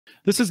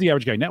This is the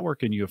Average Guy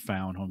Network, and you have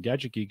found Home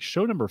Gadget Geeks,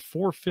 show number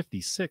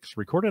 456,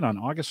 recorded on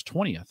August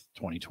 20th,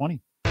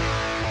 2020.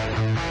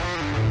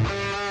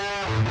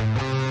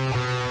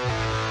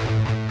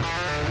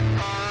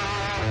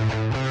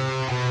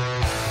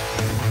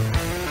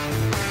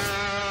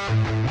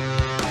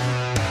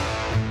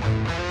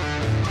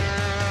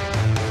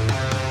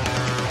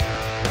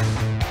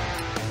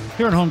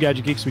 Here on Home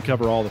Gadget Geeks, we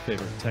cover all the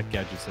favorite tech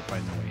gadgets that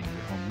find their way into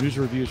your home. News,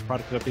 reviews,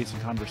 product updates, and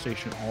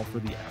conversation, all for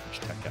the average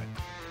tech guy.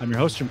 I'm your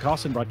host, Jim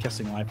Collison,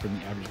 broadcasting live from the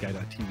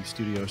AverageGuy.tv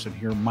studios. And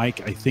here,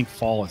 Mike, I think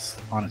fall is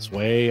on its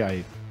way.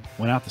 I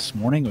went out this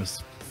morning. It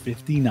was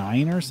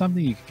 59 or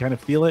something. You can kind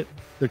of feel it.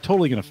 They're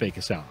totally going to fake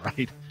us out,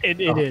 right? It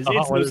is.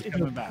 It's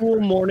cool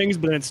mornings,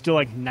 but it's still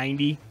like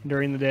 90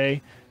 during the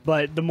day.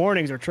 But the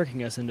mornings are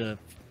tricking us into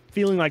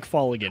feeling like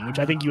fall again, which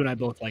I think you and I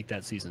both like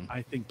that season.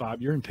 I think,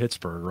 Bob, you're in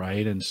Pittsburgh,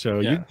 right? And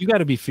so you got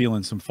to be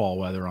feeling some fall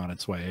weather on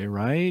its way,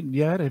 right?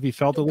 Yeah. Have you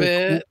felt a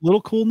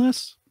little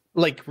coolness?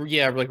 Like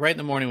right in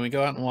the morning when we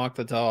go out and walk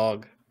the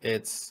dog,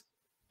 it's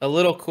a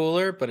little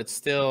cooler, but it's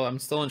still, I'm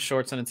still in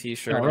shorts and a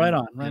t-shirt. Oh, right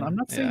on. I'm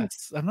not saying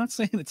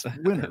it's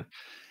winter.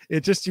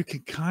 It just, you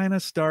can kind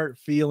of start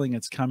feeling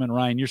it's coming.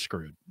 Ryan, you're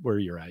screwed where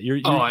you're at.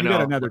 You got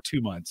another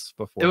 2 months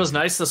before. It was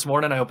nice this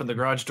morning. I opened the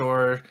garage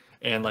door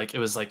and it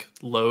was like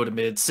low to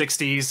mid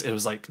 60s. It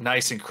was like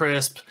nice and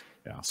crisp,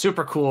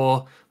 super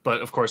cool.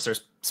 But of course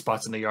there's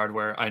spots in the yard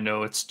where I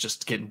know it's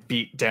just getting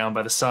beat down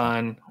by the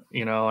sun,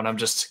 and I'm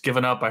just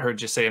giving up. I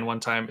heard you saying one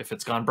time, if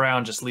it's gone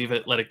brown, just leave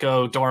it, let it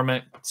go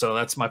dormant. So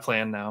that's my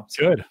plan now.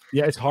 Good.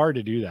 Yeah. It's hard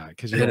to do that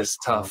because it is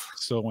tough.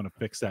 So want to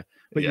fix that,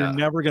 but you're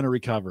never going to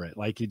recover it.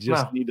 Like you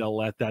just need to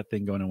let that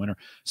thing go in the winter.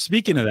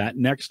 Speaking of that,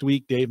 next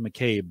week, Dave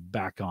McCabe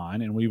back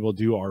on, and we will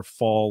do our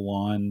fall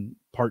lawn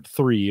part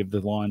 3 of the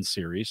lawn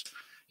series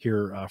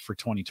here for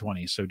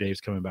 2020. So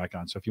Dave's coming back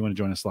on. So if you want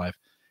to join us live,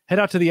 head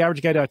out to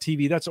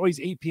theaverageguy.tv. That's always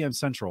 8 p.m.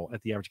 Central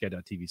at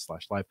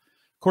theaverageguy.tv/live.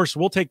 Of course,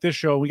 we'll take this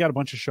show. We got a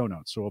bunch of show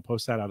notes, so we'll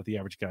post that out at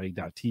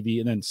theaverageguy.tv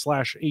and then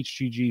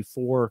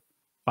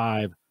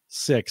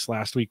 /HGG456.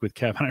 Last week with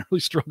Kevin, I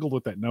really struggled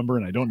with that number,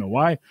 and I don't know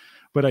why,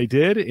 but I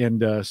did.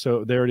 And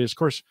so there it is. Of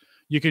course,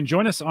 you can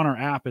join us on our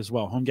app as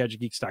well,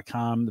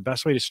 homegadgetgeeks.com. The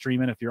best way to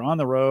stream it if you're on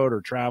the road or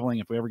traveling,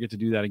 if we ever get to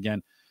do that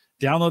again,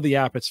 download the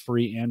app. It's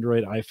free,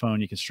 Android, iPhone.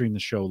 You can stream the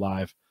show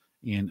live,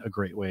 and a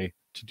great way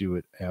to do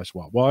it as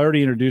well. Well, I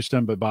already introduced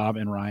them, but Bob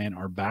and Ryan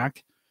are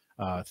back.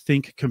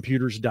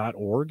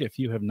 thinkcomputers.org. If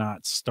you have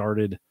not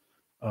started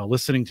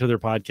listening to their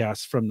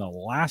podcasts from the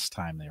last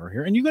time they were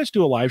here, and you guys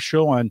do a live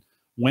show on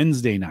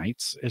Wednesday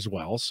nights as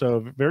well.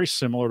 So very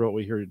similar to what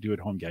we here do at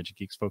Home Gadget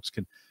Geeks. Folks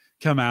can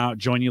come out,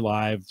 join you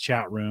live,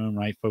 chat room,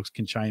 right? Folks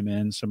can chime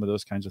in, some of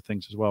those kinds of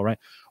things as well, right?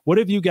 What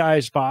have you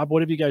guys, Bob,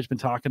 what have you guys been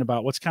talking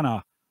about? What's kind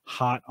of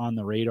hot on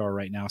the radar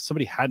right now? If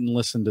somebody hadn't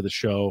listened to the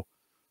show,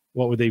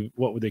 what would they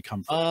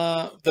come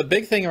from? The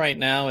big thing right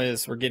now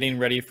is we're getting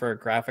ready for a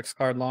graphics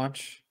card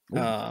launch.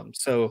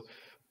 So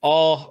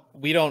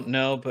we don't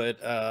know, but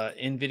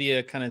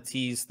NVIDIA kind of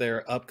teased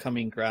their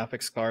upcoming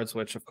graphics cards,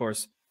 which of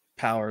course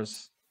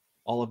powers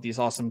all of these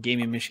awesome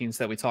gaming machines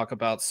that we talk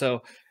about.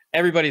 So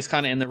everybody's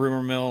kind of in the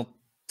rumor mill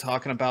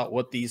talking about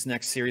what these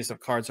next series of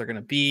cards are going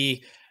to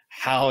be,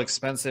 how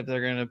expensive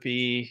they're going to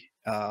be.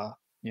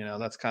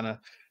 That's kind of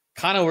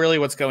really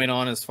what's going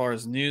on as far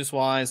as news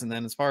wise. And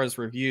then as far as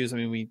reviews, I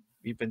mean,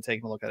 we've been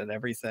taking a look at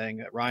everything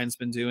that Ryan's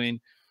been doing.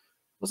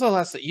 What's the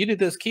last thing you did?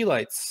 Those key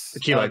lights. The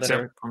key lights,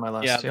 on my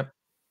last. Yep.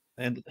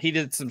 And he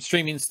did some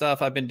streaming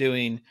stuff. I've been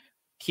doing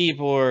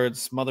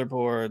keyboards,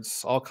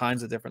 motherboards, all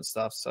kinds of different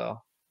stuff. So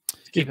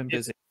keep him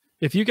busy.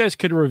 If you guys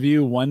could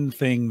review one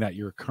thing that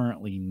you're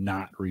currently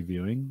not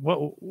reviewing,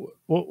 what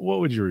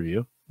would you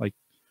review? Like,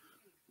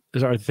 are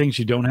there things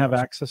you don't have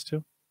access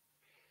to?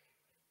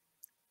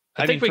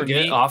 I think we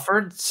get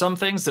offered some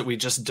things that we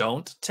just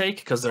don't take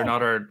because they're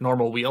not our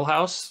normal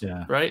wheelhouse.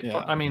 Yeah. Right. Yeah.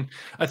 I mean,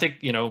 I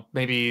think,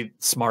 maybe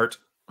smart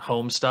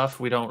home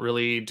stuff we don't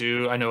really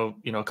do. I know,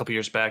 a couple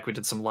years back we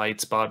did some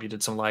lights. Bob, you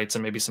did some lights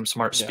and maybe some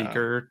smart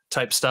speaker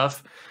type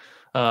stuff.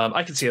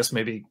 I could see us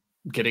maybe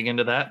getting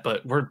into that,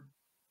 but we're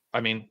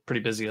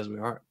pretty busy as we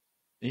are.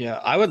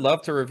 Yeah. I would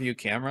love to review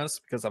cameras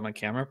because I'm a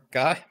camera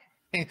guy.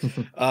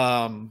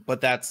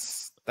 But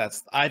that's,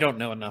 I don't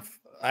know enough.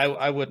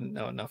 I wouldn't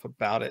know enough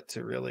about it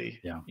to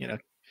really,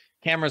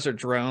 cameras or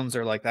drones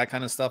or like that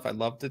kind of stuff I'd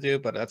love to do,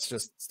 but that's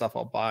just stuff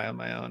I'll buy on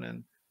my own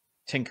and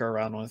tinker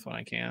around with when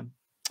I can.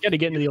 You got to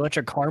get into the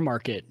electric car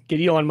market. Get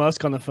Elon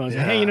Musk on the phone. Say,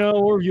 hey,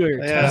 we'll review your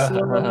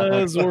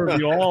Teslas, we'll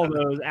review all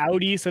those.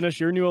 Audi, send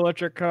us your new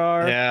electric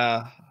car.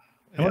 Yeah.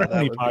 I wonder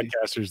how many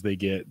podcasters they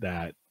get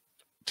that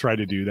try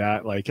to do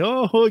that. Like,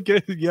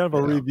 you have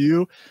a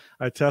review,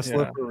 a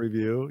Tesla for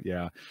review.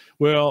 Yeah.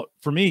 Well,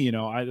 for me,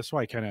 that's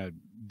why I kind of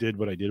did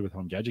what I did with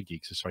Home Gadget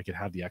Geeks, is so I could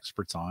have the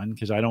experts on,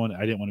 because I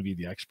didn't want to be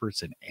the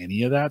experts in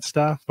any of that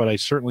stuff, but I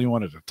certainly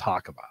wanted to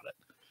talk about it.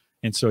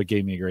 And so it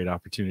gave me a great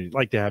opportunity. I'd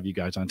like to have you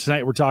guys on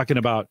tonight. We're talking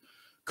about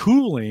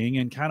cooling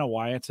and kind of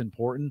why it's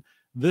important.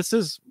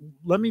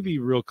 Let me be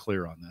real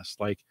clear on this.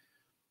 Like,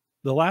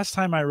 The last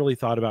time I really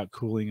thought about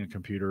cooling a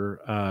computer,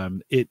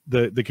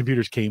 the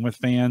computers came with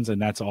fans,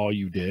 and that's all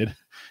you did.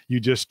 You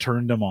just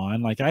turned them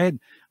on. Like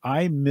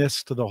I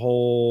missed the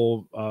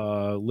whole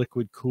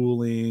liquid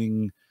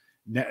cooling.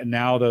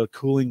 Now the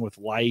cooling with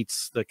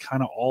lights, the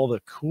kind of all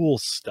the cool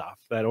stuff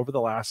that over the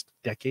last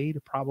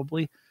decade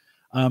probably.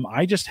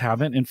 I just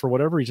haven't, and for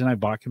whatever reason, I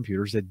bought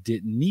computers that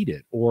didn't need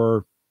it,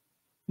 or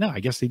no, I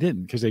guess they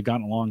didn't, because they've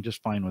gotten along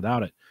just fine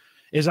without it.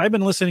 As I've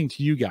been listening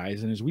to you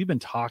guys, and as we've been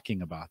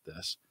talking about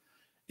this,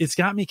 it's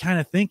got me kind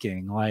of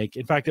thinking, like,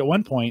 in fact, at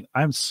one point,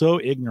 I'm so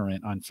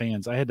ignorant on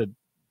fans, I had to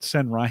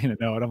send Ryan a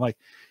note. I'm like,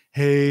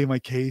 hey, my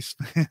case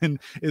fan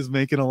is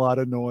making a lot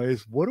of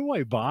noise. What do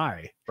I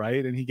buy?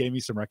 Right. And he gave me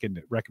some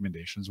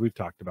recommendations. We've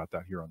talked about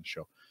that here on the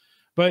show.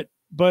 But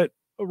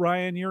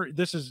Ryan,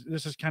 this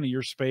is kind of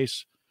your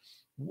space.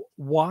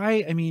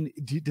 Why? I mean,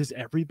 does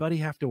everybody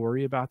have to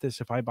worry about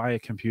this? If I buy a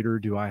computer,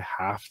 do I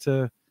have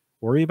to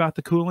worry about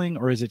the cooling,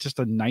 or is it just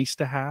a nice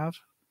to have?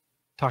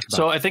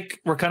 So I think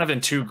we're kind of in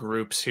two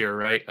groups here,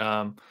 right?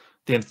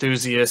 The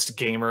enthusiast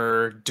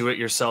gamer,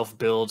 do-it-yourself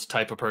build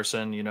type of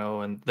person,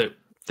 and the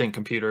think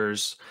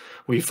computers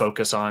we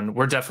focus on.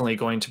 We're definitely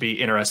going to be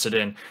interested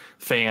in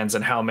fans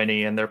and how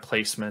many and their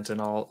placement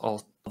and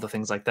all the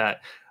things like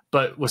that.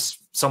 But with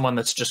someone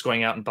that's just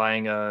going out and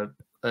buying an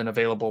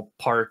available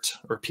part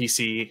or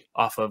PC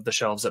off of the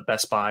shelves at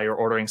Best Buy, or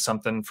ordering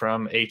something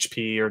from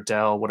HP or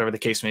Dell, whatever the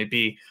case may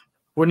be,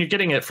 when you're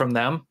getting it from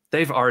them,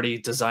 they've already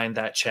designed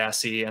that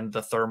chassis and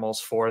the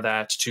thermals for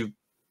that to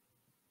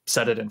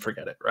set it and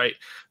forget it, right?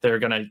 They're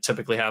going to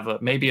typically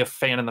have maybe a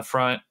fan in the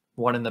front,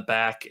 one in the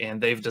back, and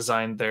they've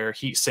designed their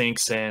heat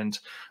sinks and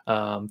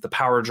the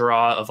power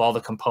draw of all the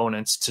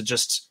components to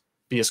just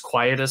be as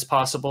quiet as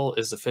possible,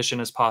 as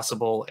efficient as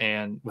possible,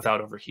 and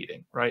without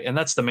overheating, right? And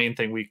that's the main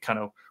thing we kind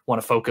of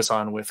want to focus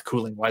on with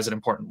cooling. Why is it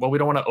important? Well, we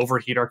don't want to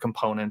overheat our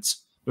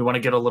components. We want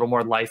to get a little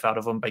more life out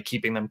of them by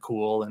keeping them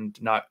cool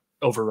and not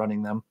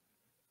overrunning them.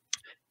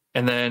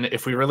 And then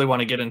if we really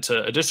want to get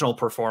into additional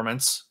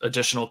performance,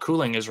 additional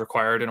cooling is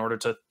required in order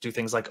to do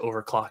things like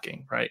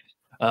overclocking, right?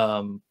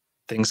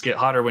 Things get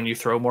hotter when you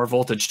throw more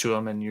voltage to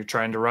them and you're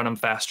trying to run them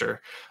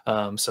faster.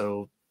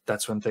 So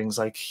that's when things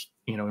like,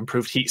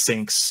 improved heat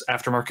sinks,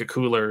 aftermarket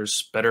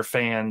coolers, better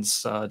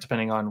fans,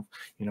 depending on,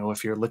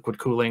 if you're liquid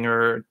cooling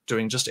or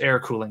doing just air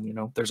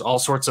cooling, there's all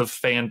sorts of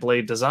fan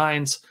blade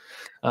designs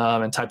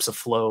and types of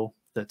flow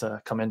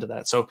that come into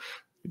that. So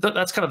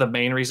that's kind of the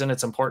main reason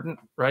it's important,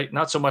 right?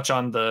 Not so much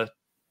on the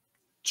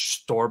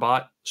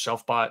store-bought,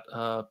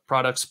 shelf-bought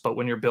products, but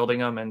when you're building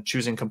them and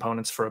choosing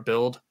components for a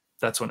build,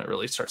 that's when it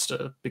really starts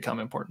to become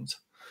important.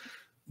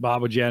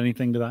 Bob, would you add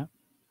anything to that?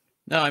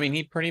 No, I mean,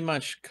 he pretty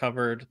much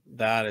covered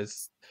that.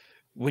 Is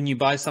when you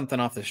buy something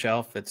off the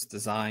shelf, it's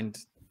designed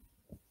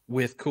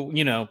with cool,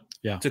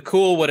 to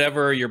cool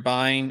whatever you're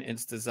buying.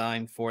 It's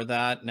designed for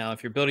that. Now,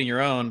 if you're building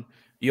your own,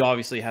 you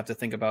obviously have to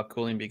think about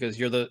cooling, because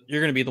you're going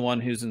to be the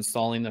one who's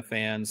installing the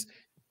fans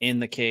in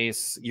the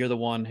case. You're the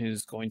one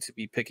who's going to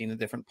be picking the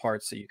different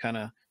parts. So you kind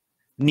of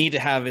need to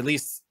have at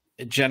least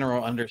a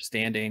general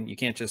understanding. You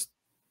can't just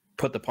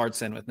put the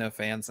parts in with no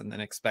fans and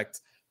then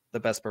expect the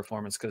best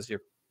performance, because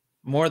you're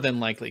more than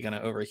likely going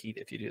to overheat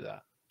if you do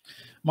that.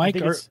 Mike,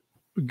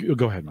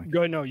 go ahead, Mike.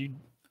 Go ahead. No, I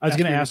was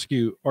going to ask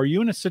you, are you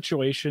in a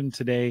situation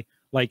today,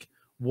 like,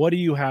 what do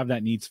you have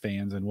that needs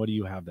fans and what do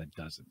you have that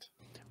doesn't?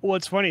 Well,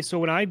 it's funny.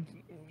 So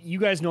you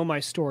guys know my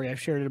story. I've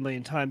shared it a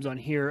million times on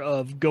here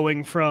of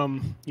going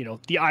from,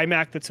 the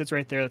iMac that sits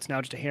right there, that's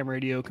now just a ham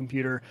radio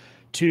computer,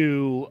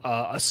 to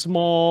a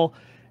small,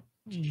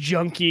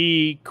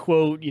 junky,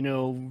 quote,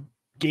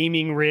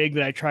 gaming rig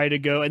that I try to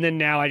go. And then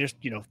now I just,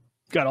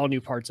 got all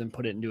new parts and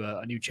put it into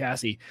a new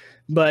chassis.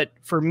 But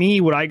for me,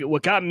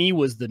 what got me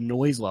was the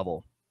noise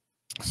level.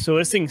 So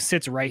this thing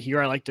sits right here.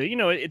 I like to,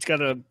 it's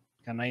got a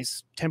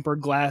nice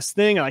tempered glass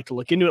thing. I like to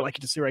look into it, I like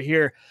it to sit right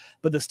here.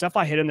 But the stuff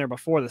I had in there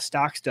before, the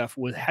stock stuff,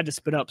 had to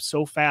spin up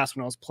so fast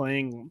when I was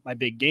playing my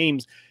big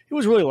games. It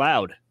was really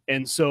loud.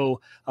 And so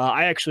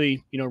I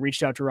actually,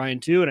 reached out to Ryan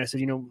too. And I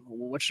said,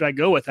 what should I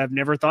go with? I've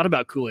never thought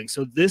about cooling.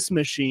 So this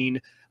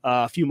machine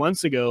a few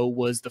months ago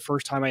was the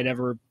first time I'd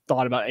ever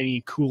thought about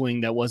any cooling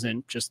that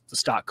wasn't just the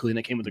stock cooling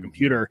that came with the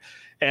computer.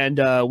 And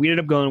we ended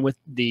up going with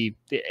the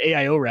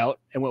AIO route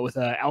and went with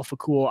a Alpha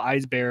Cool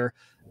Ice Bear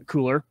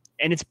cooler.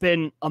 And it's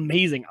been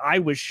amazing. I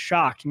was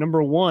shocked.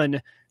 Number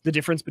one, the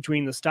difference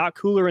between the stock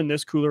cooler and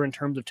this cooler in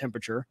terms of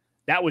temperature.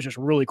 That was just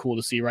really cool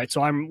to see, right?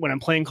 So when I'm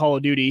playing Call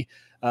of Duty,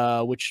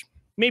 which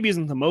maybe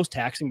isn't the most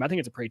taxing, but I think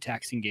it's a pretty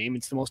taxing game.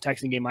 It's the most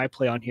taxing game I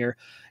play on here.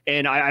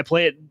 And I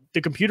play it.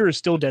 The computer is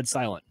still dead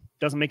silent.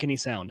 Doesn't make any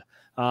sound.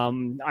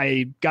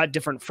 I got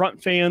different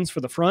front fans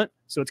for the front.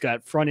 So it's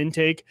got front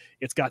intake.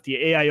 It's got the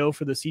AIO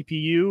for the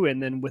CPU,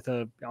 and then with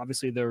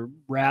obviously the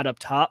rad up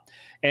top.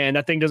 And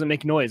that thing doesn't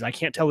make noise. I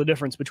can't tell the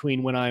difference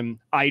between when I'm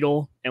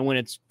idle and when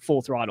it's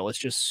full throttle. It's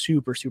just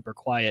super, super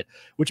quiet,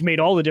 which made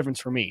all the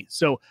difference for me.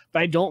 So,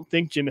 but I don't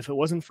think, Jim, if it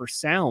wasn't for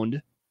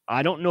sound,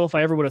 I don't know if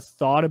I ever would have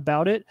thought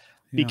about it.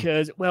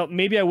 Because, well,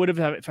 maybe I would have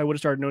if I would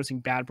have started noticing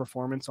bad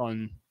performance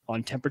on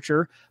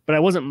temperature, but I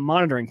wasn't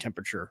monitoring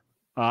temperature.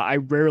 I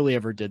rarely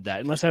ever did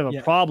that unless I have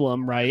a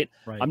problem, right?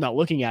 Right. I'm not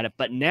looking at it.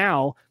 But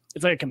now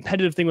it's like a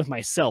competitive thing with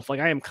myself. Like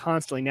I am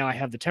constantly now I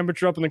have the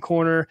temperature up in the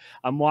corner.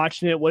 I'm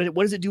watching it. What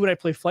does it do when I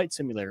play Flight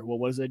Simulator? Well,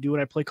 what does it do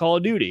when I play Call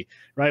of Duty?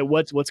 Right?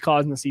 What's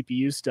causing the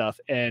CPU stuff?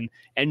 And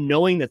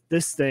knowing that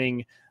this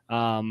thing,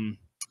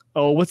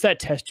 what's that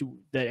test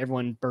that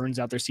everyone burns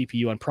out their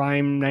CPU on?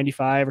 Prime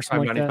 95 or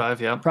something Prime like 95,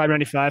 that? yeah. Prime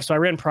 95. So I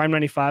ran Prime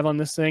 95 on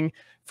this thing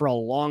for a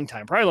long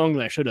time, probably longer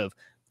than I should have.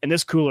 And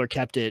this cooler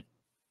kept it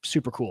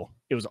super cool.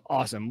 It was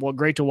awesome. Well,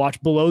 great to watch,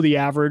 below the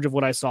average of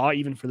what I saw,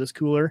 even for this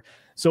cooler.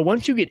 So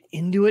once you get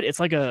into it, it's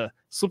like a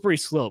slippery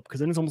slope, because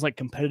then it's almost like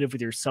competitive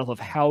with yourself of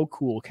how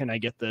cool can I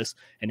get this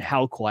and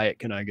how quiet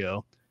can I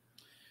go.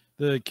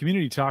 The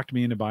community talked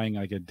me into buying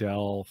like a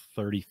Dell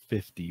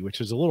 3050,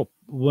 which is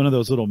one of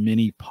those little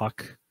mini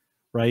puck,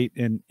 right?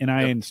 And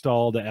I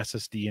installed the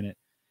SSD in it.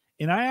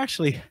 And I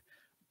actually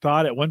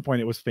thought at one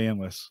point it was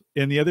fanless.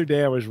 And the other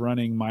day I was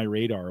running My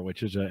Radar,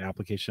 which is an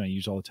application I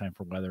use all the time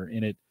for weather,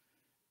 and it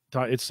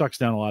sucks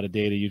down a lot of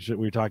data. We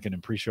were talking in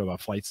pre-show about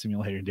flight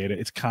simulator data.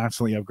 It's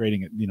constantly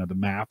upgrading it, the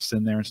maps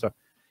in there and stuff.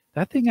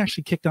 That thing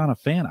actually kicked on a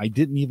fan I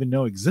didn't even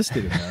know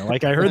existed in there.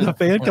 Like I heard the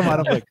fan come out.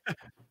 I'm like,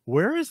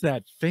 where is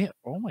that fan?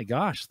 Oh my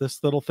gosh,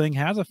 this little thing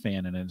has a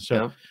fan in it. And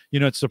so,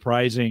 it's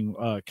surprising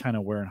kind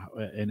of where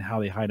and how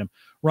they hide them.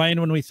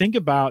 Ryan, when we think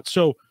about,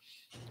 so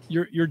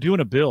you're doing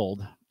a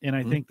build, and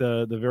I think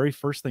the very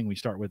first thing we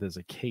start with is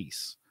a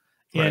case.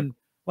 Right. And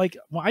like,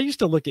 I used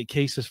to look at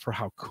cases for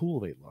how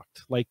cool they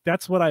looked. Like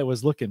that's what I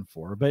was looking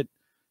for. But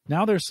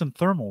now there's some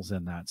thermals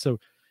in that. So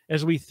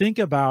as we think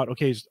about,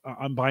 okay,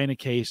 I'm buying a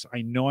case,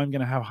 I know I'm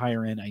going to have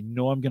higher end, I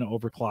know I'm going to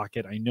overclock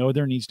it, I know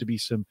there needs to be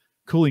some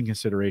cooling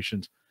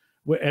considerations.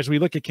 As we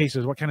look at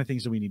cases, what kind of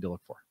things do we need to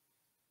look for?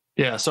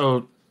 Yeah,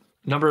 so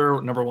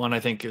number one,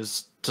 I think,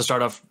 is to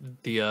start off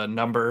the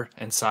number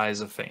and size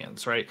of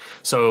fans, right?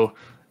 So,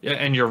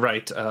 and you're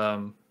right.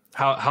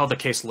 How the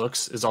case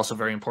looks is also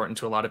very important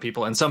to a lot of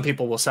people. And some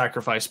people will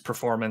sacrifice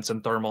performance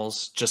and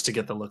thermals just to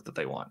get the look that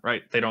they want,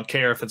 right? They don't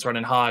care if it's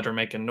running hot or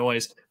making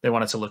noise. They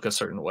want it to look a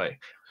certain way.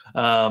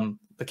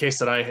 The case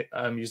that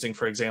I'm using,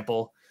 for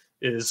example,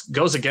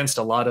 goes against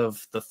a lot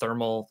of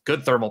the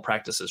good thermal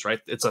practices, right?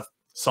 It's a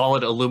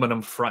solid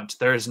aluminum front.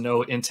 There is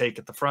no intake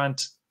at the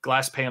front.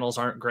 Glass panels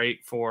aren't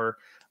great for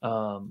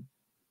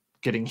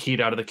getting heat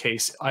out of the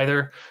case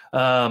either.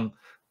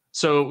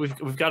 So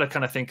we've got to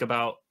kind of think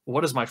about,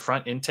 what does my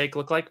front intake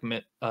look like?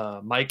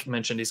 Mike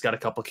mentioned he's got a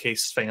couple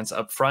case fans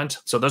up front.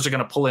 So those are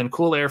going to pull in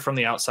cool air from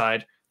the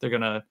outside. They're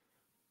going to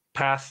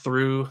path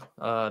through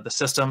the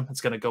system. It's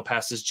going to go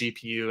past his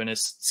GPU and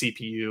his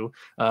CPU.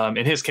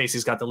 In his case,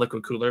 he's got the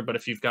liquid cooler, but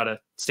if you've got a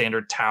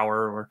standard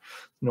tower or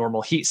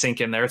normal heat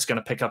sink in there, it's going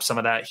to pick up some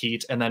of that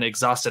heat and then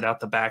exhaust it out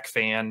the back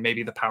fan,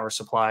 maybe the power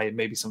supply,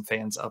 maybe some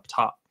fans up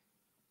top.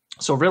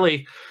 So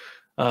really,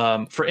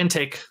 for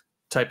intake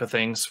type of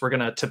things, we're going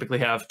to typically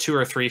have 2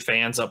 or 3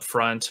 fans up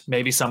front,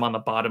 maybe some on the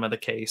bottom of the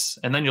case,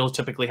 and then you'll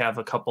typically have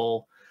a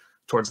couple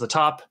towards the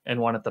top and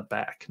one at the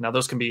back. Now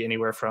those can be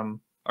anywhere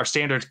from, our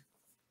standard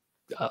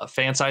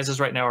fan sizes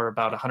right now are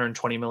about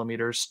 120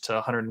 millimeters to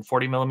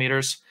 140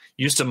 millimeters.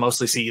 Used to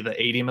mostly see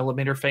the 80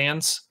 millimeter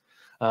fans.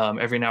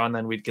 Every now and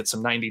then we'd get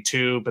some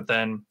 92, but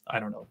then, I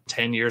don't know,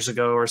 10 years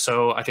ago or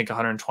so, I think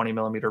 120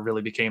 millimeter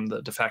really became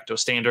the de facto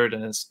standard,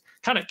 and it's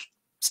kind of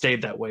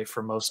stayed that way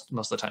for most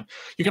of the time.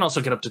 You can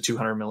also get up to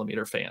 200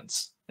 millimeter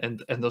fans,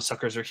 and those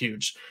suckers are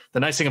huge. The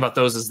nice thing about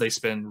those is they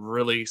spin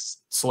really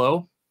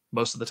slow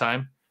most of the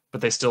time,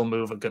 but they still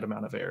move a good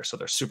amount of air. So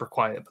they're super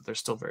quiet, but they're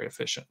still very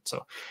efficient.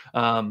 So,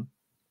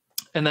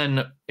 and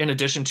then in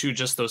addition to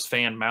just those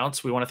fan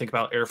mounts, we want to think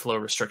about airflow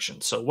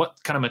restrictions. So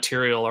what kind of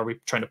material are we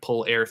trying to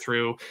pull air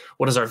through?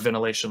 What does our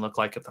ventilation look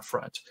like at the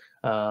front?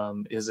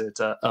 Is it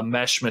a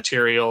mesh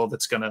material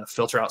that's going to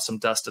filter out some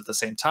dust at the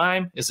same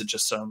time? Is it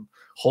just some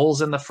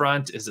holes in the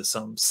front? Is it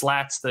some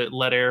slats that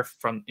let air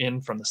from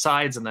the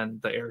sides and then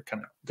the air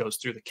kind of goes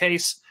through the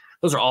case?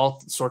 Those are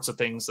all sorts of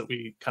things that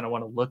we kind of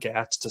want to look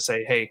at to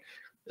say, hey,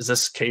 is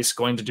this case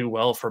going to do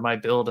well for my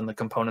build and the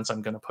components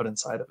I'm going to put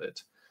inside of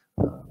it?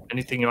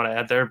 Anything you want to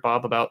add there,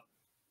 Bob, about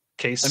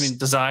case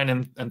design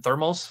and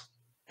thermals?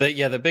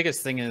 The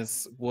biggest thing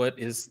is what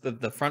is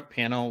the front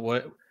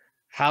panel,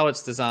 how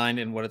it's designed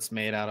and what it's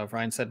made out of.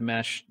 Ryan said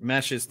mesh.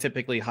 Mesh is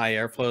typically high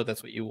airflow.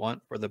 That's what you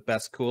want for the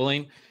best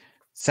cooling.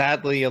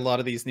 Sadly, a lot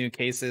of these new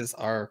cases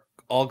are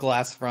all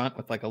glass front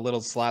with like a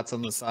little slats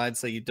on the side,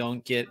 so you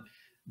don't get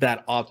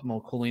that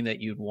optimal cooling that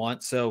you'd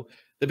want. So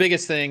the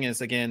biggest thing is,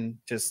 again,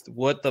 just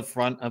what the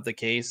front of the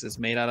case is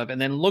made out of,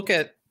 and then look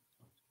at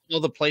all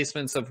the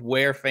placements of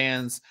where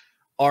fans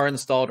are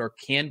installed or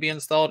can be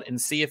installed and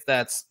see if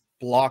that's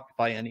blocked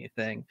by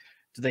anything.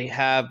 Do they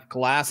have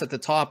glass at the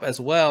top as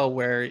well,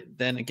 where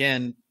then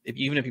again,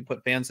 even if you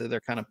put fans there, they're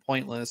kind of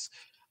pointless.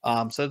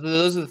 So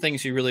those are the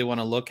things you really want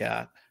to look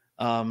at.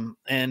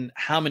 And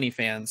how many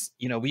fans?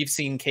 We've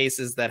seen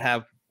cases that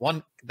have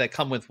that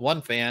come with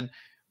one fan,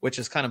 which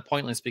is kind of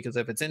pointless because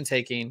if it's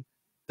intaking,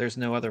 there's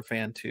no other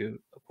fan to,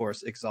 of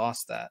course,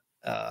 exhaust that,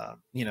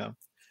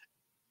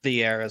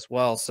 the air as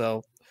well.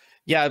 So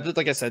Yeah, but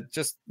like I said,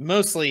 just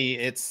mostly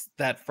it's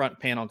that front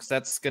panel because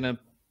that's going to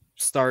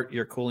start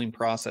your cooling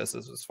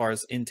processes as far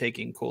as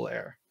intaking cool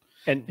air.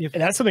 And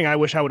that's something I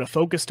wish I would have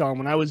focused on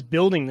when I was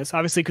building this,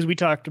 obviously, because we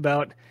talked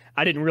about,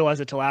 I didn't realize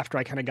it till after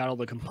I kind of got all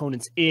the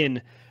components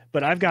in,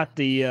 but I've got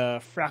the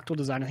fractal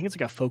design. I think it's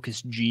like a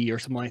Focus G or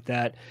something like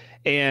that.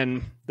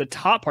 And the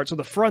top part, so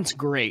the front's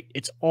great.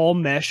 It's all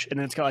mesh, and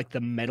then it's got like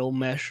the metal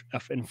mesh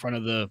in front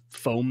of the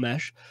foam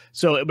mesh.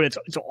 So, but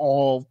it's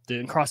all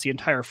across the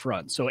entire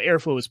front. So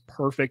airflow is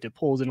perfect. It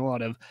pulls in a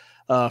lot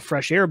of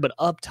fresh air, but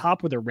up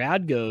top where the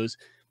rad goes,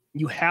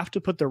 you have to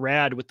put the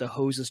rad with the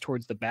hoses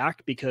towards the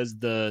back because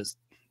the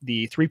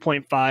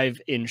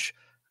 3.5-inch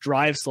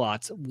drive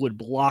slots would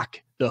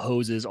block the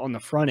hoses on the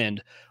front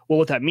end. Well,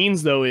 what that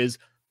means though is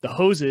the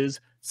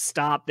hoses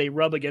stop, they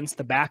rub against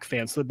the back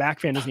fan, so the back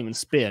fan doesn't even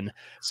spin.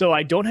 So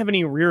I don't have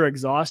any rear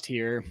exhaust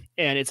here,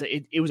 and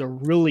it was a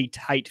really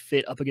tight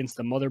fit up against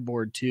the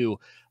motherboard too,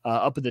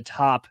 up at the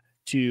top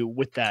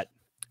with that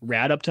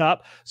rad up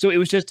top. So it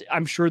was just,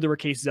 I'm sure there were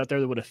cases out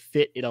there that would have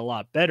fit it a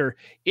lot better.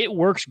 It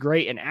works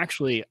great, and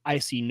actually I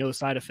see no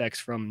side effects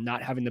from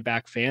not having the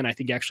back fan. I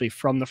think actually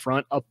from the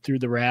front up through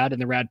the rad,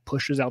 and the rad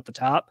pushes out the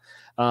top,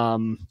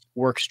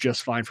 works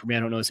just fine for me. I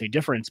don't notice any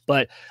difference.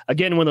 But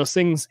again, one of those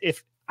things,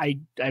 if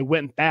I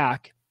went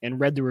back and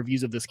read the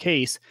reviews of this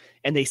case,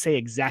 and they say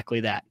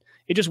exactly that.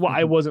 It just,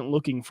 I wasn't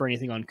looking for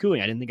anything on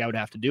cooling. I didn't think I would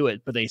have to do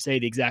it, but they say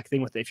the exact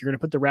thing with it. If you're going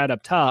to put the rad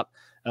up top,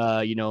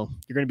 you're going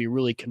to be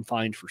really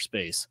confined for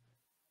space.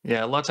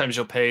 Yeah, a lot of times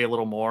you'll pay a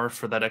little more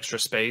for that extra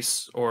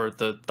space or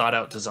the thought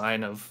out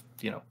design of,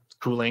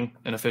 cooling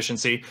and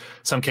efficiency.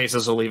 Some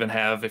cases will even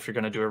have, if you're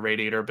going to do a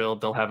radiator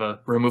build, they'll have a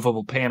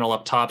removable panel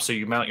up top. So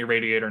you mount your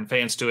radiator and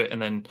fans to it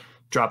and then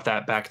drop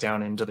that back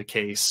down into the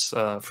case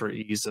for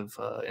ease of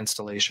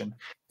installation.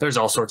 There's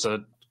all sorts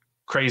of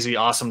crazy,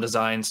 awesome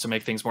designs to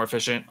make things more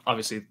efficient.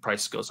 Obviously, the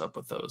price goes up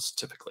with those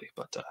typically,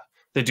 but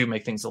they do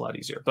make things a lot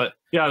easier. But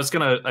yeah,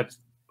 I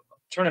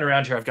turn it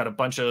around here. I've got a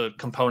bunch of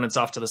components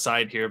off to the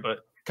side here, but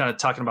kind of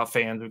talking about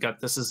fans,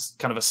 this is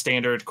kind of a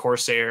standard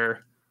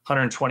Corsair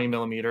 120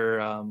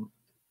 millimeter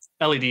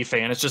LED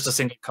fan. It's just a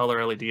single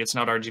color LED. It's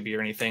not RGB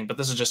or anything, but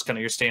this is just kind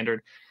of your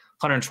standard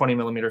 120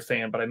 millimeter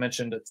fan. But I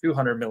mentioned a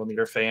 200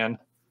 millimeter fan,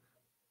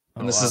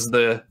 and this is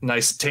the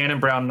nice tan and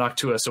brown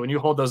Noctua. So when you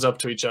hold those up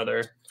to each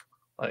other,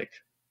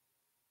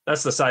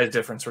 that's the size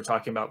difference we're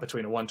talking about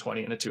between a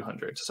 120 and a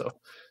 200. So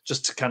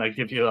just to kind of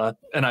give you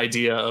an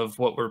idea of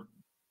what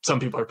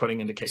some people are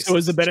putting into cases. So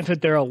is the benefit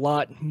there a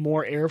lot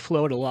more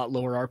airflow at a lot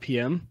lower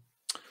RPM?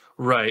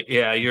 Right.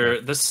 Yeah.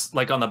 This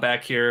on the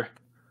back here.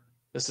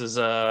 This is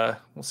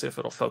we'll see if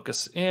it'll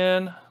focus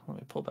in. Let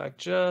me pull back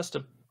just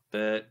a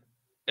bit.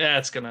 Yeah,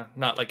 it's gonna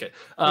not like it.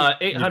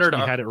 800.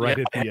 You had it right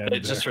at the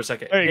end. Just for a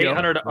second. There you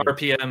 800 go.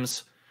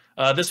 RPMs.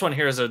 This one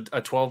here is a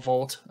 12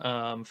 volt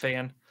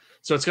fan,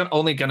 so it's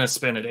only gonna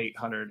spin at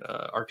 800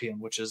 RPM,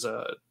 which is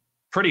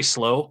pretty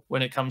slow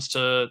when it comes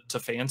to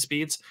fan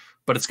speeds.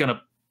 But it's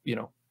gonna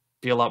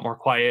be a lot more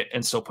quiet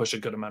and still push a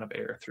good amount of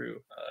air through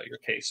your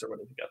case or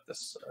whatever you got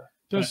this.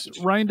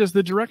 Ryan, does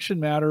the direction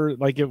matter?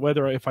 Like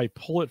whether if I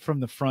pull it from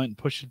the front and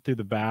push it through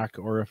the back,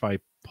 or if I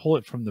pull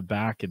it from the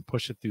back and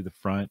push it through the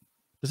front,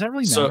 does that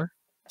really matter?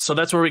 So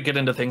that's where we get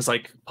into things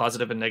like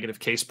positive and negative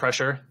case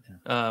pressure.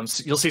 Yeah.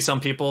 So you'll see some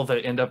people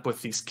that end up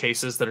with these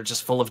cases that are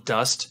just full of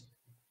dust,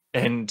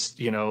 and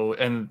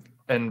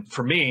and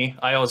for me,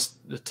 I always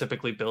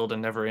typically build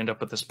and never end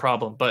up with this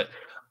problem, but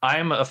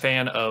I'm a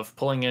fan of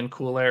pulling in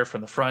cool air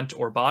from the front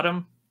or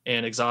bottom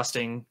and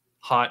exhausting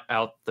hot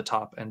out the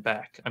top and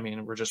back. I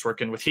mean, we're just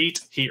working with heat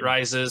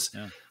rises,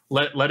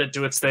 let it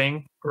do its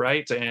thing,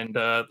 right? And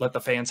let the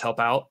fans help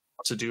out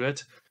to do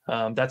it.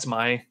 That's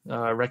my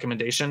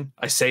recommendation.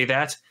 I say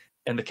that,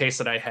 and the case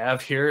that I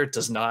have here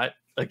does not,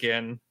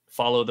 again,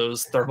 follow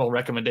those thermal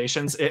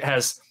recommendations. It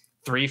has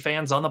 3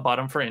 fans on the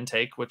bottom for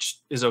intake, which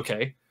is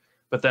okay.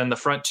 But then the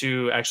front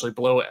two actually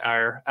blow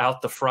air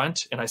out the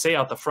front. And I say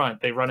out the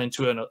front, they run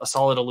into a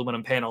solid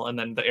aluminum panel, and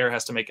then the air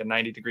has to make a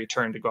 90-degree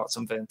turn to go out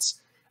some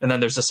vents. And then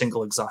there's a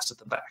single exhaust at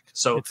the back.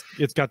 So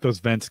it's got those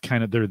vents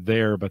they're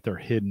there, but they're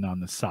hidden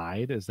on the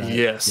side. Is that?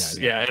 Yes.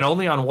 Yeah. And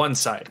only on one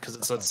side, because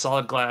it's a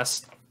solid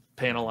glass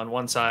panel on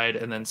one side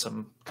and then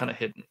some kind of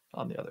hidden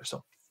on the other.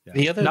 So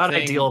the other not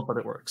ideal, but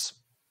it works.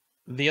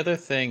 The other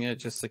thing,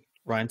 just like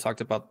Ryan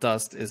talked about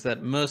dust, is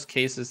that most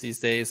cases these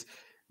days,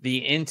 the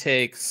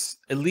intakes,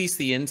 at least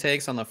the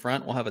intakes on the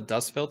front, will have a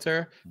dust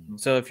filter. Mm-hmm.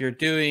 So if you're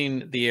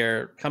doing the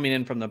air coming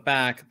in from the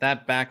back,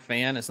 that back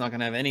fan is not going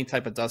to have any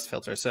type of dust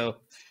filter. So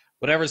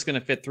whatever's going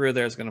to fit through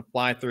there is going to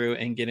fly through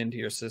and get into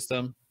your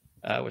system,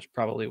 which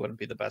probably wouldn't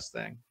be the best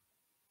thing.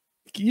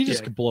 You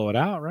just blow it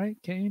out, right?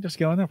 Can't you just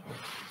go in there,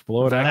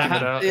 blow it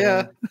out?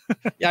 Yeah.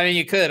 Yeah, I mean,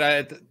 you could.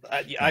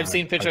 I've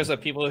seen pictures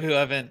of people who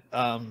haven't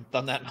done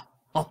that.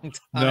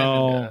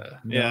 No,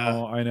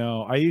 I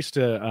know. I used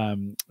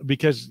to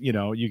because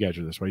you guys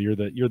are this way. You're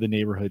the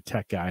neighborhood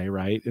tech guy,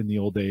 right? In the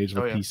old days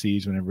with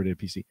PCs, whenever we did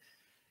PC,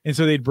 and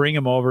so they'd bring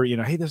them over.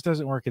 Hey, this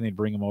doesn't work, and they'd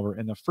bring them over.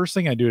 And the first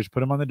thing I do is put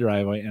them on the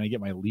driveway, and I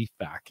get my leaf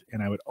back,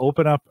 and I would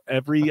open up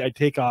I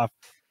take off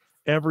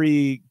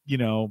every,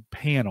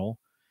 panel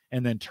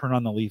and then turn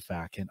on the leaf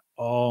vac. And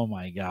oh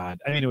my God.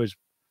 I mean,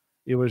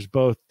 it was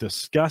both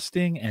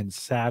disgusting and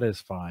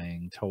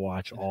satisfying to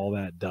watch all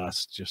that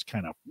dust just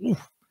kind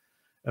of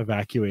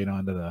evacuate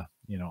onto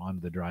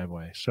the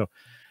driveway. So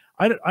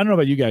I don't know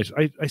about you guys.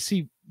 I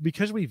see,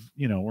 because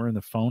we're in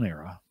the phone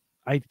era,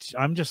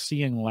 I'm just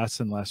seeing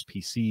less and less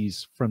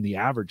PCs from the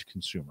average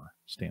consumer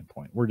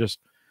standpoint.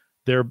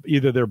 They're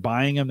either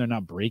buying them, they're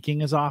not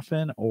breaking as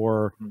often,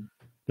 or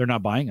they're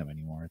not buying them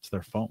anymore. It's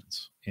their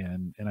phones.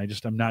 And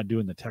I'm not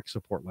doing the tech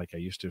support like I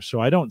used to. So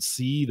I don't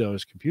see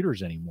those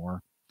computers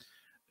anymore.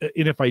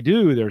 And if I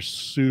do, they're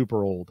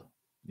super old,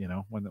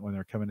 when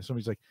they're coming.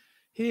 Somebody's like,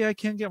 hey, I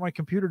can't get my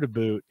computer to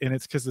boot. And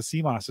it's because the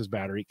CMOS's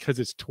battery, because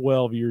it's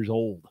 12 years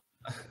old.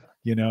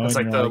 It's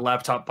like the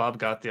laptop Bob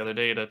got the other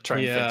day to try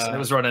and fix it. It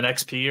was running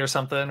XP or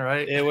something,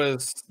 right? It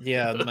was,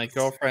 my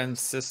girlfriend's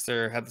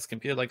sister had this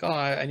computer, like, oh,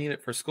 I need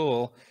it for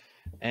school.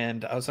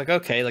 And I was like,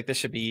 okay, like this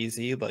should be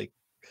easy. Like,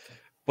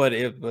 but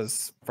it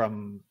was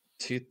from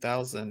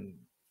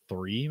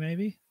 2003,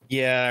 maybe?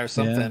 Yeah, or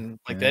something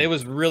like that. It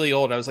was really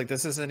old. I was like,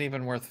 this isn't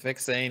even worth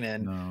fixing.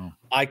 And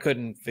I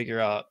couldn't figure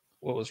out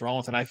what was wrong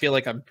with it. And I feel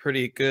like I'm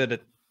pretty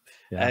good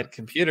at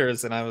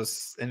computers, and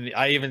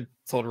I even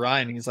told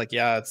Ryan, he's like,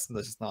 yeah, it's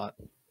not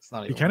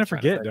even. You kind of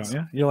forget, don't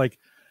you? You're like,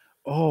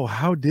 oh,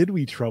 how did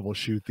we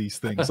troubleshoot these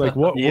things? Like,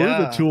 what were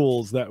the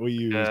tools that we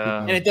used?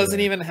 And it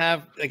doesn't even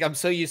have, like, I'm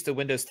so used to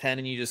Windows 10,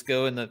 and you just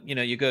go in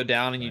you go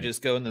down and you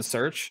just go in the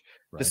search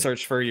to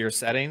search for your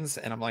settings,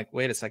 and I'm like,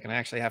 wait a second, I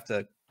actually have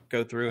to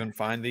go through and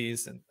find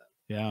these. And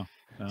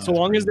so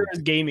long as there is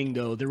gaming,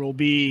 though, there will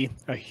be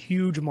a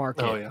huge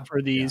market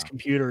for these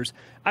computers.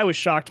 I was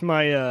shocked.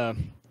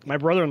 My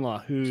brother-in-law,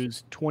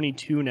 who's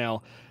 22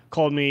 now,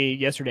 called me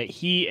yesterday.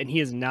 He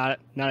is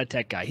not a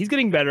tech guy. He's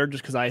getting better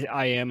just because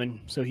I am, and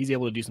so he's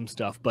able to do some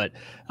stuff. But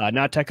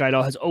not a tech guy at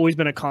all. Has always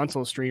been a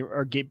console streamer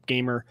or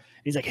gamer.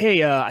 And he's like,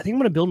 hey, I think I'm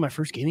going to build my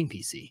first gaming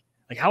PC.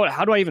 Like,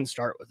 how do I even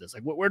start with this?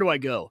 Like, where do I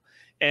go?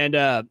 And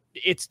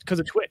it's because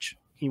of Twitch.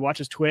 He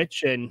watches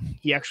Twitch, and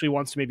he actually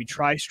wants to maybe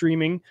try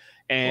streaming.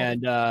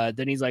 And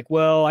then he's like,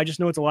 well, I just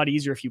know it's a lot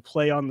easier if you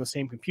play on the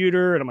same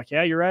computer. And I'm like,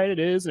 yeah, you're right, it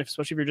is. And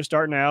especially if you're just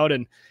starting out,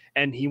 and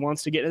he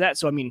wants to get into that.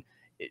 So, I mean,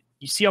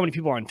 you see how many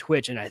people are on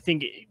Twitch. And I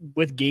think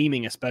with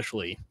gaming,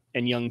 especially,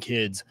 and young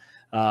kids,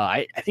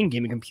 I think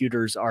gaming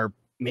computers are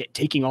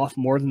taking off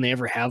more than they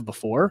ever have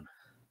before.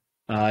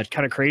 It's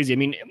kind of crazy. I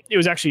mean, it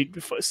was actually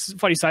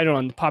funny side note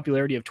on the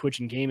popularity of Twitch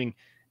and gaming.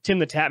 Tim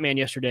the Tapman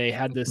yesterday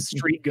had this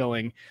streak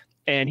going,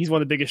 and he's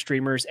one of the biggest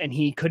streamers, and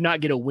he could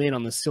not get a win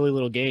on this silly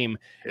little game.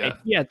 Yeah. And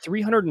he had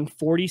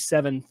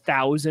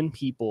 347,000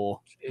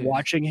 people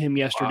watching him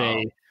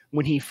yesterday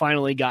when he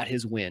finally got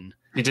his win.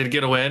 He did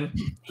get a win?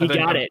 He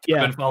got it,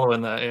 I've been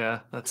following that,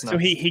 yeah. That's nice. So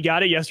he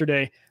got it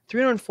yesterday.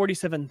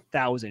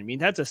 347,000. I mean,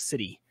 that's a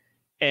city.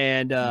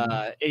 And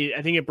I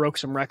think it broke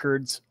some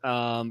records,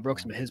 broke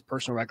some of his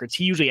personal records.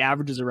 He usually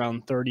averages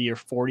around 30 or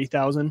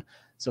 40,000.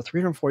 So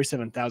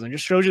 347,000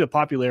 just shows you the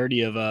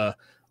popularity of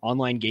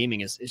online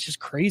gaming is just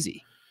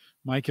crazy.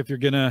 Mike, if you're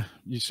gonna,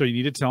 so you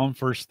need to tell him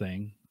first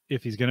thing,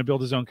 if he's gonna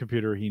build his own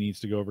computer, he needs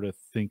to go over to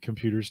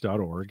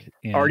thinkcomputers.org.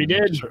 Already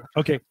did.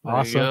 Okay,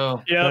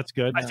 awesome. Yeah, that's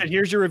good. I said,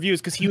 here's your reviews,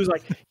 because he was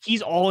like,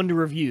 he's all into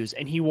reviews,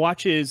 and he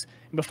watches,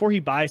 before he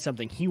buys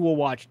something, he will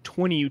watch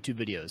 20 YouTube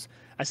videos.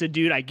 I said,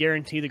 dude, I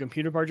guarantee the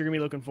computer parts you're gonna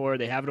be looking for,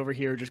 they have it over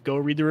here. Just go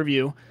read the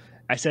review.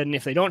 I said, and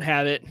if they don't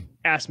have it,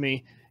 ask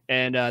me.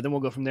 And then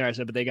we'll go from there. I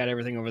said, but they got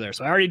everything over there.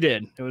 So I already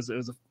did. It was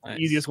the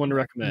easiest one to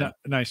recommend.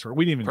 Nice.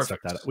 We didn't even set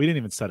that up. We didn't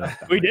even set it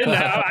up. We didn't.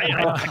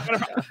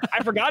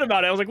 I forgot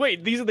about it. I was like,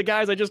 wait, these are the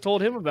guys I just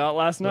told him about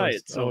last night.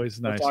 It's always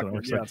nice.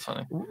 That's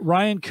funny.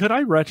 Ryan, could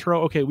I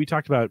retro? Okay, we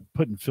talked about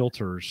putting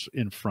filters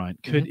in front.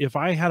 If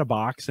I had a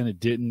box and it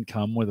didn't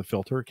come with a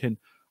filter,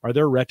 are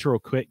there retro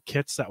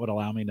kits that would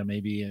allow me to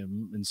maybe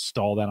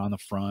install that on the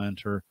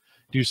front or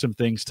do some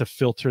things to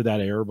filter that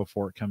air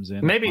before it comes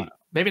in? Maybe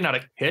not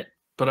a kit.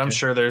 But I'm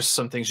sure there's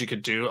some things you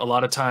could do. A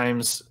lot of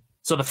times,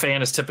 so the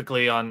fan is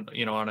typically on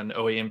an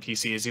OEM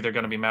PC is either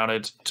going to be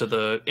mounted to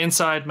the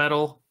inside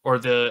metal or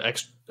the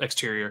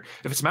exterior.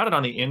 If it's mounted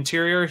on the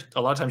interior,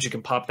 a lot of times you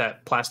can pop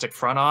that plastic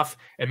front off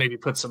and maybe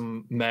put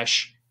some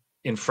mesh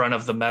in front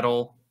of the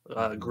metal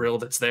grill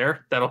that's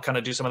there. That'll kind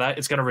of do some of that.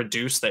 It's going to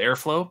reduce the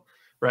airflow,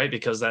 right?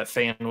 Because that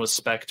fan was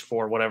spec'd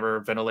for whatever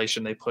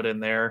ventilation they put in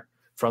there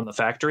from the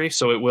factory,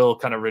 so it will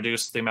kind of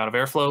reduce the amount of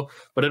airflow,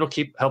 but it'll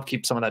help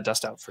keep some of that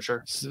dust out for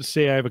sure.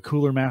 Say I have a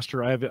Cooler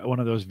Master. I have one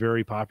of those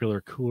very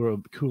popular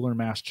Cooler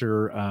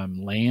Master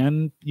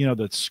LAN,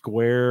 that's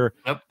square.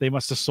 Yep. They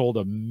must have sold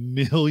 1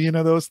 million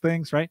of those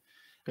things, right?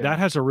 Yeah. That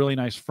has a really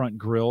nice front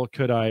grill.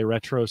 Could I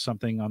retro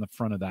something on the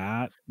front of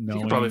that? You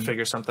can probably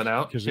figure something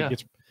out, because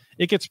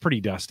it gets pretty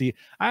dusty.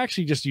 I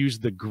actually just use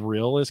the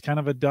grill as kind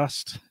of a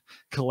dust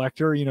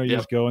collector. You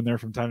just go in there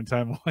from time to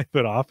time, wipe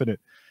it off, and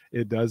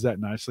it does that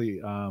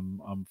nicely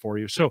for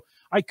you. So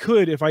I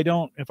could, if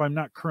I'm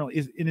not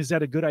currently, is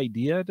that a good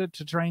idea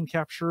to try and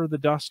capture the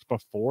dust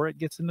before it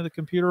gets into the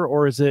computer,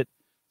 or is it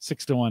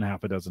 6 to 1,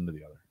 half a dozen to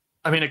the other?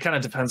 I mean, it kind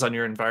of depends on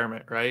your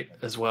environment, right?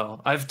 As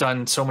well. I've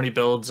done so many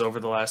builds over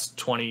the last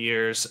 20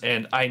 years,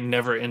 and I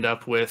never end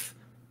up with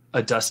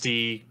a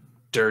dusty,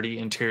 dirty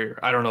interior.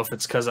 I don't know if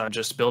it's because I'm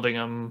just building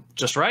them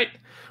just right,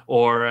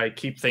 or I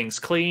keep things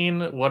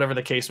clean, whatever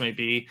the case may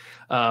be.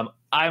 I'm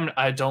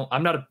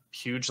not a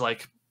huge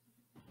like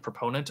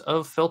proponent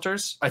of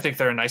filters. I think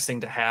they're a nice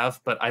thing to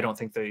have, but I don't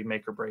think they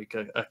make or break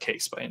a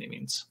case by any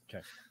means.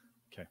 Okay.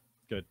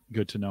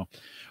 Good to know.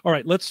 All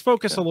right, let's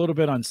focus a little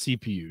bit on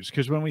CPUs,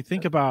 because when we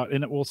think about,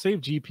 and we'll save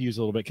GPUs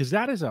a little bit, because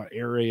that is an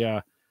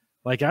area,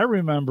 like I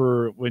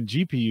remember when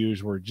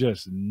GPUs were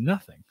just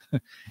nothing.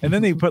 And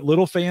then they put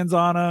little fans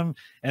on them,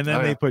 and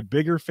then they put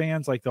bigger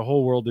fans, like the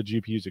whole world of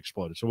GPUs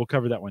exploded. So we'll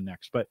cover that one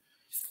next. But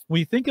when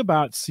you think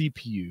about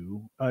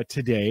CPU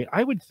today,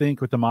 I would think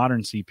with the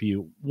modern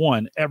CPU,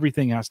 one,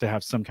 everything has to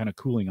have some kind of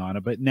cooling on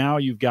it, but now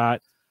you've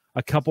got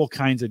a couple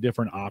kinds of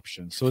different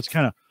options. So it's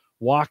kind of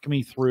walk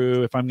me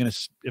through, if I'm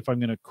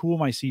gonna cool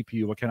my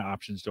CPU, what kind of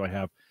options do I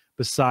have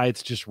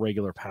besides just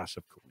regular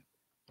passive cooling?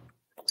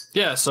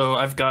 Yeah, so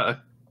I've got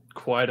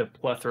quite a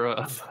plethora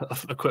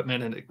of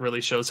equipment, and it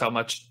really shows how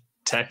much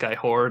tech I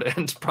hoard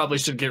and probably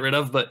should get rid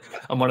of. But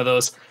I'm one of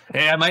those,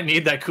 hey, I might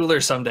need that cooler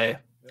someday.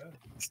 Yeah.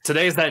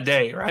 Today's that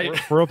day, right?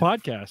 For a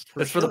podcast.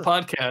 It's for the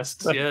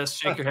podcast. Yes,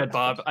 shake your head,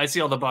 Bob. I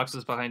see all the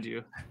boxes behind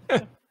you.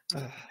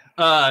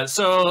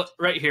 So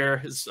right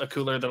here is a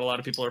cooler that a lot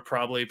of people are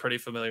probably pretty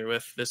familiar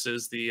with. This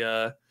is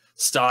the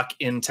stock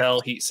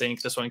Intel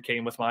heatsink. This one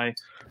came with my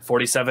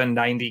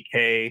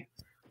 4790K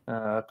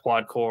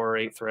quad core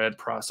 8-thread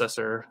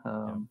processor.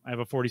 I have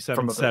a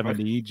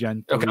 4770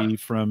 Gen 3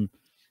 from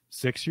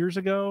 6 years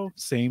ago.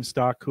 Same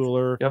stock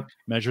cooler. Yep.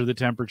 Measure the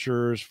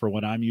temperatures for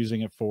what I'm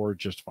using it for,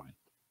 just fine.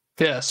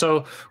 Yeah,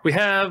 so we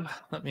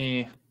have,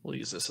 we'll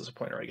use this as a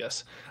pointer, I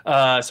guess.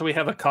 So we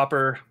have a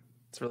copper.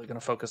 It's really going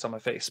to focus on my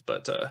face,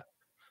 but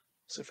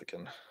see if we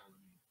can.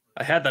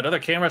 I had that other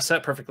camera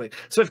set perfectly.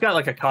 So we've got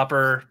like a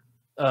copper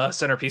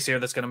centerpiece here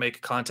that's going to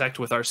make contact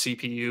with our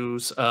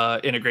CPU's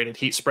integrated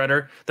heat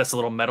spreader. That's a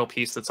little metal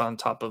piece that's on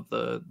top of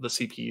the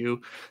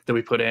CPU that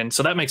we put in.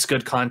 So that makes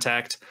good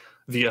contact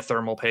via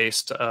thermal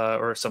paste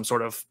or some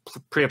sort of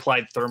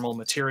pre-applied thermal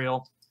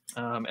material.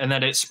 And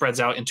then it spreads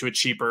out into a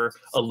cheaper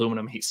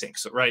aluminum heatsink.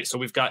 So, right. So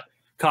we've got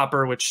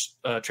copper, which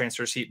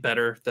transfers heat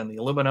better than the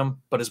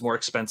aluminum, but is more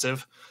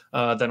expensive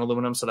than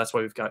aluminum. So that's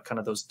why we've got kind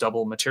of those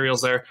double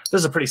materials there. This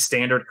is a pretty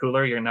standard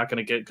cooler. You're not going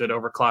to get good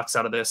overclocks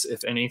out of this,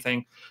 if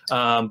anything.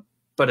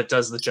 But it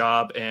does the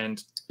job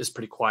and is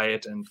pretty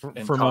quiet. And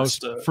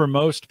for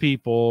most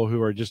people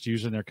who are just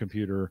using their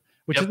computer,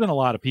 which isn't a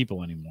lot of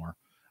people anymore,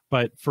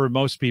 but for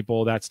most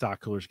people, that stock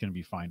cooler is going to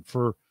be fine.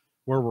 For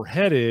where we're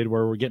headed,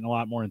 where we're getting a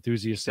lot more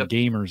enthusiasts and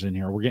gamers in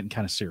here, we're getting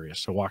kind of serious.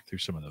 So walk through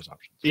some of those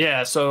options.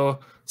 Yeah, so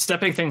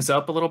stepping things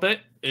up a little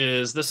bit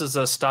this is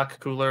a stock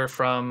cooler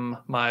from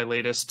my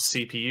latest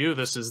CPU.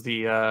 This is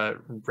the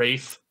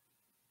Wraith,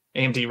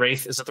 AMD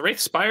Wraith. Is it the Wraith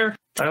Spire?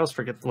 I always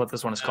forget what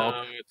this one is called.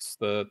 It's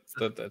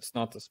it's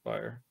not the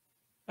Spire.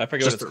 I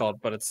forget what it's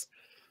called, but it's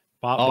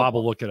Bob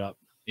will look it up.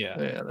 Yeah,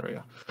 there we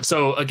go.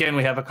 So again,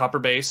 we have a copper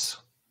base.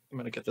 I'm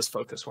going to get this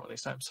focused one of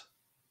these times.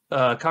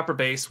 Copper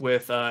base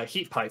with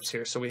heat pipes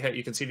here. So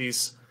you can see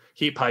these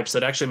heat pipes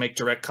that actually make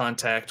direct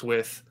contact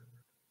with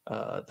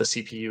the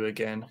CPU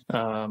again.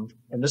 And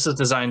this is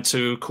designed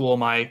to cool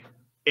my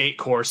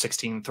 8-core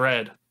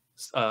 16-thread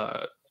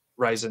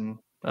Ryzen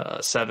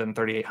 7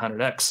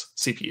 3800X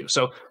CPU.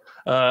 So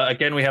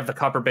again, we have the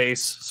copper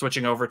base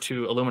switching over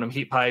to aluminum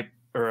heat pipe,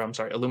 or I'm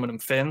sorry, aluminum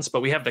fins, but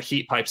we have the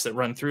heat pipes that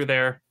run through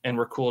there, and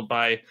we're cooled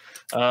by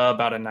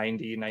about a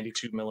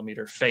 92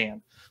 millimeter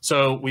fan.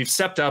 So we've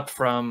stepped up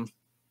from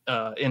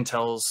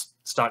Intel's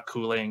stock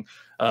cooling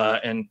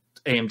and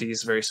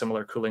AMD's very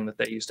similar cooling that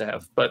they used to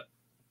have. But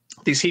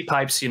these heat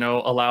pipes,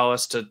 allow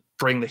us to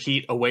bring the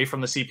heat away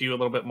from the CPU a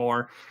little bit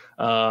more.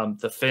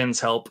 The fins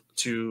help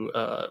to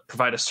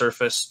provide a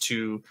surface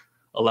to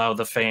allow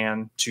the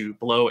fan to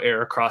blow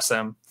air across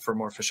them for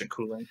more efficient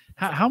cooling.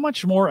 How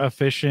much more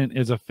efficient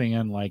is a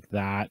fan like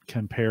that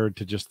compared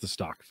to just the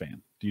stock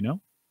fan? Do you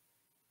know?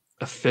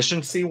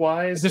 Efficiency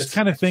wise? Just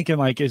kind of thinking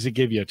like, does it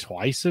give you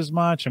twice as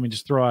much? I mean,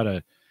 just throw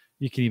out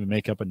you can even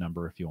make up a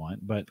number if you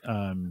want, but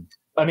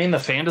I mean, the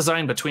fan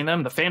design between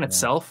them, the fan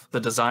itself, the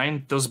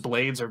design, those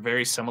blades are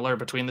very similar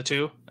between the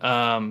two.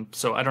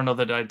 So I don't know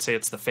that I'd say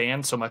it's the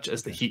fan so much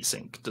as the heat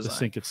sink design. The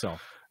sink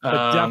itself.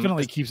 But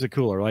definitely keeps it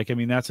cooler. Like, I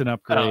mean, that's an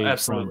upgrade. Oh,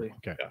 absolutely.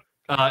 Okay.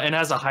 And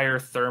has a higher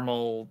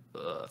thermal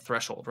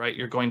threshold, right?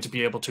 You're going to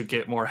be able to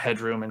get more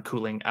headroom and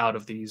cooling out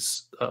of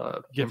these.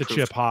 Get the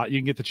chip hot. You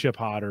can get the chip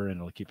hotter and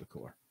it'll keep it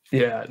cooler.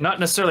 Yeah, not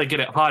necessarily get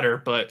it hotter,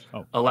 but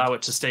allow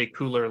it to stay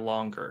cooler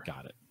longer.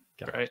 Got it.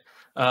 Right.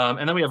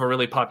 And then we have a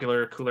really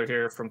popular cooler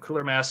here from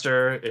Cooler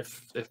Master.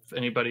 If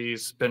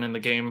anybody's been in the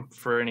game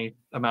for any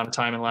amount of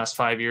time in the last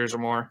 5 years or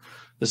more,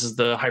 this is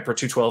the Hyper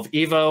 212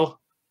 Evo.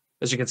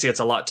 As you can see,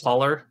 it's a lot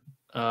taller.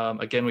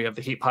 Again, we have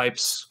the heat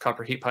pipes,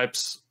 copper heat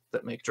pipes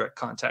that make direct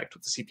contact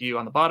with the CPU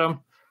on the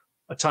bottom.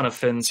 A ton of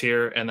fins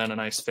here, and then a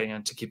nice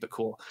fan to keep it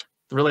cool.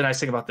 The really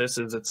nice thing about this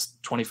is it's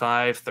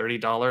 $25,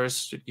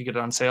 $30. You get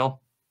it on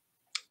sale.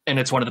 and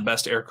it's one of the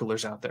best air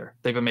coolers out there.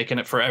 They've been making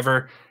it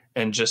forever,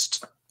 and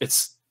just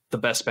it's the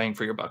best bang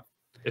for your buck.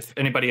 If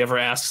anybody ever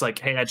asks, like,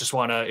 hey, I just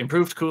want an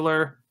improved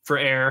cooler for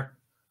air,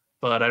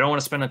 but I don't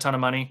want to spend a ton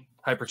of money,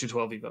 Hyper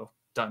 212 Evo,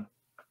 done.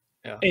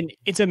 Yeah. And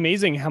it's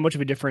amazing how much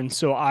of a difference.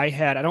 So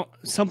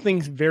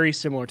something very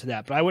similar to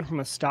that, but I went from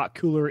a stock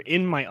cooler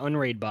in my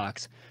Unraid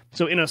box.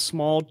 So in a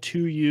small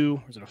 2U,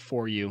 or is it a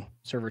 4U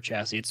server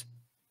chassis?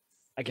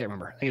 I can't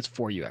remember. I think it's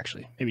 4U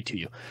actually, maybe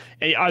 2U.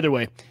 Either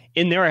way,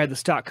 in there I had the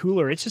stock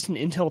cooler. It's just an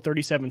Intel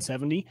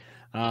 3770.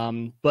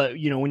 But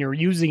you know, when you're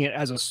using it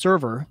as a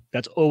server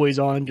that's always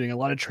on, doing a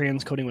lot of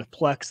transcoding with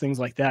Plex, things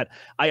like that,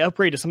 I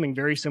upgraded to something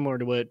very similar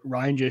to what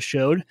Ryan just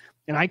showed,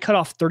 and I cut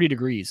off 30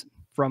 degrees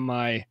from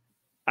my.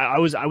 I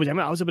was up in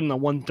the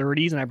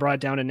 130s, and I brought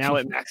it down, and now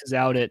it maxes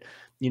out at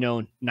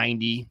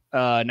 90,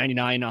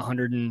 99,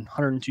 100,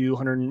 102,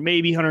 100,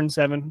 maybe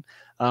 107,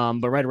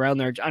 but right around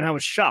there. And I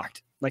was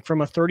shocked, like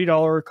from a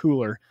 $30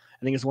 cooler,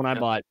 I think it's the one I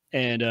bought,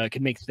 and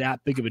could make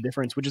that big of a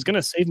difference, which is going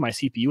to save my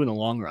CPU in the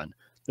long run,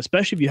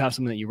 especially if you have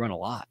something that you run a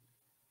lot.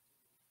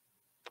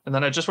 And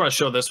then I just want to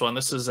show this one.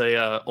 This is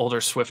a older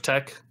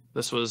SwiftTech.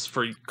 This was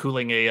for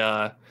cooling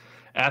a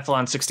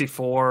Athlon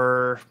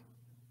 64.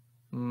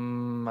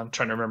 I'm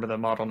trying to remember the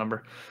model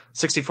number,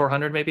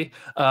 6400 maybe.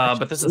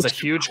 But this is a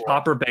huge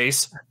copper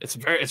base.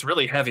 It's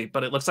really heavy,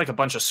 but it looks like a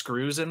bunch of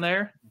screws in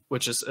there,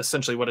 which is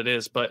essentially what it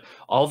is. But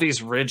all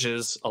these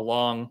ridges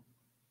along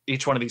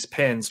each one of these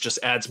pins just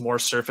adds more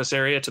surface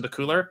area to the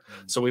cooler.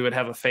 So we would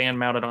have a fan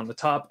mounted on the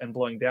top and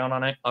blowing down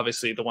on it.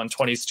 Obviously the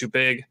 120 is too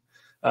big.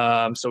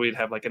 So we'd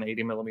have like an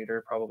 80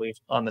 millimeter probably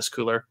on this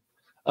cooler.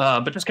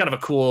 But just kind of a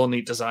cool,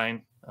 neat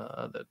design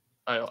that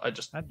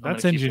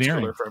that's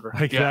engineering.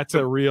 Like that's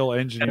a real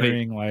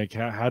engineering. Like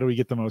how do we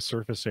get the most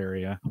surface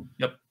area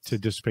to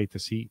dissipate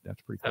this heat?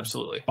 That's pretty cool.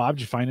 Absolutely. Bob,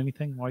 did you find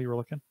anything while you were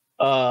looking?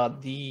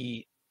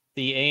 The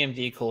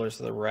AMD coolers,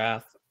 the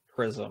Wraith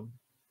Prism.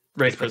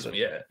 Wraith Prism,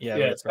 yeah.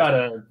 It's got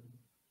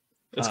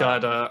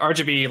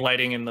RGB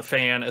lighting in the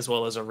fan as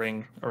well as a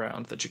ring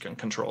around that you can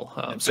control.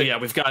 So yeah,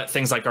 we've got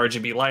things like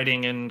RGB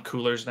lighting in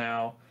coolers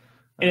now.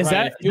 And is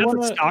that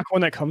the stock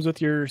one that comes with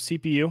your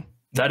CPU?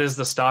 That is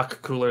the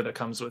stock cooler that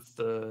comes with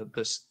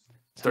this.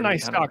 It's a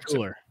nice stock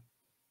cooler.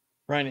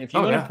 Ryan, if you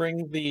want to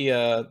bring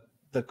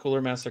the Cooler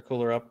Master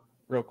cooler up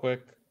real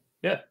quick.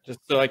 Yeah. Just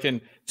so I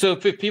can. So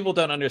if people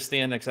don't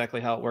understand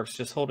exactly how it works,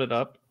 just hold it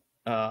up.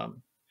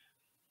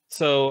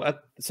 So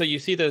you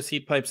see those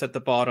heat pipes at the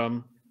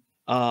bottom.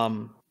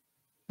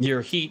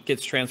 Your heat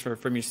gets transferred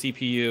from your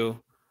CPU,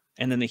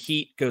 and then the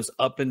heat goes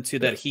up into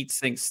that heat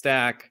sink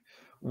stack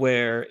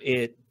where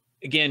it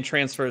again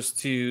transfers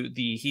to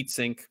the heat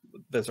sink.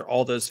 Those are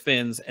all those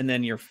fins, and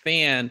then your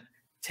fan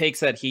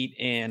takes that heat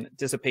and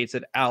dissipates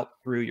it out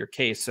through your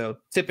case. So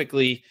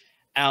typically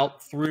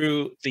out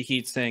through the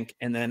heat sink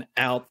and then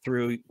out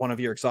through one of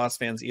your exhaust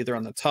fans, either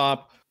on the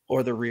top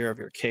or the rear of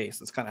your case.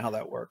 That's kind of how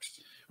that works.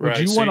 Would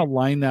you want to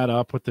line that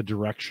up with the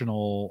direction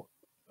of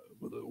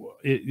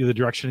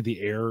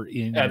the air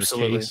in your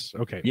case?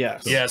 Okay.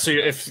 Yeah. So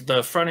if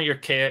the front of your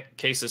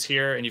case is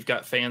here and you've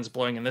got fans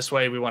blowing in this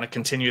way, we want to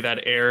continue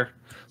that air.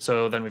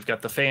 So then we've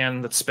got the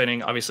fan that's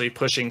spinning, obviously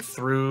pushing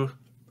through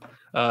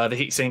the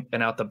heatsink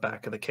and out the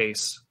back of the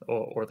case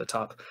or the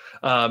top.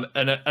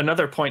 And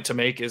another point to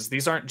make is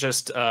these aren't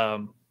just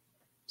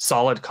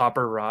solid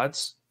copper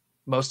rods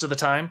most of the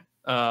time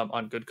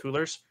on good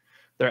coolers.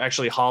 They're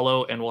actually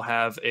hollow and will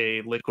have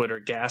a liquid or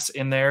gas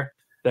in there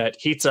that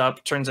heats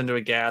up, turns into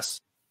a gas,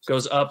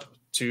 goes up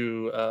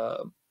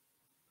to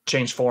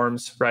change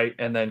forms, right?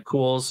 And then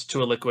cools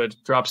to a liquid,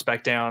 drops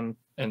back down,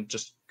 and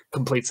just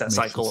completes that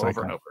cycle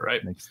over and over,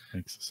 right? Makes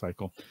a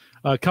cycle.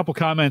 A couple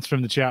comments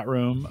from the chat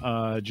room.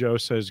 Joe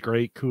says,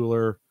 great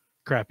cooler,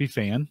 crappy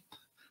fan.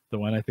 The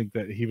one I think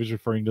that he was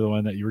referring to, the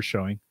one that you were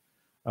showing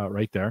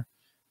right there.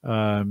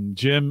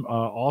 Jim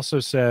also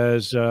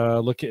says,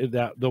 look at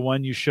that. The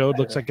one you showed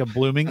looks like a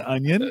blooming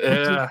onion.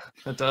 Yeah,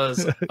 it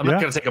does. I'm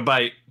not going to take a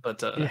bite,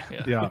 but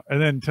yeah.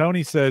 And then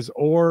Tony says,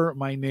 or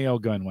my nail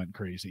gun went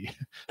crazy.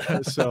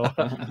 So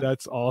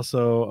that's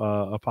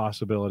also a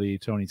possibility.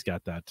 Tony's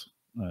got that.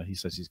 He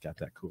says he's got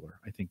that cooler.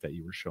 I think that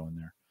you were showing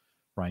there,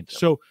 right? Yep.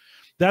 So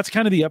that's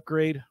kind of the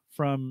upgrade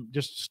from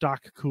just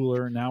stock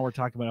cooler. Now we're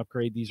talking about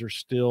upgrade. These are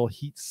still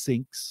heat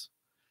sinks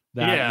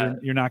that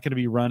you're not going to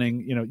be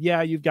running.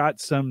 You've got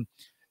some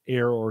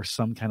air or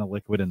some kind of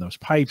liquid in those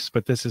pipes,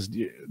 but this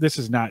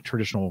is not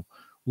traditional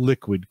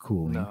liquid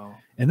cooling. No.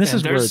 And this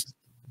is where it's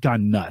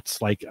gone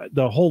nuts. Like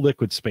the whole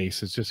liquid space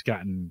has just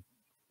gotten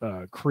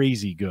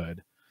crazy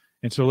good.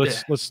 And so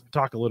let's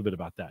talk a little bit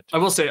about that too.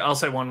 I'll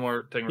say one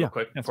more thing real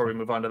quick before we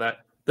move on to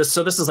that. This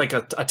is like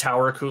a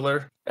tower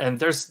cooler, and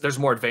there's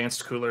more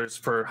advanced coolers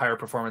for higher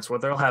performance where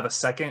they'll have a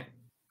second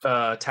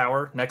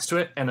tower next to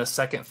it and a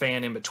second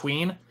fan in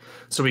between,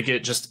 so we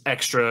get just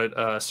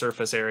extra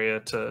surface area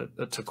to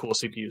cool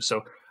CPU.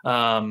 So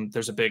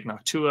there's a big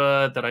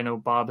Noctua that I know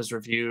Bob has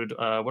reviewed.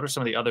 What are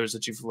some of the others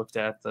that you've looked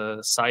at?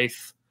 The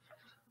Scythe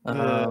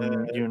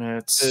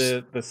units,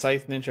 the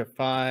Scythe Ninja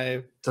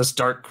 5, does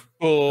dark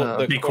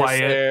the be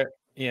Corsair,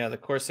 quiet. The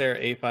Corsair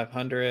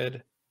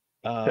A500.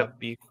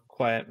 Be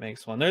Quiet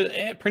makes one.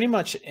 There, pretty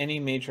much any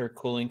major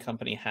cooling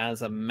company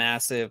has a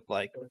massive,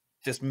 like,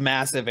 just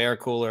massive air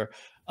cooler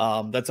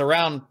that's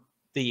around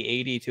the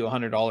 $80 to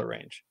 $100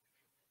 range,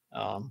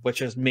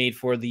 which is made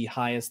for the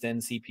highest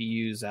end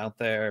CPUs out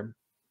there,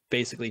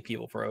 basically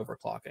people for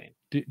overclocking.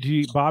 Do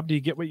you, Bob? Do you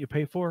get what you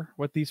pay for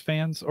with these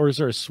fans, or is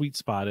there a sweet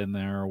spot in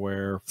there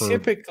where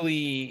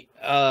typically,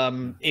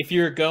 if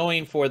you're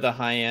going for the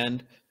high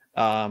end,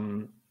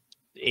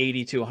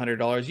 $80 to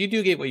 $100, you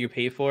do get what you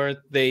pay for.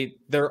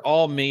 They're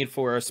all made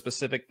for a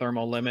specific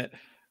thermal limit,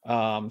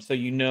 so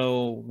you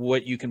know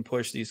what you can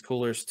push these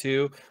coolers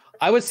to.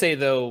 I would say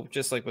though,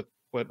 just like with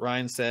what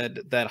Ryan said,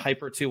 that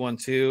Hyper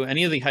 212,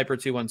 any of the Hyper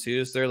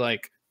 212s, they're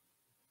like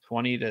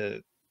 $20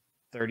 to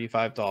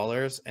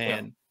 $35,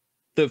 and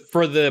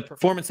for the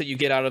performance that you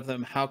get out of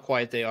them, how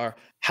quiet they are,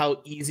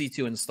 how easy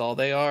to install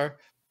they are,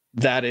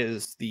 that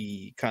is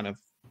the kind of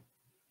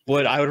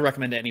what I would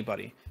recommend to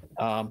anybody,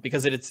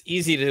 because it's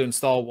easy to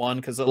install one,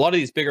 because a lot of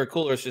these bigger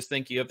coolers just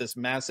think you have this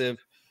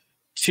massive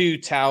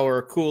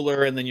 2-tower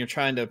cooler and then you're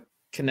trying to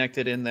connect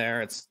it in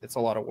there. It's a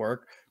lot of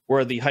work,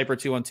 where the Hyper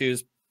 212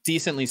 is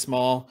decently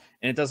small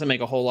and it doesn't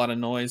make a whole lot of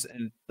noise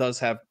and does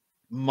have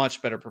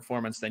much better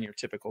performance than your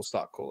typical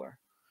stock cooler.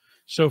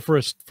 So for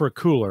a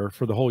cooler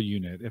for the whole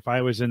unit, if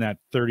I was in that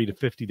 $30 to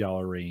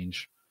 $50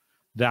 range,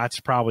 that's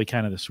probably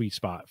kind of the sweet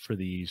spot for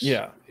these.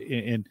 Yeah.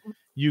 And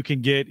you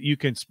can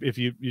if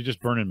you're just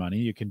burning money,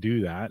 you can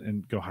do that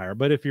and go higher.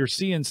 But if you're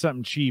seeing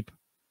something cheap,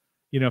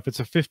 if it's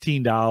a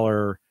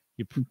 $15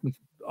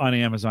 on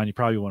Amazon, you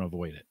probably want to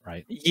avoid it,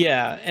 right?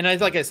 Yeah.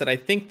 And like I said, I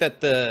think that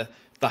the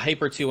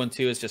Hyper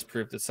 212 has just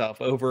proved itself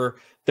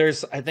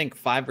there's, I think,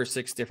 5 or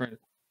 6 different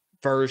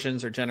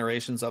versions or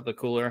generations of the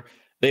cooler.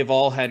 They've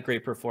all had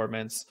great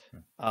performance.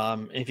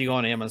 If you go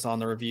on Amazon,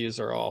 the reviews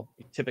are all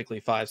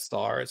typically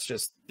 5-star. It's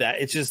just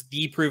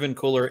the proven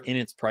cooler in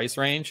its price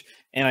range.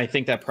 And I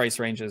think that price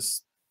range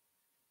is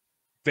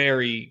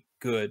very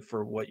good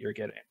for what you're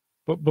getting.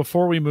 But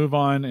before we move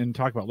on and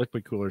talk about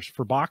liquid coolers,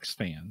 for box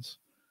fans,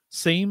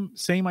 same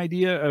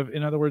idea of,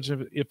 in other words,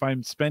 if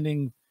I'm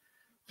spending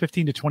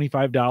 $15 to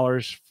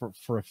 $25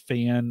 for a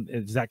fan,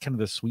 is that kind of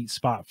the sweet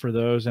spot for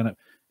those? And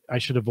I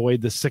should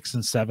avoid the $6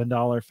 and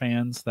 $7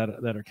 fans that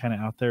are kind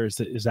of out there.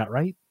 Is that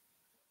right?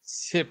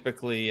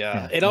 Typically,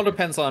 yeah. It all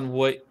depends on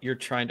what you're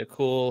trying to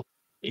cool.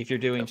 If you're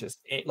doing just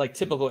like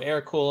typical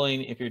air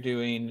cooling, if you're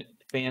doing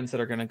fans that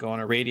are going to go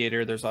on a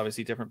radiator, there's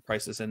obviously different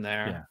prices in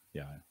there.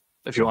 Yeah.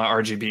 If you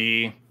want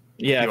RGB,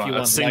 yeah. If you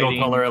want a single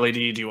color LED,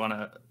 do you want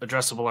a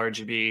addressable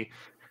RGB?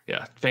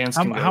 Yeah, fans.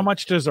 How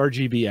much does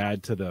RGB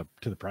add to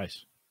the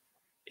price?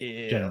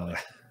 Generally.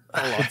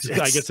 I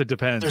guess it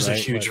depends. There's a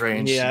huge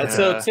range. Yeah.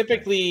 So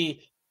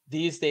typically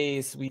these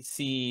days we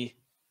see,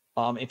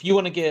 if you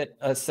want to get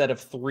a set of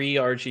 3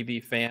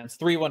 RGB fans,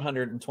 3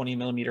 120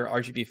 millimeter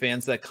RGB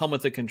fans that come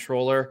with a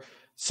controller,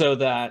 so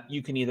that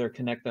you can either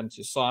connect them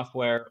to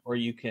software or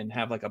you can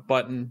have like a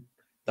button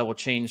that will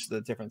change the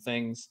different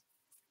things.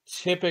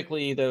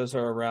 Typically those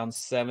are around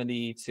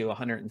 $70 to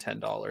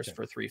 $110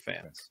 for 3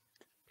 fans.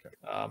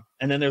 Okay.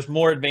 And then there's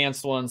more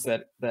advanced ones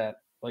that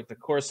like the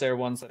Corsair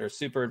ones that are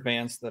super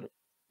advanced that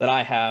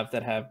I have,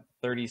 that have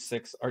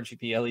 36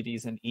 RGB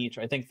LEDs in each.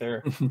 I think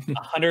they're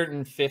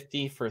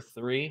 150 for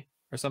 3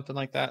 or something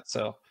like that.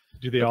 So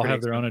do they all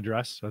have their own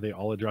address? Are they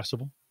all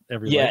addressable?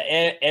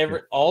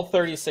 All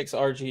 36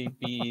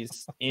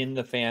 RGBs in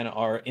the fan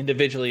are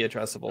individually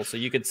addressable. So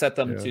you could set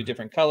them to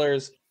different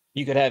colors.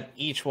 You could have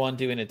each one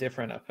doing a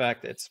different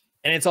effect.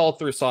 It's all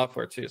through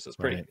software too. So it's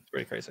pretty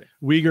crazy.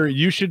 Wieger,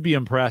 you should be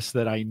impressed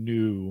that I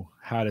knew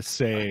how to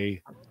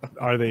say,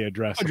 are they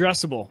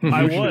addressable? Addressable.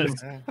 I was.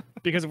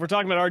 Because if we're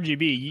talking about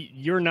RGB,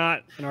 you're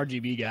not an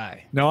RGB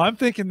guy. No, I'm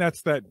thinking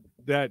that's that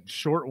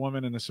short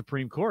woman in the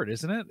Supreme Court,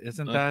 isn't it?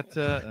 Isn't that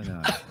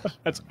no.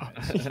 That's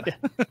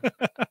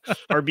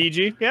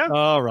RBG? Yeah.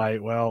 All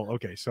right. Well,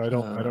 okay. So I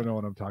don't know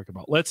what I'm talking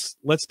about. Let's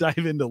dive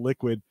into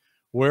liquid.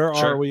 Where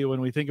are we when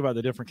we think about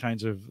the different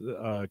kinds of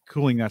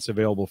cooling that's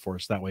available for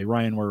us that way?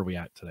 Ryan, where are we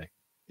at today?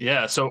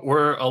 Yeah, so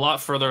we're a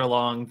lot further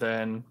along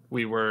than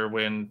we were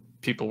when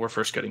people were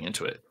first getting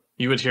into it.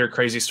 You would hear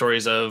crazy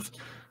stories of,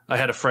 I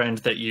had a friend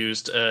that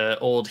used an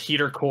old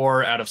heater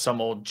core out of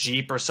some old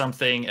Jeep or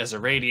something as a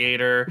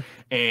radiator,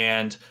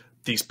 and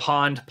these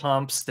pond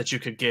pumps that you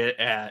could get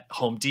at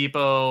Home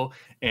Depot,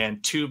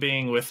 and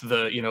tubing with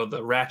the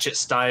ratchet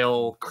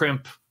style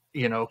crimp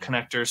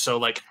connectors. So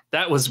like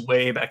that was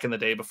way back in the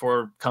day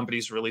before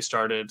companies really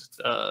started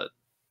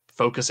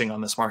focusing on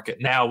this market.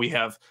 Now we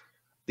have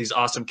these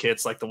awesome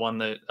kits like the one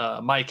that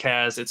Mike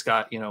has. It's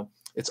got,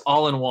 it's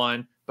all in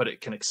one, but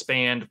it can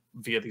expand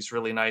via these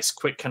really nice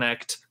quick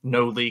connect,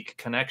 no leak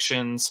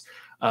connections.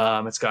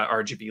 It's got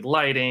RGB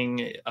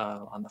lighting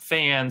on the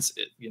fans.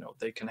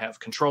 They can have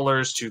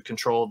controllers to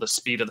control the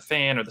speed of the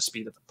fan or the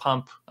speed of the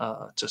pump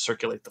to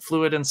circulate the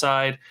fluid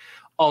inside.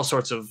 All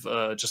sorts of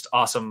just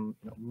awesome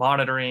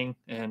monitoring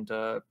and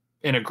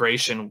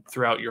integration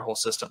throughout your whole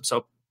system.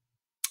 So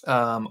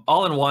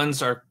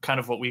all-in-ones are kind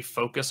of what we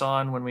focus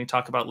on when we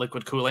talk about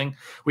liquid cooling.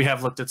 We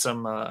have looked at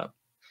some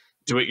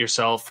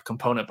do-it-yourself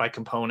component by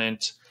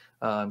component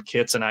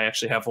kits, and I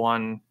actually have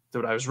one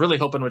that I was really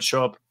hoping would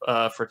show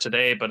up for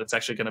today, but it's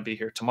actually going to be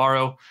here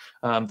tomorrow,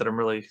 that I'm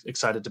really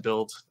excited to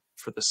build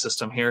for the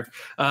system here.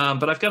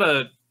 But I've got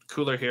a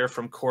cooler here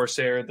from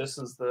Corsair. This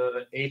is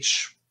the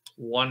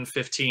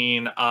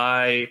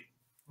H115i.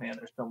 Man,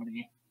 there's so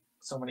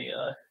many.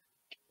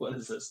 What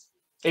is this?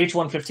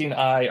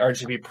 H115i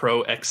RGB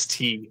Pro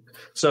XT.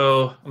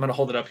 So I'm going to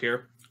hold it up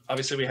here.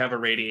 Obviously, we have a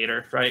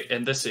radiator, right?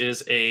 And this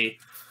is a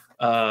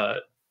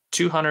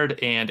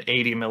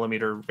 280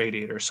 millimeter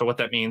radiator. So what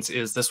that means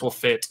is this will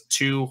fit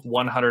two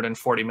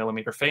 140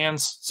 millimeter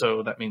fans.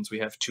 So that means we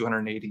have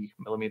 280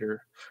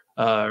 millimeter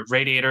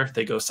radiator.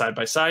 They go side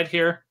by side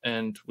here,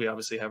 and we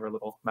obviously have our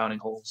little mounting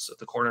holes at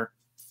the corner.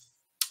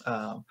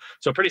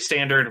 So pretty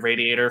standard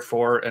radiator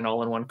for an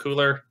all-in-one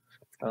cooler.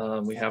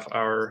 We have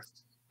our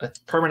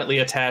permanently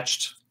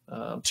attached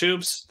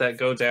tubes that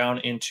go down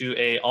into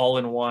a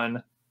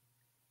all-in-one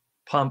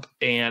pump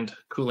and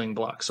cooling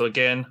block. So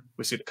again,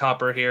 we see the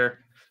copper here.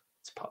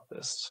 Let's pop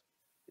this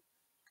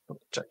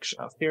section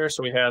off here.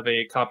 So we have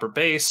a copper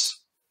base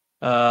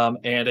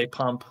and a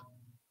pump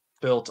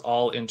built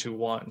all into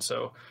one.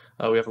 So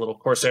we have a little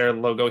Corsair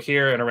logo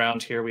here, and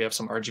around here we have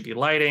some RGB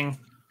lighting.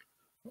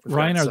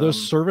 Ryan, are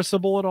those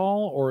serviceable at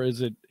all, or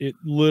is it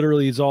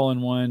literally is all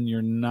in one?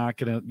 You don't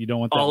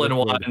want that all in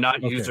liquid. one,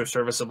 not user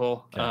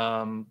serviceable.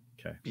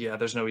 Okay. Yeah,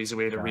 there's no easy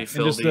way to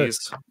refill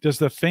these. Does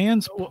the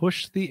fans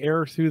push the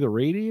air through the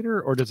radiator,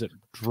 or does it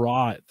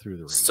draw it through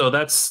the radiator? So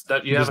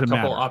that you have a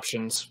couple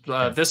options.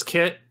 Okay. This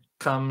kit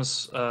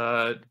comes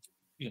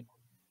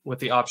with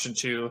the option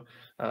to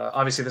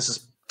obviously this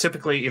is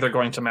typically either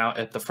going to mount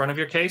at the front of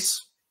your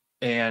case,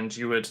 and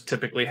you would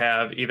typically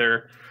have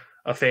either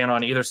a fan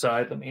on either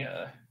side. Let me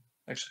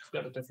actually, I've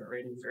got a different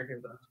radiator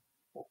here to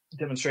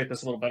demonstrate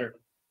this a little better.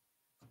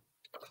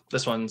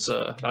 This one's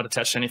not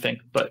attached to anything,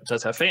 but it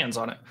does have fans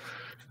on it.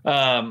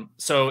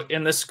 So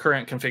in this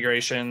current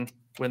configuration,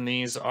 when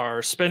these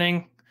are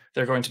spinning,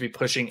 they're going to be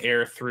pushing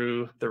air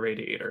through the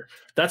radiator.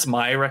 That's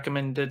my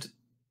recommended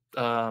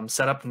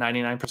setup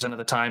 99% of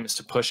the time, is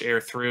to push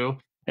air through.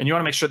 And you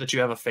want to make sure that you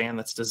have a fan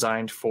that's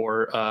designed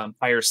for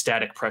higher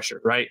static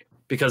pressure, right?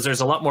 Because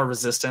there's a lot more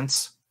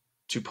resistance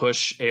to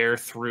push air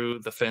through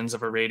the fins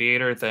of a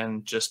radiator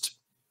than just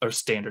a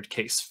standard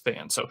case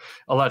fan. So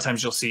a lot of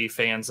times you'll see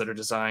fans that are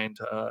designed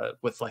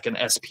with like an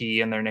SP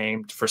in their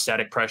name for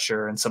static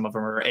pressure, and some of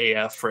them are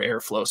AF for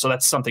airflow. So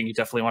that's something you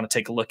definitely want to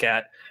take a look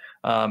at,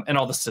 and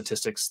all the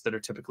statistics that are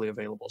typically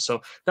available.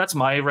 So that's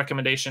my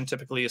recommendation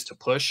typically, is to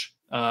push.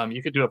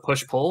 You could do a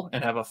push-pull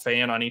and have a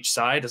fan on each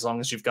side, as long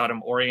as you've got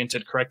them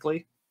oriented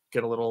correctly.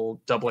 Get a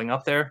little doubling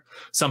up there.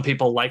 Some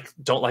people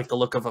don't like the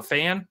look of a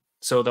fan,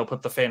 so they'll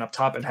put the fan up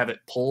top and have it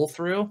pull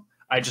through.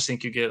 I just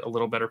think you get a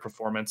little better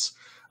performance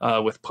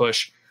with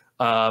push.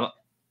 I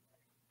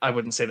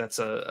wouldn't say that's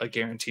a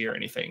guarantee or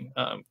anything.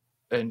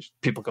 And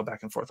people go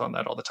back and forth on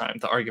that all the time.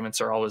 The arguments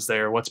are always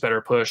there. What's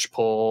better, push,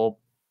 pull,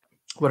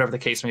 whatever the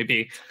case may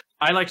be.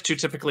 I like to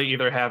typically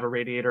either have a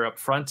radiator up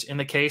front in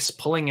the case,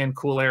 pulling in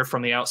cool air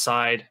from the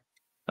outside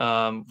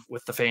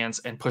with the fans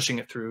and pushing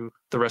it through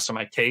the rest of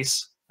my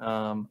case,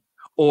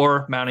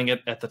 or mounting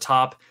it at the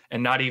top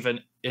and not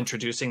even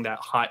introducing that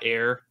hot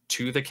air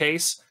to the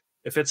case.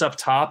 If it's up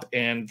top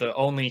and the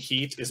only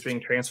heat is being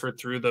transferred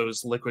through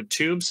those liquid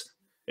tubes,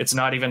 it's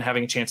not even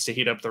having a chance to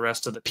heat up the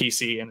rest of the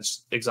PC, and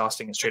it's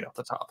exhausting it straight out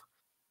the top.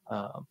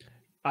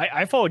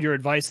 I followed your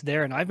advice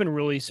there, and I've been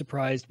really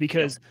surprised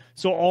because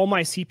so all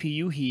my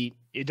CPU heat,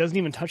 it doesn't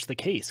even touch the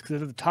case because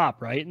it's at the top,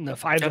 right? And the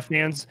the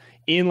fans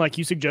in, like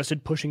you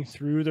suggested, pushing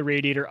through the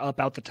radiator up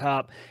out the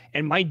top,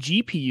 and my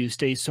GPU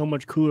stays so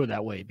much cooler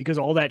that way because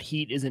all that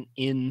heat isn't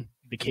in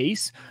the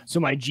case. So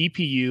my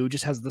GPU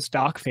just has the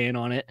stock fan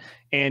on it,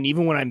 and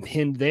even when I'm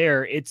pinned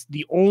there, it's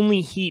the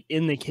only heat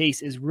in the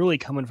case is really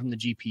coming from the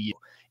GPU,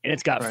 and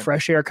it's got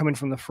fresh air coming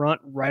from the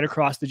front right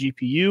across the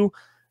GPU.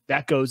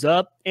 That goes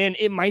up, and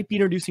it might be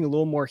introducing a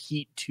little more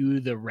heat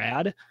to the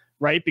rad,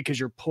 right?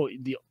 Because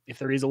if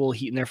there is a little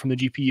heat in there from the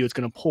GPU, it's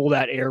going to pull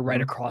that air right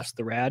across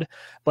the rad,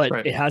 but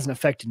it hasn't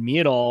affected me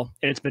at all,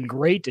 and it's been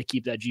great to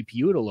keep that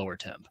GPU at a lower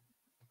temp.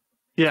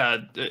 Yeah,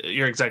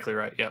 you're exactly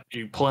right. Yeah,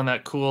 you pull in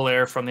that cool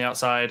air from the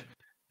outside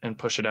and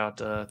push it out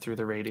through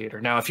the radiator.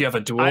 Now, if you have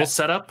a dual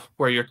setup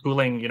where you're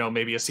cooling,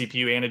 maybe a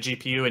CPU and a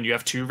GPU, and you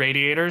have two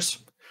radiators,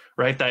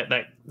 right?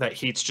 That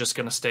heat's just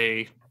going to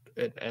stay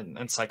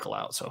and cycle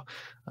out. So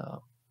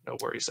no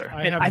worries there.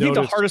 I think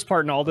the hardest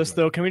part in all this,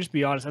 though, can we just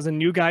be honest, as a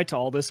new guy to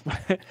all this,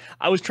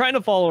 I was trying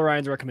to follow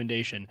Ryan's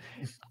recommendation.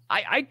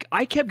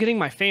 I kept getting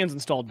my fans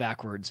installed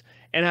backwards,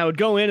 and I would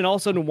go in and all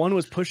of a sudden one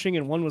was pushing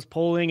and one was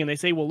pulling, and they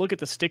say, well, look at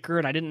the sticker,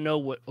 and I didn't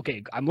know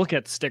okay, I'm looking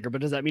at the sticker,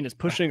 but does that mean it's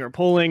pushing or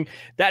pulling?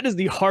 That is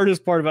the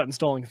hardest part about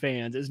installing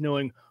fans, is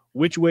knowing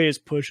which way is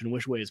push and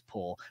which way is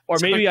pull. Or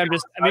maybe I'm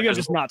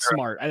just not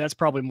smart. That's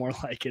probably more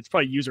like it's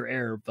probably user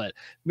error, but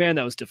man,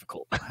 that was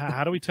difficult.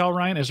 How do we tell,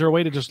 Ryan? Is there a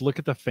way to just look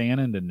at the fan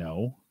and to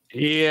know?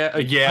 Yeah.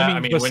 I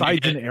mean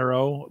besides an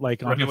arrow,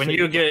 like when you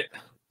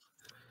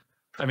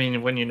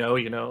know,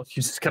 you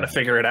just kind of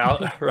figure it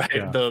out,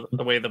 right? The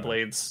way the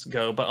blades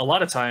go. But a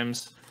lot of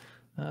times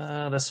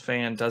This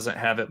fan doesn't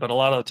have it, but a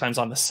lot of the times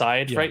on the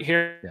side right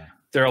here, Yeah.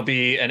 there'll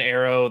be an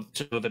arrow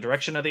to the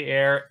direction of the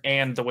air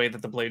and the way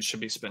that the blade should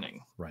be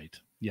spinning. Right.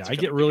 Yeah, It's I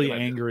gonna get be really like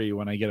that. angry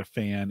when I get a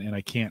fan and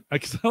I can't, I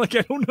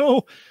don't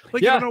know, I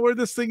don't know where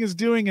this thing is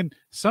doing. And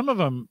some of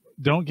them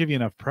don't give you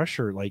enough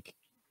pressure. Like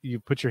you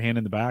put your hand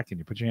in the back and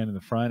you put your hand in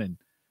the front and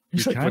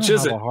you Like, kind which of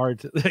is have it? a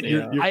hard.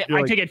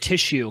 I take a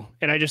tissue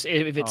and I just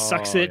if it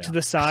sucks it to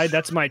the side,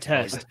 that's my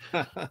test.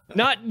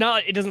 Not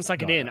it doesn't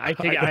suck it in. I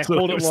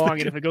hold it long,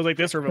 and if it goes like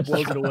this or if it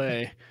blows it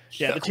away,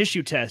 the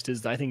tissue test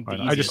is I think the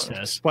easiest I just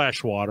test.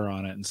 splash water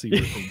on it and see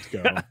where things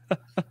go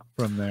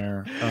from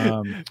there.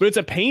 But it's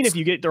a pain if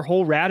you get their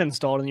whole rad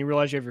installed and you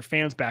realize you have your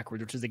fans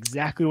backwards, which is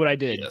exactly what I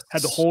did. Yes.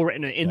 Had the whole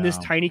in this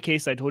tiny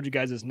case I told you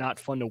guys is not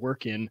fun to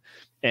work in,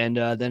 and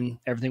then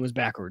everything was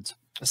backwards.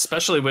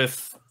 Especially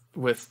with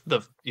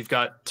the you've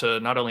got to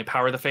not only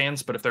power the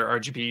fans, but if they're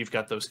RGB, you've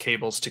got those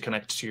cables to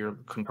connect to your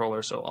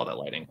controller, so all that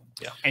lighting.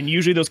 Yeah. And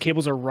usually those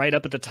cables are right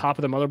up at the top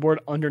of the motherboard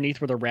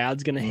underneath where the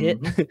rad's gonna hit.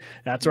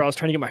 That's where I was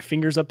trying to get my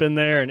fingers up in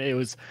there, and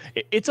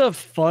it's a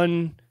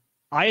fun.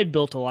 I had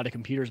built a lot of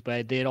computers,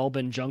 but they had all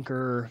been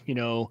junker,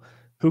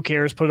 who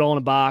cares, put it all in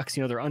a box,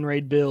 they're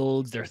unraid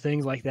builds, they're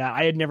things like that.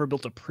 I had never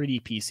built a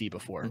pretty PC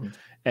before.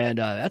 And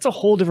that's a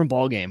whole different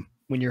ballgame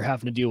when you're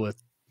having to deal with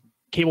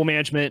cable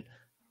management,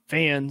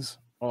 fans,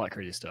 all that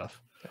crazy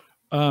stuff.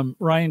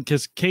 Ryan,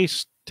 because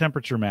case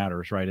temperature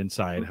matters, right?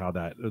 Inside how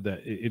that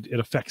it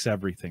affects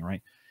everything,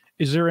 right?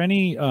 Is there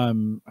any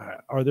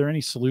are there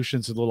any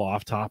solutions, a little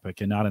off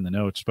topic and not in the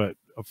notes, but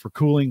for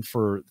cooling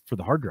for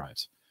the hard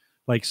drives?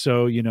 Like,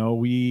 so,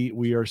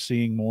 we are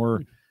seeing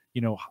more,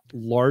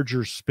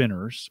 larger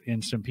spinners,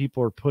 and some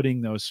people are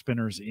putting those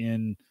spinners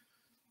in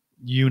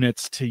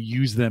units to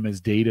use them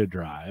as data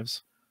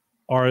drives.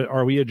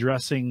 Are we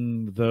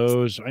addressing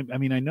those? I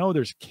mean, I know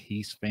there's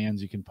case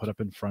fans you can put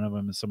up in front of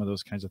them and some of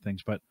those kinds of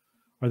things, but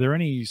are there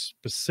any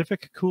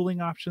specific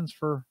cooling options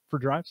for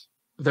drives?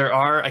 There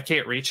are. I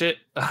can't reach it,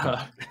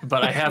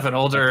 but I have an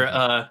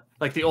older,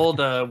 like the old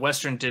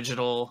Western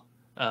Digital.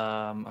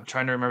 I'm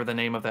trying to remember the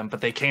name of them,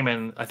 but they came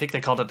in. I think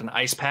they called it an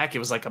ice pack. It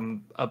was like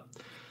a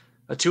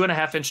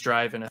 2.5-inch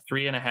drive and a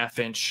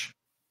 3.5-inch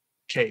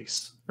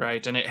case,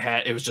 right? And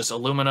it was just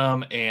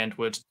aluminum and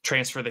would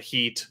transfer the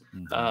heat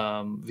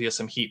via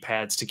some heat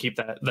pads to keep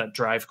that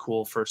drive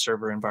cool for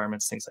server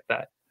environments, things like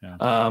that.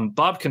 Yeah.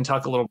 Bob can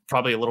talk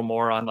probably a little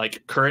more on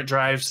like current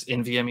drives,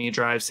 NVMe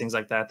drives, things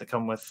like that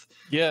come with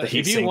the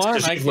heat if you sinks.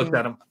 want, Looked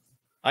at them.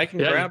 I can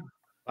grab.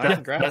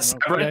 That's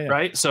separate,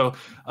 right? So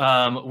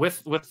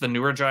with the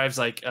newer drives,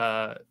 like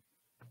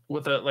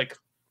with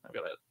I've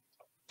got a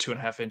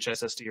 2.5-inch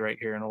SSD right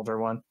here, an older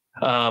one.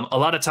 A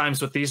lot of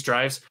times with these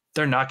drives,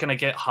 they're not going to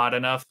get hot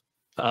enough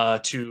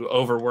to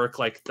overwork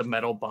like the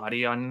metal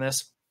body on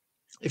this.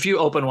 If you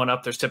open one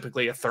up, there's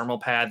typically a thermal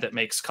pad that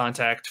makes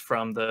contact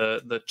from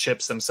the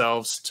chips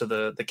themselves to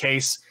the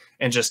case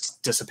and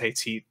just dissipates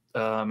heat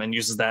and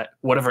uses that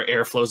whatever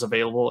airflow is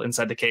available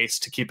inside the case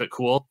to keep it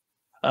cool.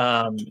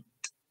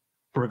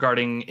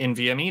 Regarding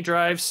NVMe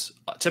drives,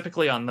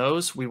 typically on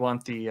those, we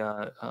want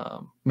the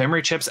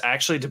memory chips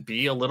actually to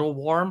be a little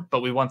warm, but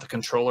we want the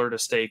controller to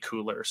stay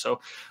cooler. So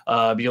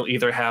you'll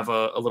either have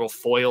a little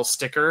foil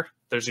sticker.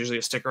 There's usually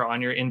a sticker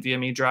on your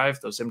NVMe drive,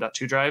 those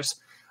M.2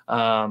 drives.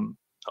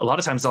 A lot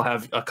of times they'll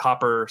have a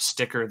copper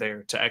sticker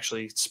there to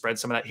actually spread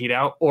some of that heat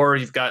out. Or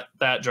you've got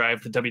that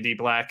drive, the WD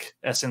Black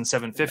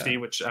SN750,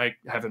 which I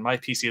have in my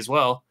PC as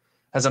well,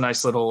 has a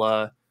nice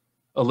little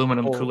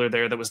aluminum cooler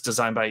there that was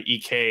designed by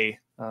EK.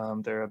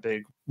 They're a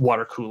big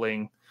water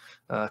cooling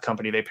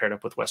company. They paired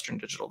up with Western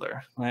Digital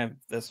there. I have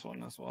this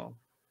one as well.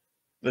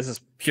 This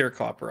is pure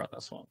copper on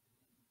this one.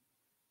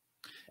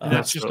 And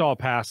that's just all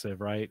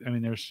passive, right? I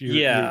mean,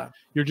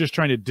 you're just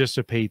trying to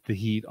dissipate the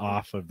heat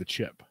off of the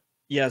chip.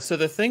 Yeah. So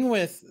the thing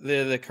with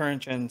the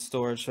current gen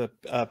storage,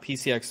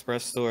 PCI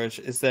Express storage,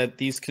 is that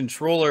these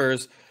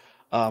controllers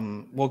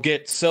will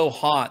get so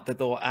hot that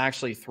they'll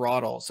actually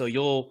throttle. So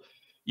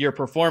your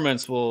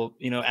performance will,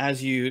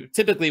 as you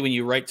typically when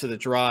you write to the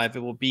drive, it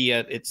will be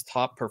at its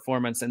top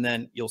performance, and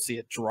then you'll see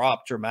it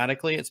drop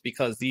dramatically. It's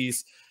because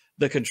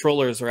the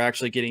controllers are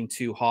actually getting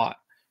too hot,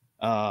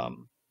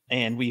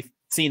 and we've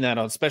seen that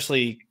on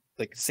especially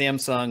like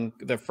Samsung,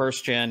 the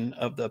first gen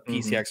of the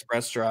PCI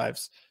Express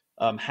drives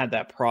had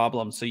that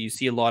problem. So you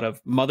see a lot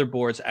of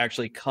motherboards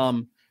actually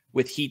come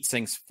with heat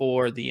sinks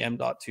for the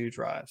M.2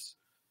 drives.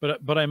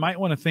 But I might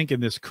want to think in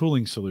this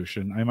cooling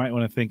solution, I might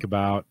want to think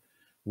about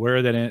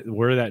where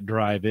that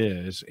drive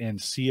is and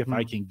see if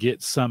I can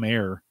get some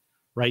air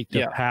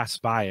to pass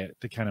by it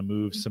to kind of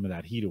move some of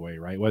that heat away,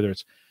 right? Whether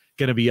it's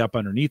going to be up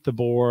underneath the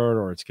board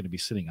or it's going to be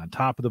sitting on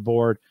top of the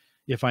board.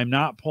 If I'm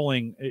not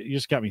pulling, you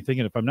just got me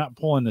thinking, if I'm not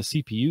pulling the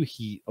CPU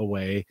heat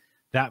away,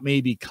 that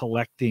may be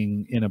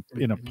collecting in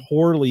a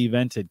poorly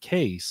vented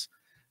case.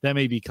 That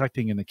may be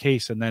collecting in the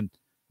case, and then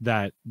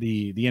that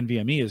the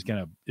NVMe is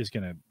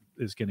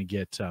gonna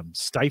get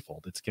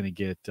stifled. It's gonna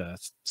get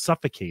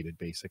suffocated,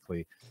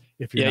 basically.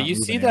 If you're you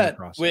see that.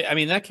 I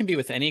mean, that can be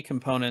with any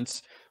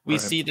components. We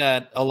see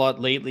that a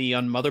lot lately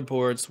on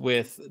motherboards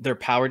with their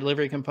power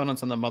delivery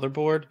components on the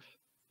motherboard.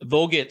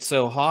 they'll get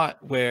so hot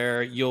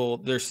where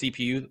their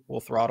CPU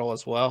will throttle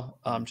as well,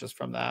 just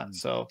from that.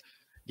 So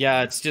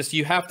yeah, it's just,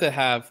 you have to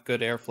have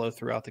good airflow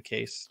throughout the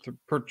case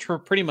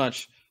pretty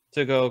much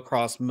to go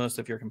across most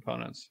of your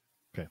components.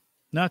 Okay.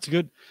 No,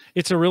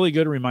 it's a really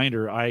good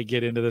reminder. I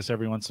get into this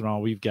every once in a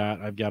while.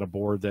 I've got a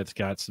board that's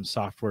got some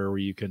software where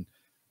you can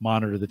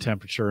monitor the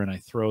temperature, and I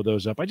throw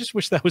those up. I just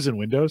wish that was in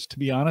Windows, to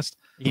be honest.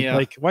 Yeah.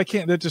 Like, why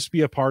can't that just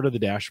be a part of the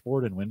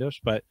dashboard in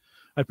Windows? But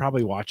I'd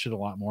probably watch it a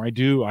lot more.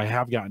 I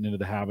have gotten into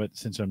the habit,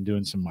 since I'm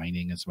doing some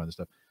mining and some other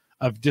stuff,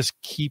 of just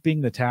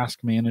keeping the task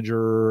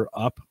manager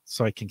up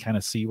so I can kind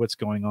of see what's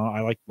going on.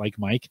 I like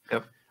Mike.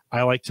 Yep.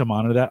 I like to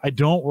monitor that. I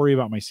don't worry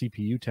about my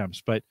CPU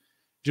temps, but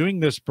doing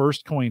this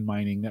burst coin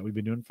mining that we've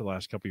been doing for the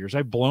last couple of years,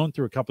 I've blown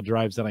through a couple of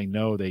drives that I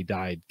know they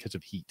died because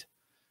of heat.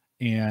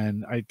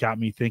 And it got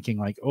me thinking,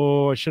 like,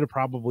 oh, I should have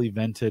probably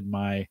vented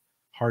my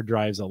hard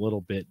drives a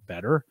little bit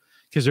better,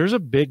 because there's a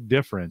big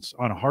difference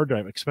on a hard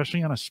drive,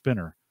 especially on a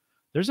spinner.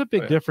 There's a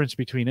big difference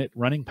between it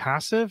running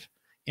passive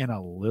and a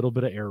little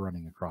bit of air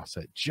running across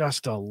it.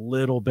 Just a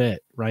little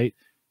bit, right?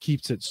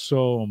 Keeps it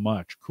so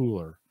much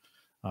cooler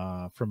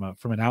from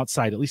an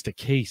outside, at least a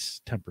case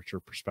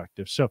temperature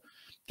perspective. So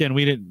again,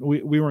 we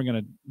weren't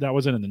going to, that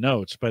wasn't in the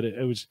notes, but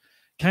it was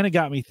kind of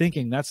got me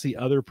thinking, that's the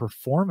other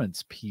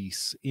performance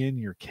piece in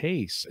your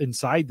case,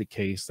 inside the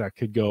case, that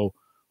could go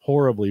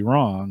horribly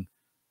wrong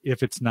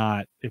if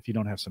you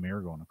don't have some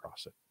air going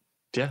across it.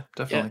 Yeah,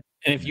 definitely.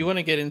 Yeah. And if you want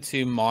to get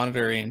into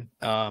monitoring,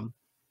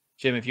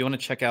 Jim, if you want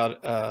to check out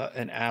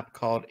an app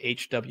called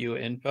HW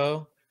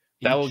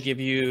that will give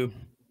you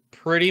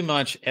pretty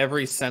much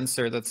every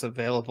sensor that's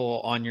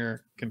available on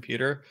your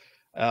computer,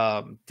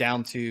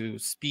 down to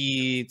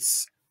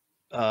speeds,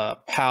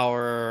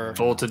 power,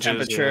 voltages,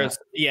 temperatures,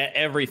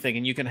 everything.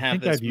 And you can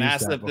have this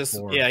massive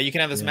you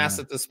can have this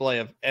massive display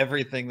of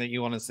everything that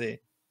you want to see.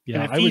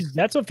 Yeah,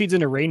 that's what feeds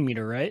into rain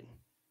meter, right?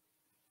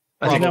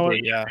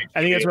 Probably, I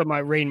think that's what my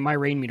rain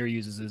meter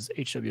uses, is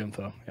HW.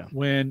 Yeah.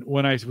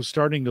 When I was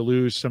starting to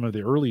lose some of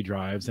the early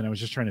drives, and I was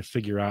just trying to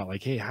figure out,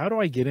 like, hey, how do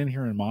I get in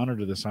here and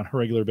monitor this on a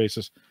regular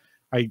basis?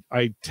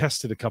 I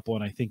tested a couple,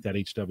 and I think that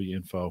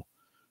HW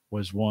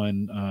was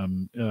one.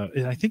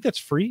 And I think that's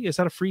free. Is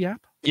that a free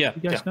app? Yeah.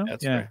 You guys know?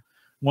 That's free.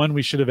 One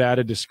we should have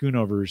added to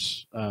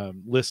Schoonover's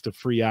list of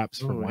free apps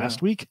from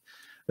last week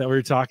that we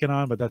were talking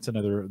on, but that's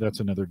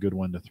another good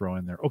one to throw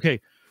in there. Okay.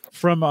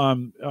 From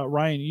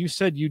Ryan, you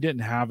said you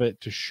didn't have it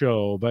to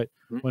show, but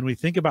when we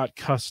think about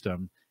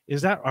custom,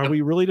 are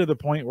we really to the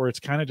point where it's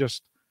kind of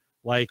just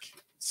like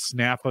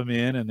snap them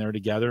in and they're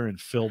together and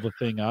fill the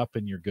thing up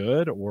and you're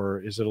good?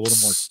 Or is it a little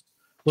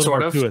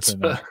more to it than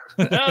that?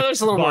 No,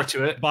 there's a little more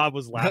to it. Bob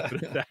was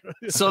laughing at that.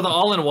 So the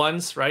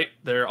all-in-ones, right?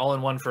 They're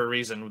all-in-one for a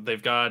reason.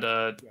 They've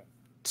got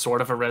sort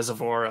of a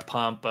reservoir, a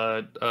pump,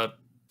 a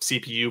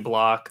CPU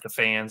block, the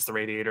fans, the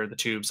radiator, the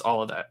tubes,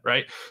 all of that,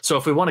 right? So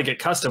if we want to get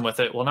custom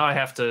with it, well, now I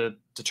have to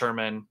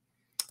determine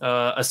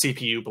a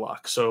CPU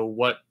block. So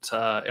what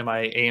am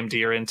I, AMD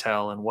or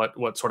Intel, and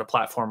what sort of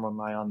platform am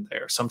I on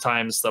there?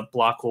 Sometimes the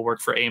block will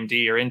work for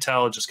AMD or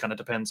Intel. It just kind of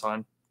depends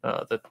on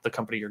the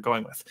company you're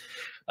going with.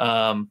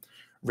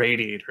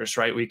 Radiators,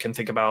 right? We can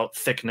think about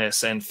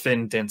thickness and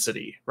fin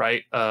density,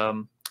 right?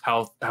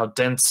 How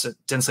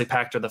densely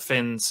packed are the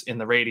fins in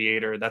the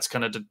radiator? That's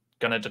going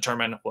to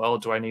determine, well,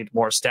 do I need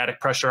more static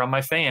pressure on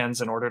my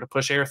fans in order to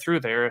push air through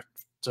there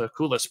to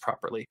cool this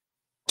properly?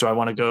 Do I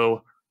want to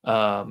go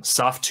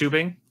soft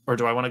tubing, or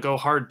do I want to go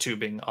hard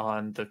tubing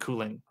on the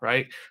cooling,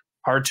 right?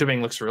 Hard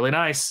tubing looks really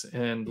nice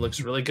and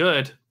looks really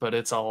good, but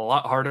it's a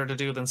lot harder to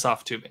do than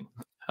soft tubing.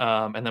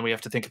 And then we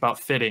have to think about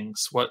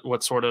fittings.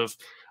 What sort of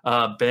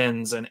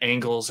bends and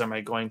angles am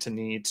I going to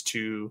need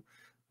to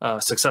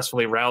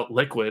successfully route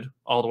liquid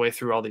all the way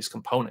through all these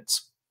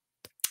components?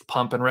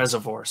 Pump and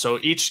reservoir. So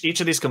each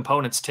of these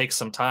components takes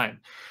some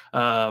time.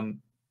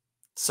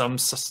 Some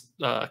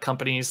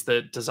companies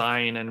that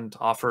design and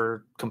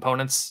offer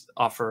components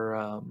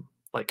offer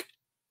like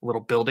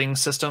little building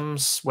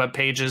systems, web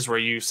pages where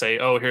you say,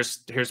 oh,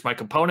 here's my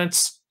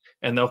components,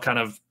 and they'll kind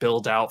of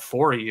build out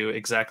for you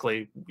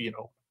exactly,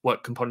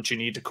 what components you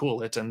need to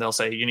cool it. And they'll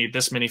say, you need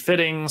this many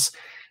fittings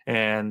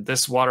and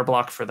this water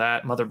block for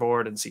that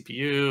motherboard and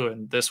CPU,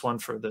 and this one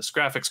for this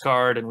graphics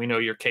card. And we know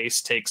your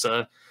case takes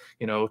a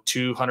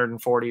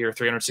 240 or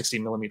 360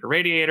 millimeter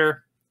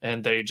radiator,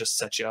 and they just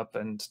set you up,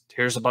 and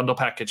here's a bundle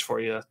package for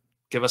you.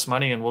 Give us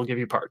money and we'll give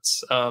you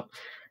parts.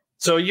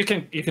 So you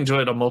can do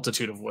it a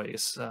multitude of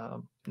ways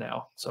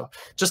now. So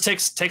just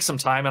take some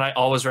time, and I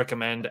always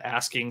recommend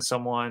asking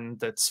someone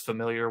that's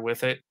familiar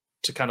with it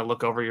to kind of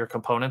look over your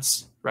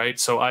components, right?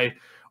 So I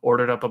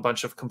ordered up a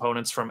bunch of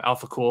components from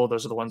AlphaCool.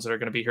 Those are the ones that are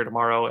going to be here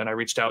tomorrow. And I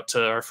reached out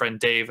to our friend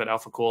Dave at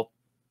AlphaCool,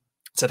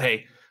 said,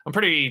 hey, I'm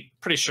pretty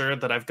sure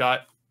that I've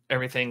got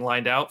everything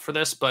lined out for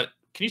this, but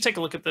can you take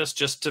a look at this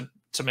just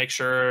to make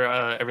sure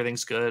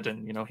everything's good?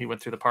 And, he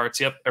went through the parts.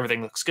 Yep,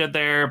 everything looks good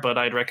there, but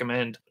I'd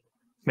recommend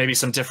maybe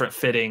some different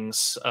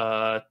fittings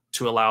to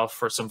allow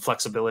for some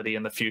flexibility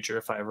in the future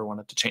if I ever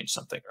wanted to change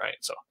something, right?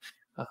 So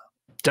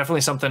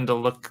definitely something to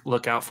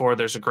look out for.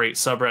 There's a great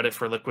subreddit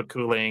for liquid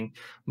cooling.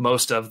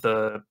 Most of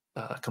the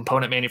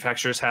component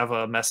manufacturers have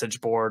a message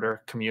board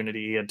or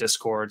community, a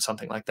Discord,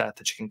 something like that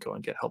you can go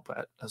and get help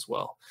at as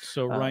well.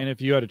 So Ryan,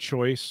 if you had a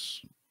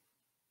choice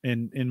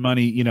in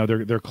money, you know,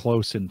 they're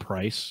close in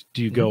price.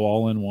 Do you go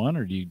all in one,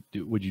 or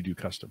would you do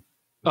custom?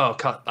 Oh,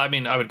 I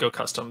mean, I would go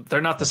custom. They're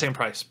not the same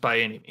price by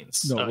any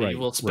means. No, right, you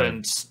will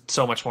spend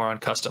so much more on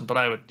custom, but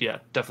I would,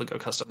 definitely go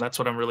custom. That's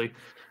what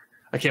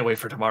I can't wait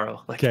for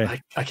tomorrow. Like, okay.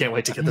 I can't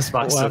wait to get this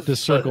box. We'll have to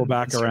circle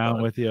back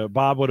around with you.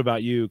 Bob, what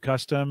about you?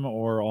 Custom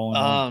or all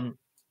in one?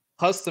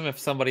 Custom if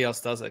somebody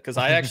else does it, because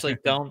I actually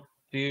don't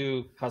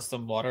do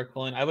custom water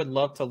cooling. I would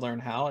love to learn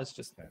how. It's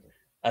just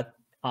a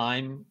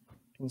time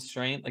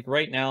constraint. Like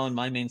right now in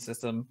my main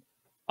system,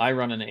 I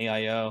run an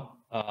AIO,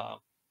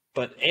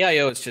 but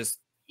AIO is just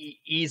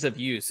ease of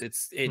use.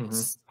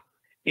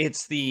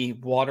 It's the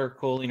water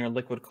cooling or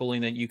liquid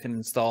cooling that you can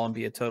install and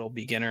be a total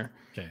beginner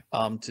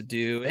to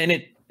do,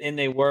 and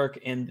they work,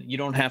 and you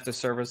don't have to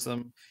service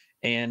them,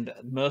 and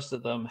most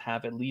of them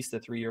have at least a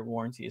 3-year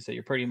warranty, so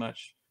you're pretty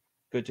much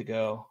good to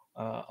go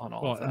on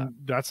all of that. And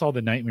that's all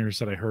the nightmares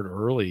that I heard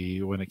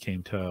early when it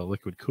came to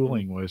liquid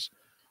cooling was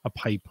a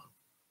pipe,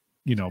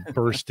 you know,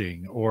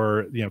 bursting,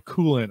 or, you know,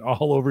 coolant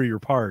all over your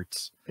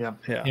parts. Yeah.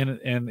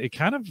 And it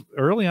kind of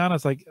early on, I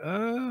was like,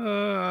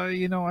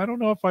 you know, I don't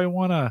know if I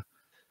want to,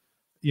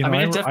 you know,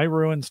 I mean, I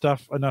ruin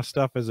enough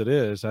stuff as it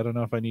is. I don't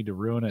know if I need to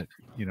ruin it,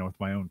 you know, with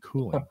my own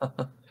cooling.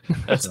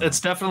 It's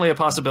definitely a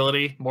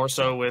possibility, more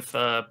so with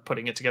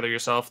putting it together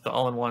yourself. The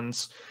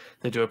all-in-ones,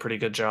 they do a pretty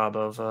good job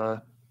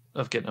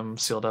of getting them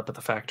sealed up at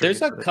the factory.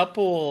 There's a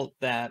couple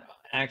that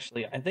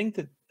actually, I think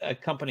that a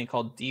company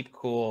called Deep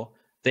Cool,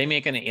 they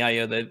make an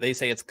AIO that they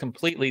say it's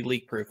completely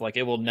leak proof, like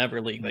it will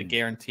never leak. They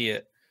guarantee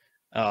it.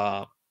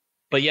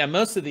 But yeah,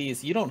 most of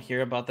these you don't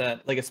hear about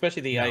that, like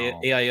especially the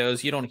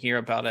AIOs, you don't hear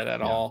about it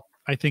at all.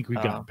 I think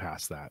we've gotten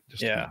past that,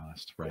 just to be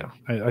honest, right?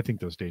 I think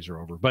those days are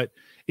over. But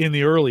in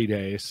the early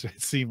days,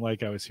 it seemed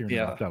like I was hearing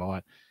about that a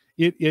lot.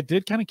 It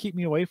did kind of keep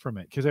me away from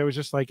it, because I was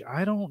just like,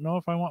 I don't know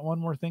if I want one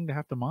more thing to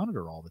have to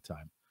monitor all the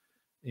time.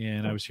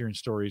 And I was hearing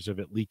stories of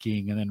it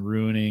leaking and then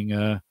ruining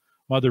a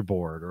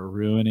motherboard or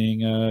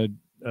ruining a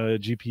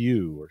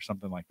GPU or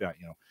something like that.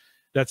 You know,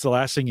 that's the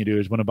last thing you do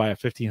is want to buy a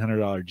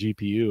 $1,500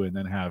 GPU and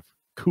then have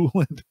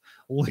coolant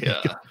leak,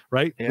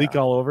 right? Leak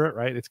all over it,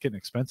 right? It's getting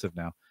expensive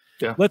now.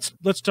 Yeah.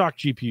 Let's talk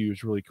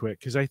GPUs really quick,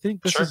 because I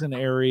think this is an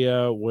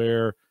area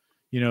where,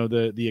 you know,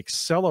 the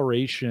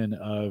acceleration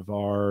of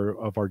our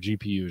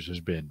GPUs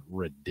has been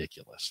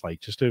ridiculous. Like,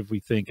 just if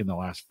we think in the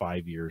last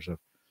 5 years of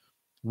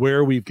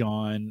where we've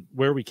gone,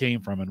 where we came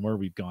from, and where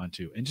we've gone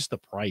to, and just the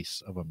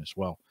price of them as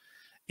well.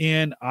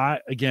 And I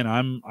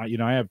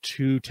have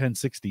two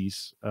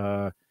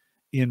 1060s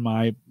in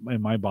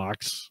my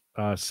box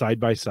side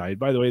by side.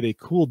 By the way, they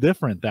cool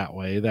different that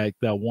way. That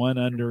the one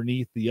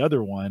underneath the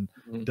other one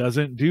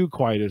doesn't do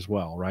quite as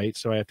well, right?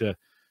 So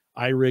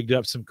I rigged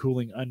up some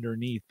cooling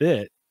underneath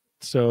it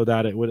so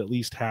that it would at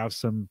least have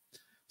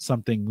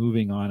something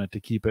moving on it to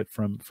keep it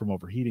from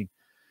overheating.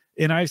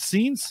 And I've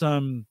seen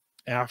some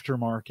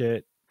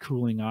aftermarket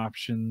cooling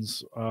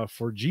options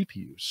for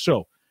GPUs.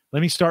 So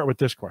let me start with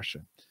this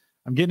question.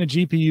 I'm getting a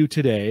GPU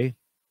today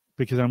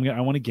because I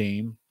want to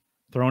game,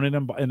 throwing it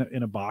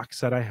in a box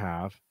that I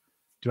have.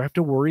 Do I have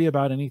to worry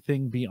about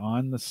anything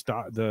beyond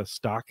the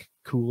stock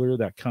cooler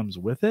that comes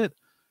with it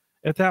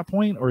at that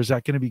point, or is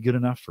that going to be good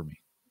enough for me?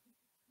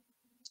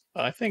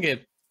 I think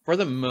for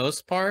the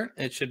most part,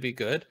 it should be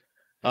good.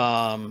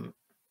 The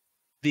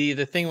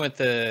thing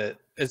with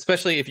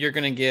especially if you're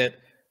going to get,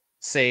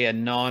 say, a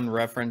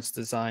non-reference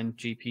design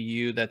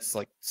GPU, that's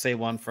like, say,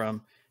 one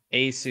from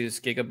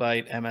Asus,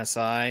 Gigabyte,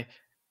 MSI,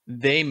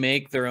 they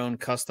make their own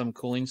custom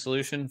cooling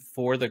solution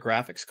for the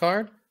graphics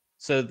card.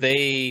 So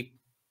they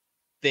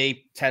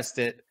test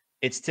it.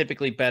 It's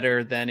typically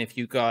better than if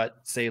you got,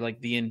 say, like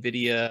the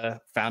NVIDIA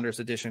Founders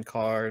Edition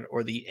card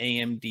or the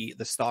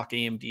stock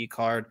AMD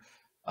card.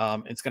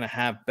 It's going to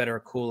have better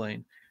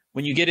cooling.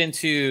 When you get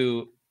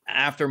into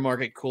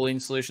aftermarket cooling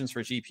solutions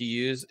for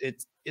GPUs,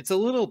 it's a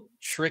little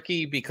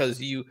tricky,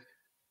 because you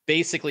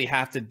basically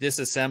have to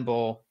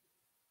disassemble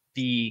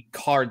the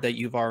card that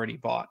you've already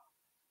bought,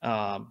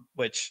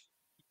 which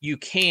you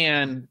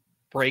can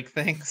break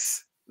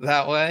things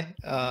that way.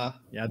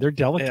 Yeah, they're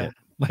delicate.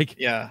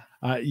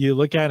 You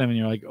look at them and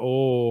you're like,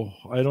 oh,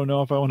 I don't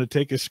know if I want to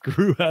take a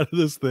screw out of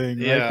this thing.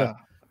 Yeah. Right?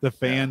 The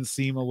fans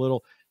seem a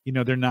little, you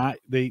know, they're not,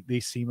 they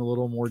seem a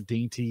little more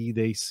dainty.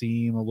 They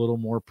seem a little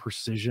more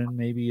precision,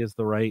 maybe is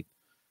the right,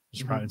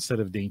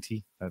 instead of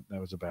dainty. That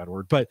was a bad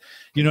word, but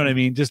you know what I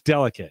mean? Just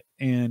delicate.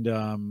 And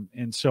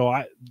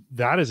so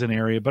that is an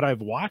area, but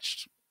I've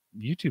watched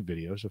YouTube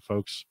videos of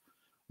folks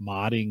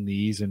modding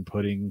these and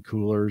putting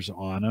coolers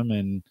on them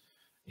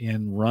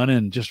and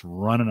running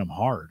them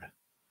hard.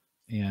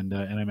 And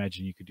I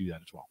imagine you could do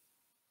that as well.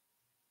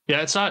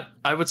 Yeah, it's not,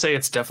 I would say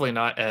it's definitely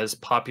not as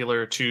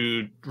popular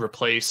to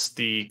replace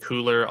the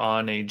cooler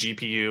on a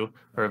GPU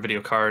or a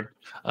video card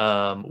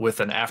with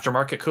an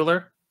aftermarket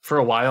cooler. For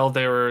a while,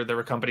 there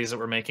were companies that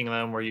were making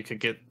them where you could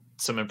get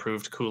some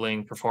improved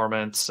cooling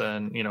performance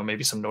and, you know,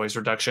 maybe some noise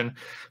reduction.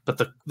 But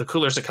the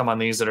coolers that come on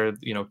these that are,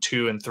 you know,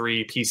 2 and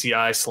 3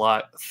 PCI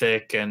slot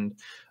thick and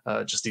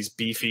just these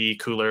beefy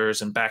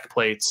coolers and back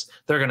plates,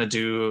 they're going to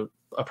do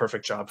a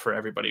perfect job for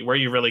everybody. Where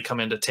you really come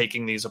into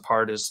taking these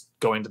apart is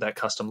going to that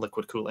custom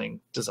liquid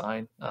cooling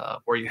design,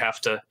 where you have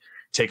to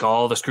take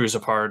all the screws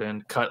apart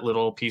and cut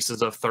little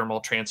pieces of thermal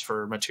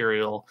transfer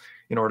material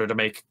in order to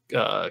make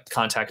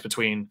contact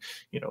between,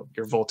 you know,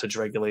 your voltage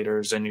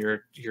regulators and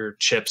your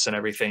chips and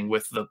everything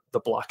with the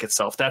block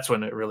itself. That's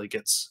when it really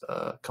gets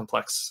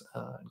complex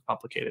and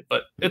complicated.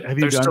 But have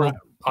you done that?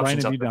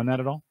 Ryan, have you done that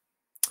at all?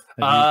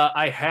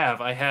 I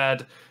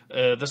had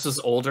this is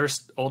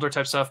older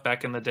type stuff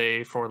back in the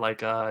day for like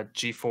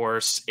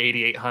GeForce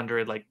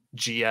 8800 like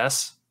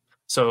GS.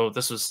 So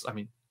this was, I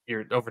mean,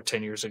 over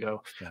 10 years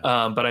ago.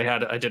 Yeah. But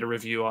I did a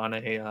review on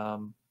a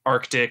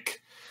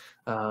Arctic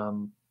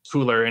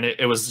cooler, and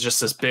it was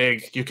just this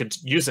big. You could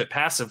use it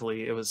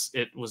passively. It was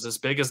as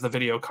big as the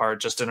video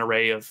card, just an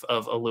array of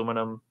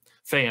aluminum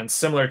fans,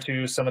 similar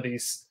to some of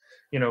these,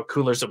 you know,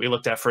 coolers that we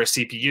looked at for a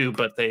CPU,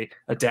 but they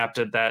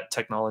adapted that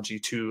technology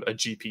to a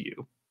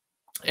GPU.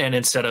 And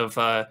instead of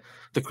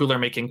the cooler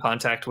making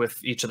contact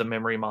with each of the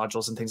memory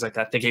modules and things like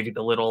that, they gave you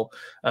the little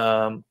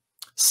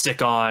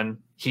stick-on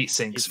heat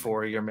sinks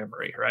for your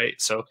memory, right?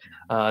 So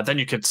then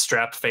you could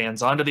strap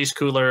fans onto these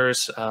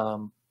coolers.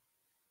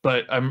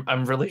 But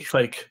I'm really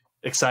like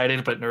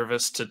excited but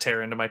nervous to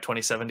tear into my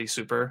 2070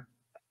 Super.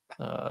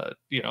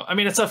 You know, I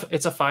mean, it's a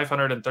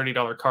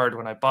 $530 card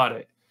when I bought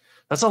it.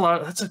 That's a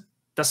lot.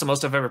 That's the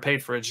most I've ever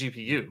paid for a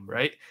GPU,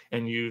 right?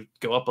 And you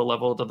go up a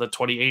level to the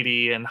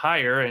 2080 and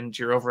higher, and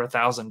you're over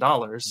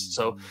 $1,000.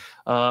 So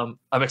I'm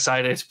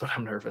excited, but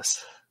I'm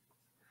nervous.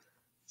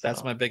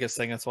 That's my biggest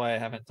thing. That's why I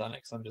haven't done it.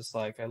 Because I'm just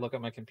like, I look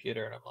at my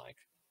computer and I'm like,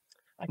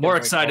 more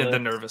excited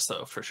than nervous,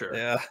 though, for sure.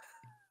 Yeah.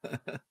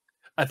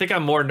 I think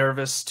I'm more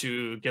nervous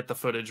to get the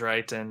footage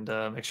right and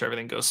make sure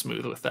everything goes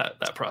smooth with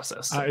that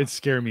process. So. It'd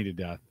scare me to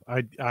death.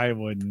 I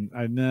wouldn't.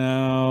 I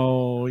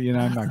know. You know,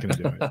 I'm not going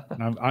to do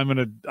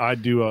it.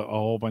 I'd do a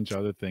whole bunch of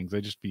other things.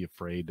 I'd just be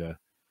afraid to.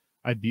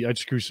 I'd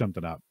screw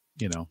something up.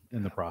 You know,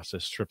 in the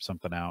process, strip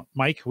something out.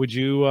 Mike, would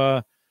you?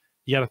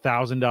 You got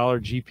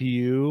 $1,000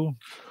 GPU.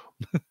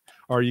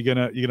 Are you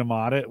gonna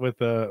mod it with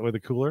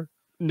a cooler?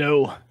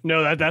 No,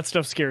 that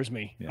stuff scares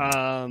me.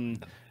 Yeah.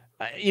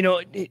 You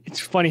know, it's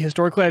funny.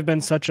 Historically, I've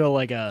been such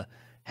a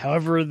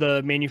however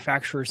the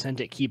manufacturer sent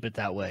it, keep it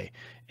that way.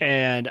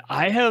 And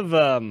I have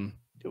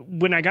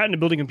when I got into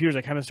building computers,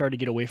 I kind of started to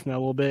get away from that a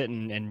little bit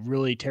and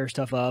really tear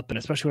stuff up. And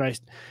especially when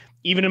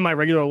even in my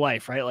regular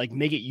life, right, like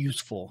make it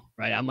useful,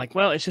 right? I'm like,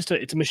 well, it's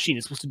a machine.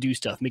 It's supposed to do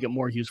stuff. Make it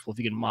more useful if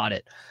you can mod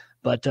it.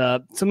 But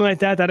something like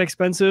that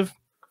expensive.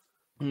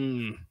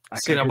 I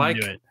couldn't Mike,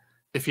 do it.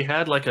 If you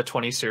had like a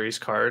 20 series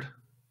card,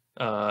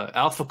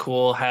 Alpha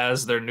Cool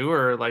has their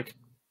newer like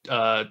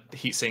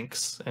heat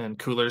sinks and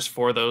coolers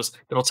for those.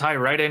 It'll tie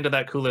right into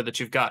that cooler that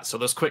you've got. So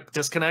those quick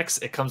disconnects,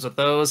 it comes with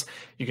those.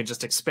 You can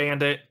just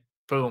expand it.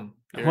 Boom.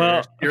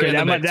 That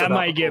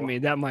might get me.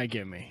 That might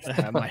get me.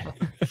 That might.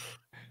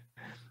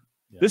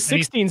 This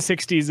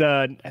 1660s,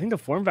 I think the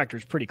form factor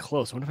is pretty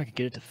close. I wonder if I could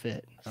get it to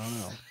fit. I don't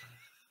know.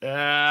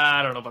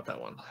 I don't know about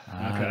that one.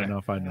 I don't know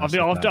if I know.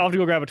 I'll have to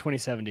go grab a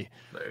 2070.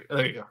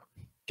 There you go.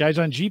 Guys,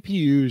 on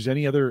GPUs,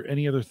 any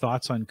other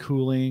thoughts on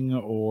cooling?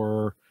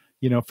 Or,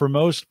 you know, for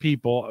most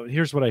people,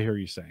 here's what I hear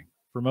you saying.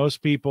 For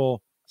most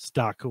people,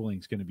 stock cooling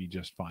is going to be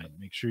just fine.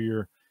 Make sure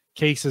your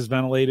case is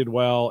ventilated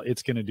well.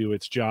 It's going to do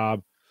its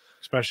job,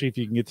 especially if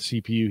you can get the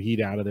CPU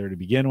heat out of there to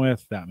begin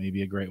with. That may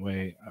be a great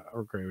way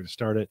to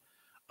start it.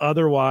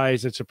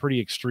 Otherwise, it's a pretty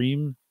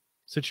extreme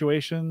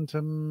situation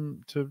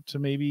to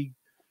maybe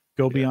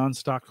go beyond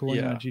stock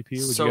cooling on a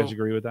GPU. Would you guys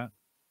agree with that?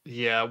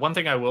 Yeah, one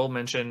thing I will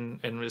mention,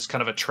 and is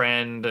kind of a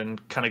trend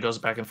and kind of goes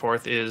back and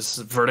forth, is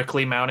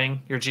vertically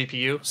mounting your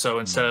GPU. So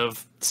instead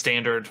of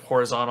standard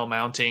horizontal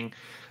mounting,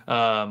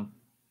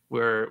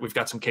 where we've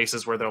got some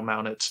cases where they'll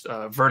mount it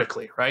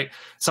vertically, right?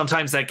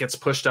 Sometimes that gets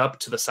pushed up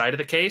to the side of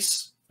the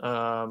case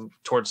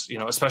towards, you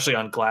know, especially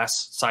on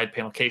glass side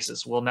panel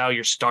cases. Well, now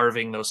you're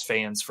starving those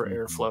fans for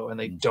airflow and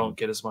they don't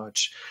get as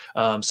much.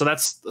 So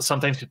that's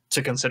something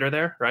to consider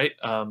there, right?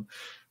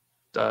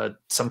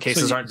 Some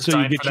cases aren't designed so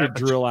you get your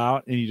drill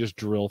out and you just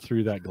drill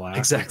through that glass.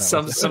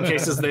 Exactly. Some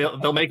cases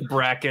they'll make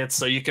brackets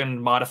so you can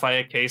modify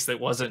a case that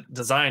wasn't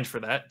designed for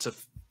that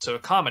to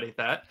accommodate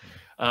that.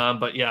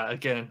 But yeah,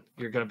 again,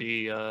 you're going to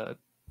be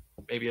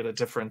maybe at a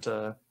different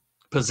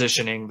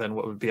positioning than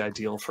what would be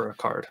ideal for a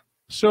card.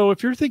 So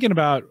if you're thinking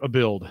about a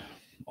build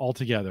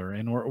altogether,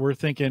 and we're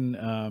thinking,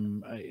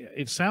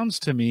 it sounds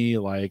to me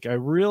like I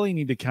really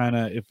need to kind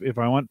of, if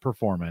I want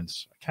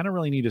performance, I kind of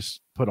really need to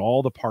put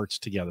all the parts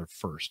together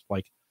first.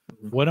 Like,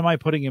 what am I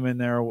putting them in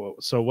there?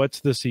 So what's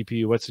the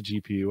CPU? What's the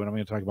GPU? What I'm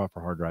going to talk about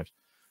for hard drives.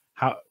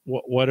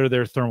 What are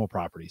their thermal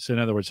properties? In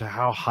other words,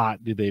 how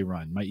hot do they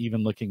run? Am I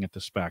even looking at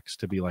the specs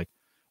to be like,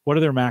 what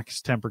are their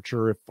max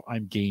temperature if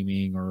I'm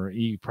gaming? Or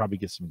you probably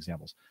get some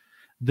examples.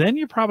 Then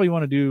you probably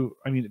want to do,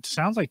 I mean, it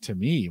sounds like to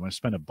me, you want to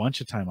spend a bunch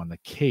of time on the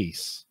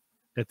case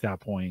at that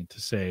point to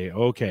say,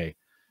 okay,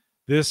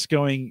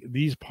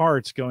 these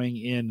parts going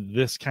in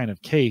this kind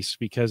of case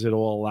because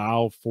it'll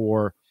allow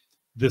for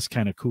this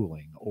kind of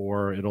cooling,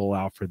 or it'll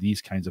allow for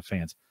these kinds of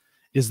fans.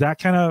 Is that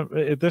kind of,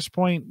 at this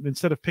point,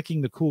 instead of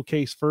picking the cool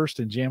case first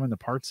and jamming the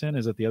parts in,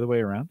 is it the other way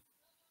around?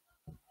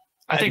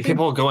 I think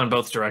people go in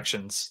both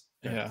directions.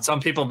 Yeah. Some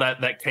people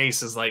that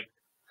case is like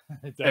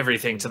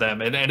everything to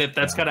them. And if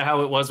that's kind of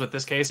how it was with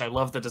this case. I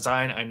love the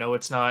design. I know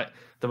it's not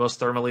the most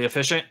thermally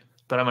efficient,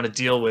 but I'm going to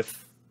deal with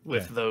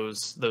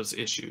those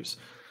issues.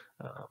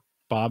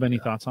 Bob, any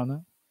thoughts on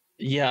that?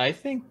 Yeah, I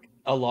think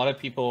a lot of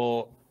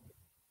people,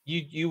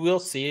 you will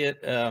see it.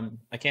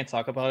 I can't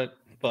talk about it,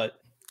 but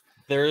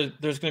there's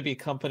going to be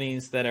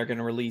companies that are going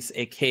to release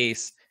a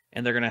case,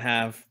 and they're going to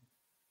have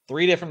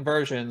 3 different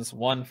versions: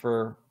 one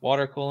for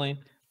water cooling,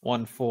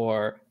 one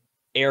for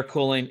air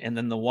cooling, and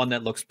then the one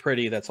that looks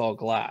pretty that's all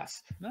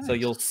glass. Nice. So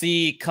you'll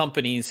see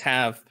companies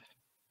have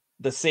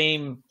the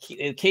same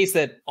case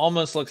that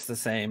almost looks the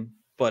same,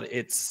 but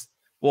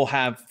we'll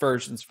have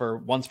versions for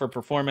one's for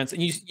performance,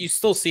 and you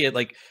still see it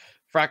like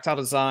Fractal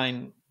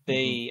Design.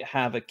 They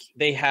have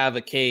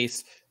a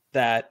case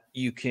that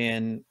you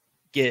can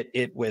get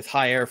it with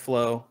high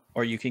airflow,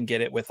 or you can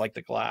get it with like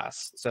the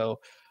glass. So,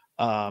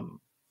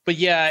 but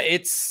yeah,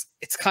 it's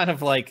kind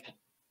of like,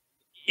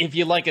 if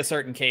you like a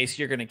certain case,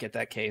 you're going to get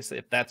that case.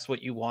 If that's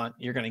what you want,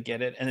 you're going to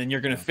get it. And then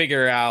you're going to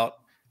figure out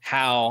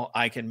how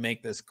I can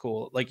make this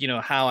cool, like,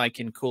 how I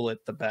can cool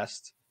it the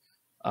best.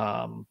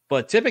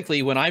 But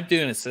typically when I'm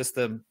doing a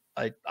system,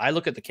 I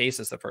look at the case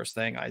as the first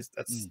thing.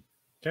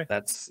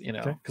 That's,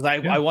 because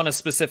I want a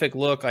specific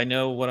look. I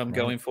know what I'm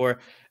going for.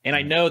 And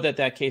I know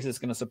that case is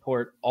going to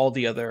support all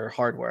the other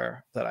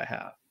hardware that I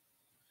have.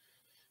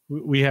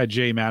 We had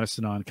Jay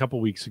Madison on a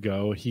couple weeks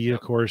ago. He, of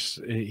course,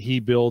 he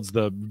builds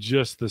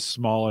just the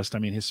smallest. I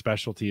mean, his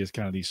specialty is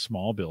kind of these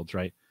small builds,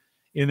 right?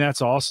 And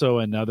that's also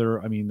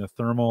another, I mean, the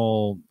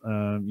thermal,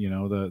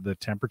 the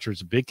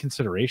temperatures, big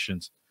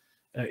considerations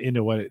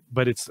into what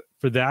but it's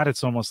for that.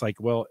 It's almost like,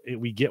 well,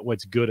 we get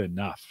what's good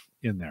enough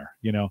in there.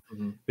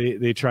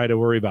 They try to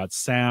worry about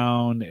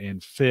sound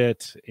and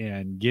fit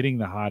and getting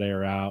the hot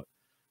air out,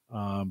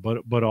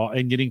 but all,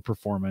 and getting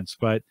performance,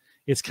 but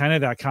it's kind of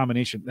that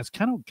combination. That's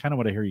kind of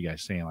what I hear you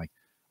guys saying. Like,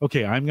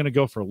 okay, I'm going to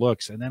go for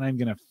looks, and then I'm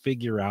going to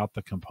figure out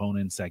the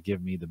components that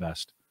give me the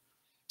best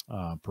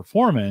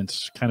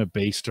performance, kind of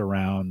based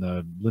around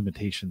the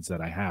limitations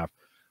that I have.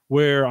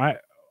 Where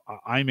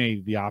I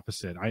may the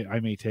opposite.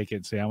 I may take it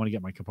and say, I want to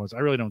get my components. I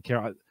really don't care.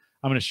 I'm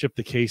going to ship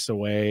the case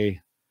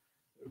away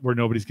where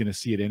nobody's going to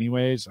see it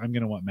anyways. I'm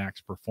going to want max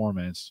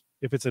performance.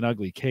 If it's an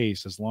ugly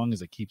case, as long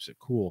as it keeps it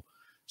cool.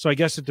 So I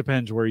guess it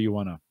depends where you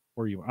want to.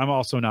 I'm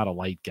also not a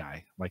light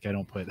guy. Like I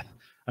don't put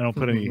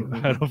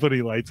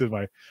any lights in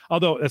my,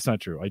 although that's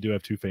not true. I do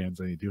have 2 fans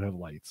and I do have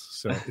lights.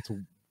 So it's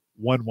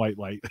one white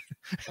light.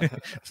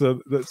 so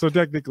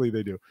technically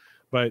they do.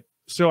 But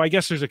so I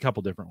guess there's a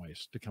couple different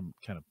ways to kind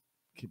of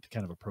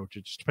approach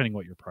it, just depending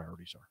what your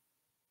priorities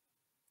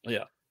are.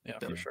 Yeah,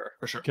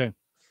 for sure. Okay,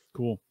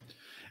 cool.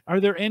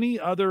 Are there any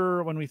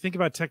other, when we think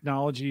about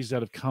technologies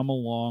that have come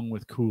along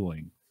with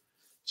cooling,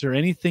 is there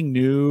anything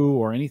new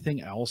or anything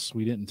else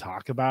we didn't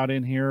talk about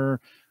in here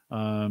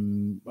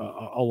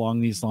along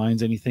these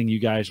lines? Anything you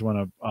guys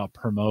want to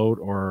promote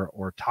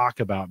or talk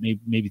about?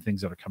 Maybe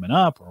things that are coming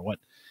up, or what?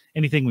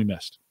 Anything we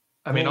missed?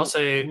 I mean, I'll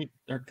say.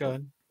 Go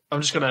ahead.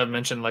 I'm just gonna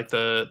mention like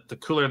the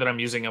cooler that I'm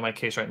using on my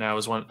case right now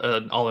is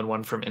an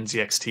all-in-one from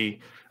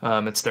NZXT.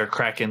 It's their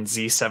Kraken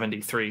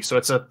Z73. So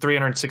it's a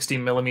 360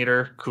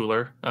 millimeter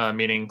cooler,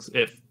 meaning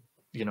it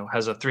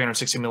has a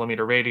 360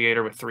 millimeter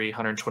radiator with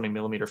 320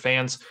 millimeter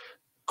fans.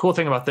 Cool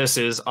thing about this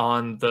is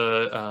on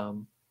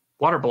the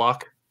water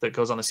block that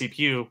goes on the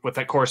CPU with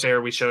that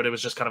Corsair we showed, it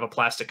was just kind of a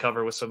plastic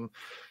cover with some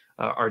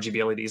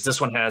RGB LEDs.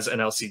 This one has an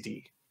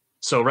LCD.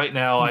 So right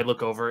now I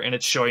look over and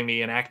it's showing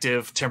me an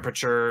active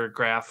temperature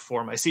graph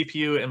for my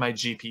CPU and my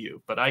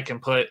GPU, but I can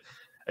put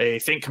a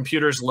Think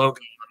Computers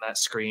logo on that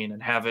screen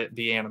and have it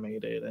be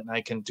animated, and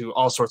I can do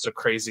all sorts of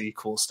crazy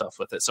cool stuff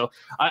with it. So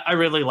I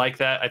really like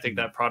that. I think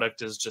that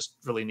product is just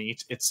really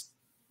neat. It's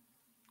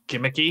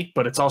gimmicky,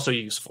 but it's also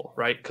useful,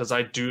 right? Because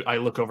I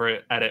look over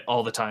at it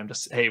all the time to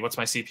say, hey, what's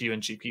my CPU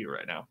and GPU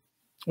right now?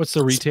 What's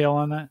the retail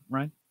on that,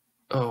 Ryan?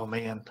 Oh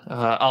man,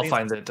 I'll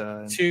find it.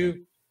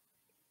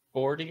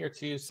 240 or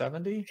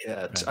 270?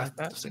 Yeah.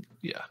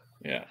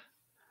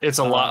 It's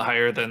a lot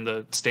higher than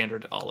the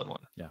standard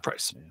all-in-one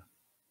price.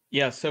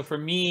 Yeah. So for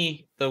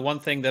me, the one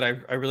thing that I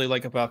really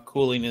like about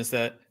cooling is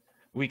that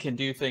we can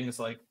do things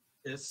like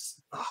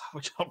this,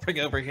 which I'll bring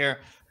over here.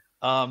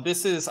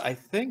 I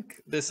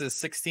think this is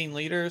 16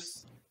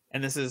 liters,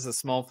 and this is a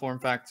small form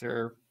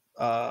factor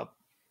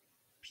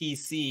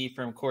PC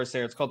from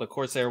Corsair. It's called the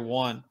Corsair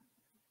 1.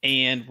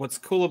 And what's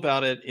cool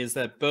about it is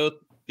that both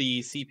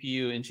the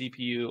CPU and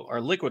GPU are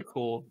liquid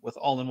cooled with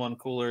all-in-one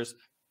coolers,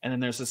 and then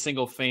there's a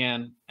single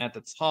fan at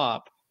the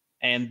top.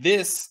 And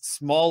this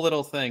small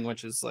little thing,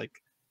 which is like,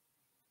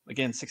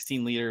 again,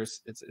 16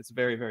 liters, it's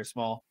very, very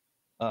small.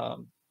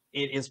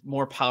 It is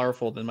more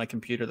powerful than my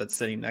computer that's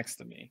sitting next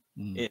to me.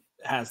 It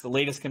has the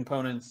latest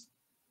components.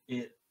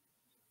 It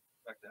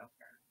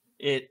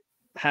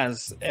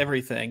has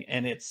everything,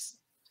 and it's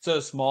so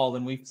small.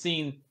 And we've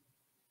seen,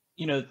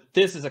 you know,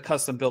 this is a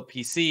custom built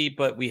PC,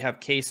 but we have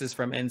cases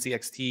from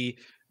NZXT.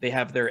 They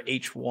have their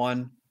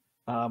H1,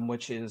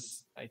 which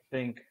is, I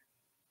think,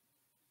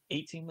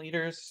 18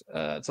 liters.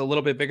 It's a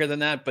little bit bigger than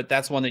that, but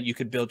that's one that you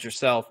could build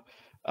yourself.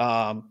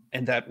 And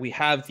that we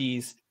have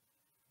these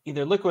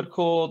either liquid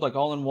cooled, like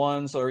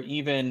all-in-ones, or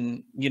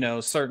even, you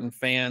know, certain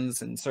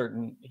fans and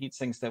certain heat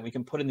sinks that we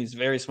can put in these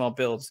very small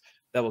builds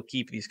that will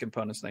keep these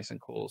components nice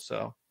and cool.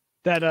 So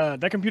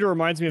that computer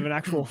reminds me of an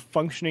actual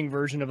functioning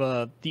version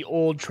of the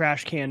old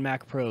trash can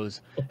Mac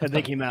Pros that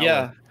they came out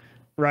with.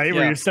 Right,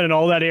 where you're sending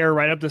all that air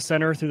right up the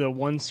center through the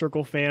one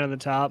circle fan on the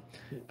top,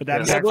 but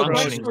that Mac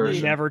Pro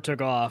never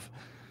took off.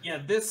 Yeah,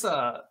 this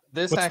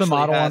what's the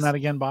model on that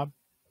again, Bob?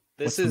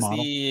 This is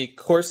the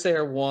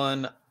Corsair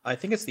one. I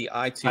think it's the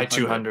i200.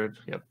 i200.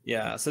 Yep.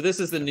 Yeah. So this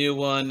is the new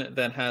one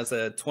that has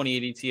a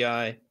 2080 Ti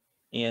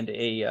and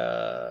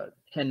a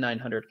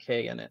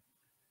 10900K in it.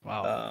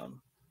 Wow.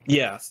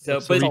 Yeah. So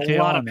but a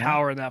lot of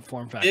power in that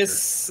form factor.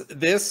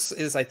 This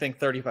is, I think,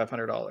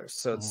 $3,500.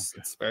 So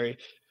it's very.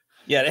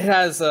 Yeah, it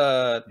has.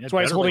 That's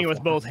why he's holding it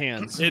with both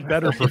hands. It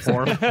better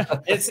perform.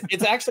 It's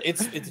actually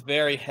it's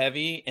very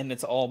heavy, and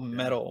it's all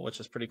metal,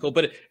 which is pretty cool.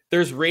 But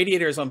there's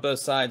radiators on both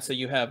sides, so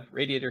you have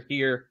radiator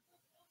here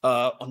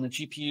on the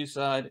GPU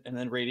side, and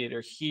then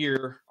radiator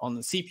here on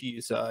the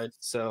CPU side.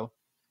 So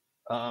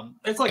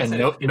it's like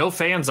no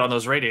fans on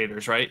those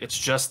radiators, right? It's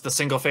just the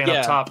single fan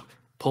up top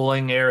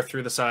pulling air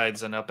through the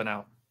sides and up and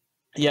out.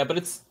 Yeah,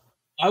 but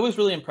I was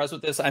really impressed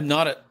with this. I'm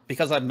not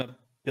because I'm a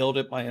build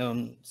it my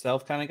own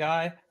self kind of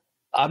guy.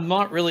 I'm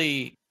not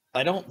really,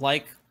 I don't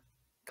like,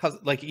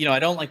 I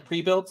don't like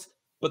pre-builds,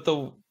 but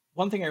the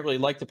one thing I really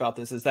liked about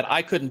this is that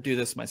I couldn't do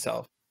this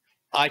myself.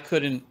 I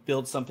couldn't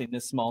build something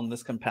this small and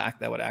this compact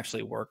that would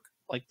actually work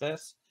like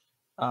this.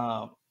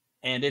 And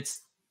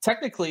it's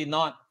technically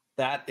not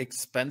that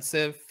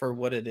expensive for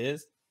what it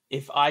is.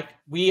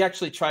 We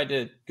actually tried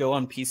to go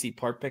on PC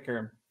Part Picker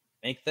and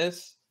make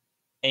this,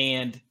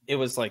 and it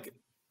was like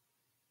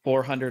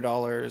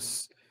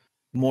 $400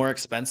 more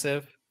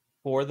expensive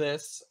for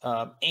this,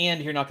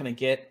 and you're not going to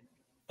get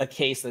a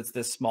case that's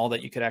this small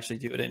that you could actually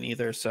do it in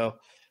either. So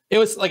it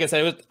was, like I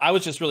said, I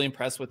was just really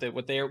impressed with it.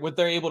 What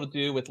they're able to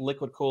do with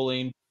liquid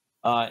cooling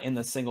in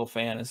the single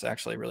fan is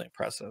actually really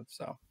impressive.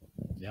 So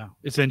yeah,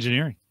 it's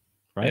engineering,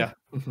 right? Yeah.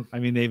 I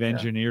mean, they've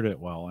engineered it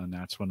well, and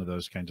that's one of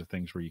those kinds of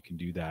things where you can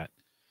do that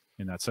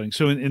in that setting.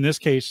 So in this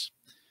case,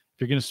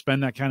 if you're going to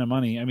spend that kind of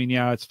money, I mean,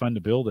 yeah, it's fun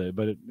to build it,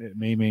 but it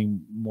may make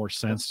more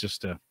sense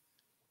just to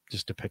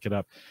pick it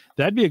up.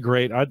 That'd be a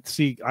great, I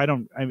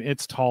mean,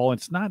 it's tall.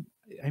 It's not,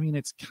 I mean,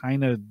 it's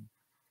kind of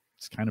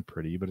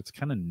pretty, but it's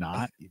kind of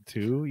not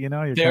too, you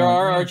know, there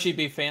are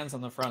RGB fans on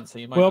the front. So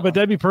you might, but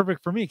that'd be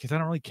perfect for me, cause I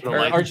don't really care.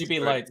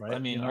 RGB lights. Right? I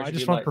mean, you know, RGB I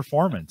just want lights.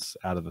 performance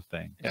out of the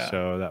thing. Yeah.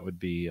 So that would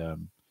be,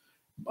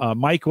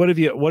 Mike, what have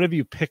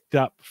you picked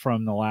up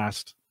from the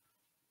last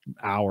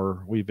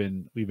hour we've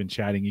been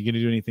chatting? You going to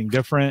do anything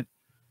different?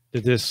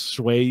 Did this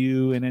sway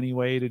you in any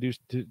way to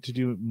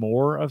do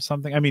more of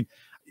something? I mean,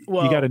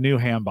 well, you got a new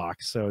ham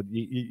box, so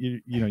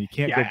you know you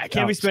can't. Yeah, I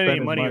can't be spending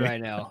any money right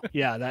now.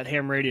 Yeah, that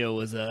ham radio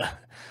was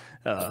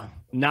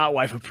not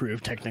wife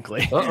approved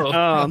technically.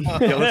 I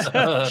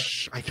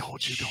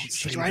told you, don't.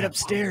 She's right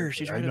upstairs.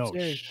 She's right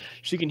upstairs.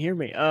 She can hear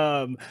me.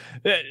 Well,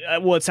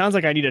 it sounds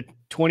like I need a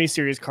 20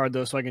 series card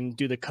though, so I can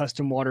do the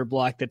custom water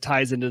block that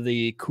ties into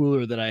the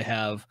cooler that I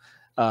have.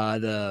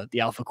 The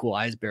Alpha Cool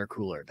Ice Bear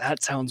cooler.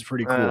 That sounds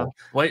pretty cool.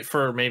 Wait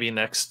for maybe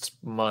next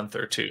month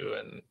or two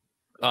and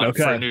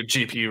for a new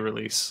GPU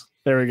release.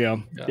 There we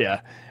go.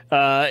 Yeah.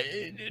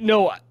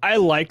 No, I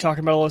like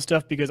talking about all this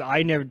stuff because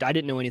I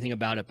didn't know anything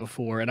about it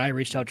before, and I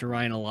reached out to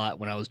Ryan a lot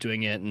when I was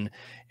doing it,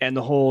 and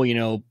the whole, you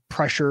know,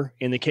 pressure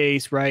in the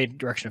case, right,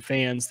 direction of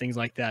fans, things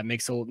like that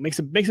makes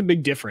a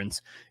big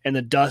difference. And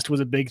the dust was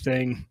a big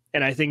thing,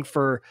 and I think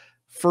for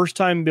first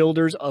time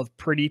builders of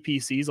pretty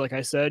PCs, like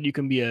I said, you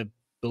can be a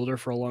builder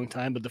for a long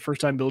time, but the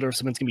first time builder, if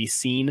someone's gonna be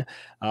seen,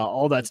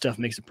 all that stuff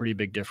makes a pretty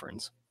big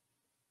difference.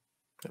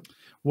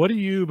 What do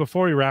you,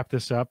 before we wrap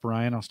this up,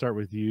 Ryan, I'll start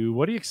with you.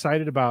 What are you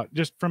excited about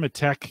just from a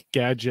tech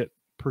gadget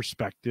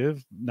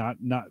perspective, not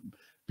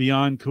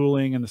beyond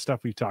cooling and the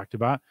stuff we've talked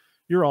about?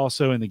 You're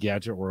also in the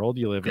gadget world.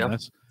 You live in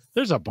this.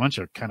 There's a bunch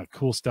of kind of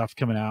cool stuff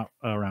coming out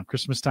around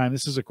Christmas time.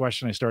 This is a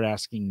question I start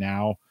asking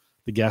now,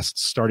 the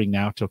guests starting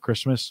now till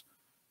Christmas.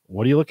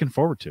 What are you looking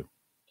forward to?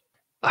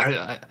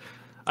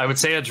 I would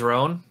say a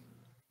drone,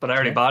 but I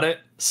already bought it.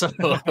 So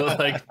like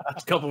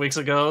a couple weeks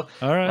ago.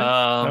 All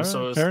right.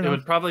 So it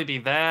would probably be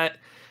that.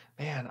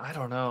 Man, I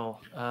don't know.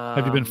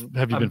 Have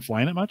you been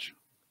flying it much?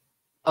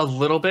 A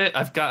little bit.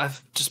 I've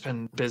just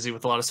been busy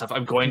with a lot of stuff.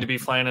 I'm going to be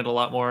flying it a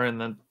lot more, and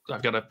then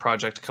I've got a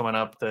project coming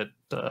up that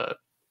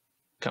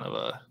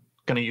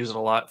going to use it a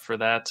lot for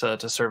that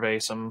to survey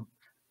some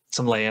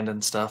land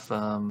and stuff,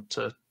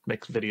 to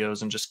make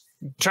videos and just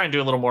try and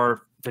do a little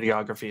more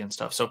videography and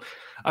stuff. So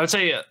I would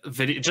say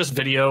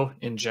video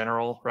in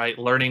general, right?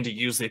 Learning to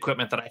use the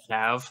equipment that I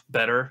have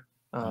better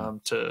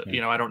to,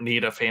 you know, I don't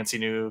need a fancy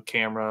new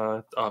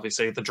camera.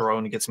 Obviously, the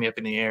drone gets me up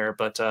in the air,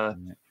 but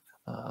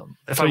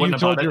if I wouldn't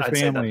have bought it, I'd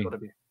say that's what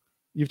it'd be.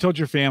 You've told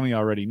your family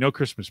already, no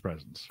Christmas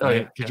presents, right? Oh,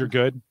 yeah. Because you're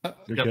good.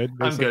 You're good.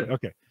 I'm good.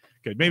 Okay,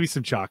 good. Maybe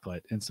some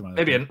chocolate and some other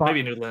maybe things.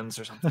 maybe new lens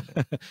or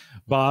something.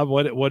 Bob,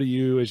 what do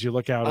you, as you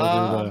look out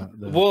over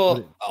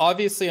well,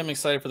 obviously I'm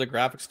excited for the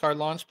graphics card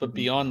launch, but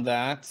beyond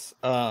that,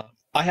 I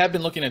have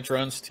been looking at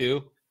drones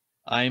too.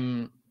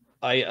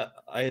 I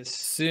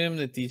assume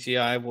that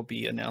DJI will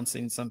be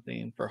announcing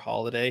something for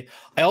holiday.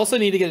 I also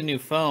need to get a new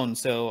phone,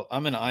 so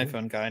I'm an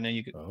iPhone guy. I know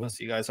most of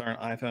you guys aren't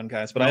iPhone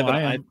guys, but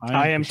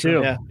I am too.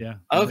 Yeah. Yeah.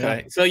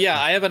 Okay. So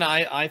yeah, I have an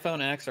iPhone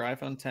X or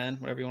iPhone 10,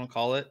 whatever you want to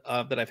call it,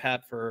 that I've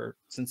had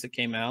since it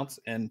came out,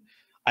 and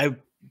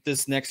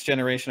this next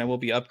generation I will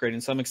be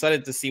upgrading. So I'm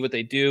excited to see what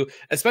they do.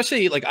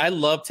 Especially like I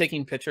love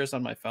taking pictures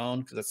on my phone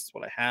because that's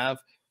what I have,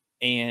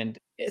 and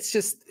it's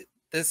just.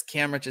 This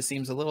camera just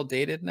seems a little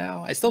dated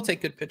now. I still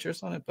take good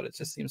pictures on it, but it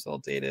just seems a little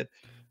dated.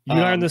 You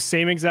and I are in the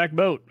same exact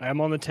boat.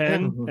 I'm on the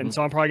 10, and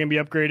so I'm probably gonna be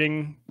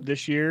upgrading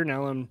this year.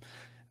 Now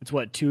it's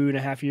what,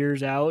 2.5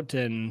 years out,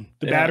 and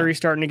the battery's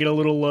starting to get a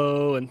little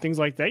low and things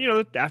like that. You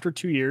know, after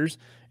 2 years,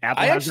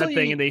 Apple has that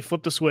thing, and they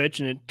flip the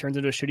switch, and it turns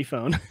into a shitty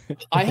phone.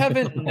 I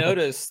haven't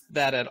noticed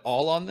that at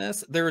all on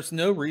this. There is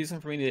no reason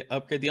for me to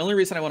upgrade. The only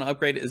reason I want to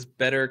upgrade is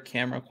better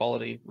camera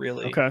quality.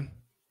 Really. Okay.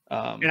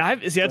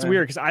 And that's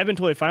weird because I've been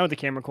totally fine with the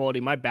camera quality.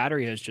 My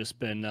battery has just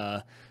been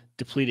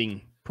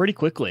depleting pretty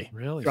quickly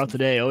throughout the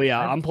day. Oh yeah,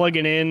 I'm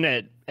plugging in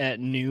at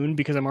noon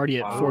because I'm already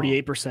at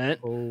 48%.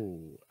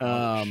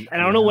 And I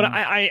don't know what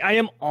I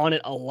am on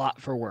it a lot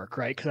for work,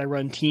 right? Because I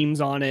run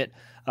Teams on it.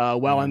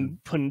 While I'm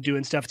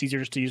doing stuff, it's easier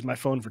just to use my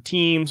phone for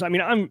Teams. I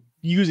mean, I'm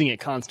using it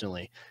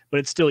constantly,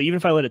 but it's still, even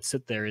if I let it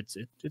sit there, it's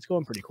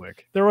going pretty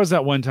quick. There was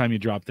that one time you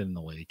dropped it in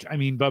the lake. I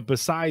mean, but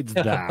besides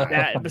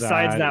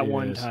that,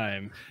 one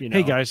time, you know.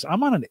 Hey guys,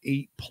 I'm on an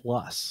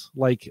 8+.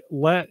 Like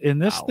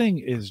this thing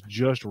is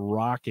just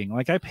rocking.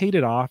 Like I paid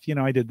it off. You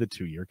know, I did the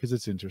 2-year because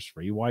it's interest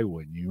free. Why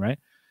wouldn't you, right?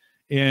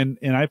 And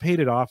I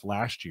paid it off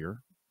last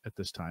year at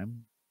this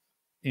time,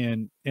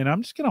 and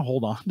I'm just gonna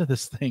hold on to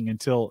this thing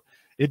until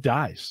it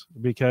dies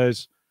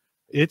because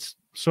it's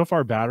so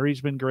far battery's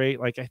been great.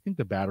 Like I think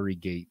the battery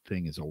gate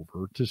thing is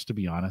over, just to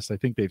be honest. I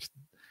think they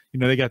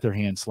got their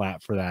hand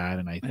slapped for that,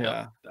 and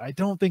I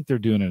don't think they're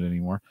doing it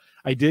anymore.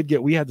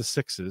 We had the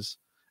 6s,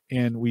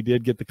 and we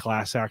did get the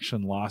class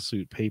action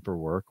lawsuit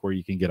paperwork where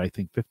you can get, I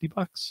think,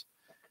 $50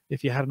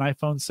 if you had an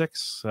iPhone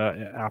 6.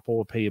 Apple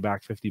will pay you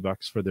back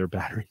 $50 for their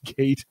battery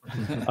gate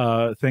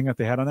thing that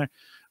they had on there.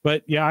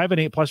 But yeah, I have an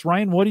 8+.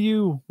 Ryan, what are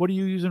you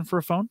using for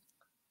a phone?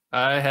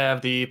 I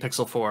have the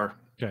Pixel 4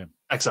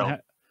 XL.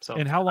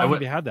 And how long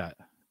have you had that?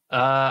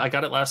 I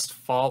got it last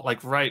fall,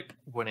 like right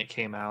when it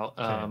came out.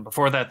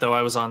 Before that, though,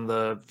 I was on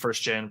the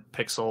first gen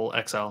Pixel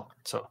XL.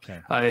 So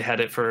I had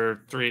it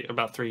for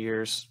about 3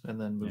 years and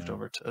then moved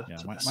over to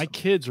my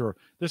kids are,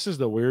 this is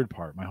the weird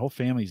part. My whole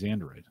family's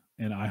Android,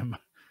 and I'm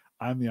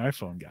the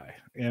iPhone guy.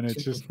 And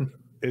it's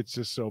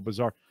just so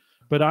bizarre.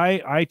 But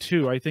I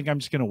too, I think I'm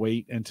just going to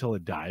wait until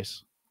it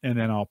dies, and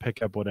then I'll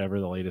pick up whatever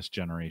the latest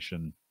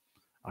generation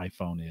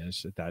iPhone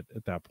is at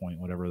that point,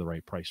 whatever the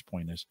right price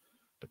point is.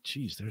 But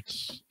geez,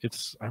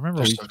 I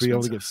remember we used to be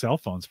able to get cell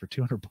phones for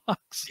 $200.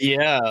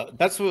 Yeah,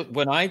 that's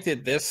when I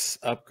did this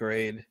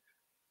upgrade.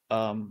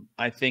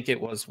 I think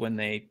it was when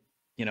they,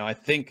 this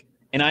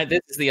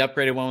is the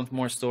upgraded one with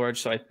more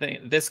storage. So I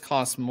think this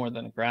costs more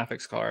than a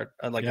graphics card.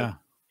 I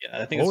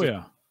think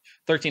it's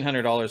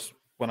 $1,300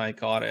 when I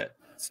got it.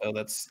 So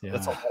that's a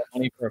lot of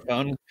money for a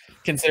phone,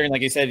 considering,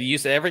 like you said, you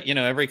used to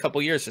every couple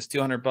of years, just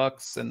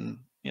 $200, and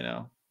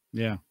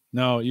Yeah,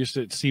 no, it used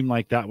to seem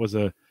like that was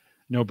a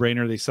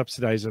no-brainer. They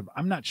subsidized them.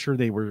 I'm not sure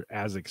they were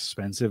as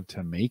expensive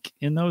to make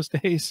in those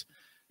days.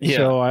 Yeah.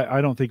 So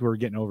I don't think we were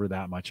getting over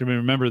that much. I mean,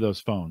 remember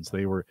those phones?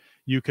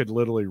 You could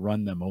literally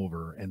run them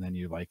over, and then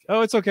you're like,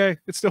 oh, it's okay,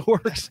 it still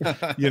works.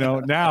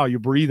 Now you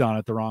breathe on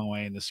it the wrong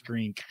way and the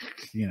screen,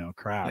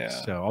 cracks.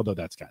 Yeah. So although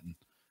that's gotten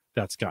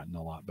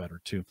a lot better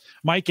too.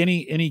 Mike,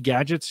 any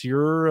gadgets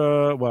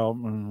you're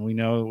we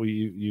know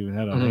you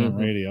had a ham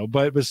radio,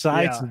 but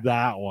besides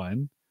that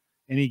one,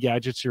 any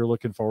gadgets you're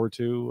looking forward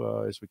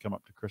to as we come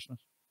up to Christmas?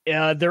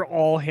 Yeah, they're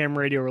all ham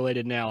radio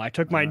related now. I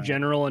took my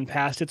general and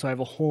passed it, so I have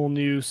a whole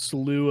new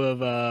slew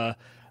of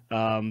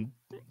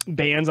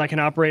bands I can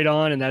operate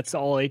on, and that's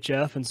all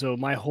HF. And so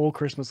my whole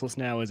Christmas list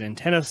now is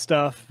antenna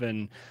stuff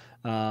and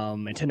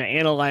antenna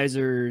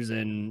analyzers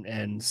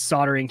and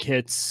soldering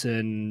kits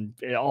and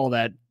all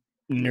that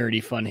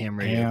nerdy fun ham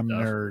radio ham stuff.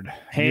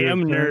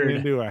 Nerd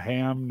into a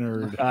ham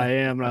nerd. I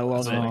am, and I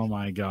love it. Oh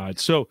my god.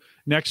 So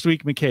next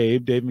week,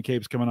 Dave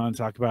McCabe's coming on to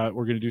talk about,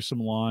 we're going to do some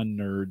lawn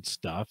nerd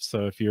stuff.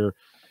 So if you're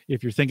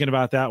thinking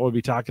about that, we'll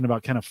be talking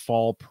about kind of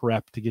fall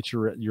prep to get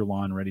your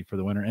lawn ready for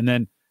the winter. And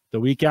then the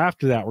week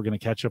after that, we're going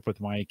to catch up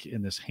with Mike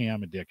in this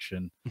ham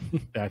addiction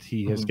that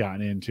he has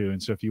gotten into.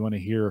 And so if you want to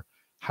hear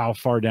how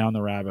far down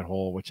the rabbit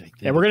hole, which I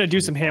think we're going to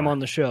do some ham on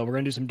the show. We're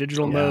going to do some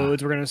digital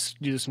modes. We're going to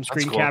do some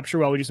screen capture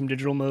while we do some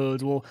digital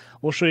modes.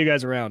 We'll show you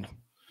guys around.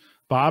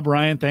 Bob,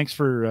 Ryan, thanks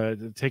for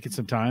taking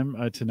some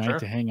time tonight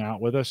to hang out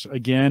with us.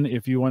 Again,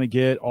 if you want to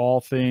get all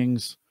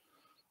things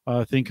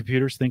Think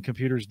Computers, I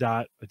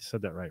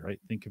said that right?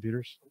 Think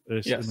Computers?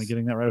 Yes. Am I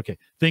getting that right? Okay.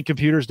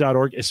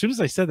 thinkcomputers.org. As soon as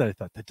I said that, I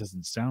thought that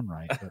doesn't sound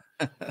right,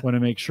 but want to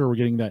make sure we're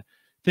getting that.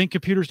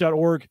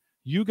 thinkcomputers.org.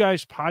 You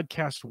guys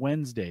podcast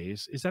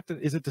Wednesdays. Is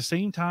it the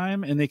same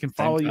time? And they can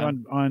follow you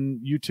on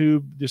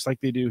YouTube just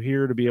like they do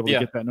here to be able to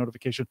get that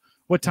notification.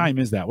 What time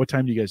is that? What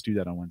time do you guys do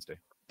that on Wednesday?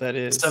 That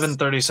is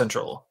 7:30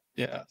 Central.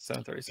 Yeah,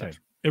 7:30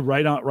 Central. Okay.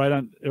 Right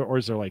on, or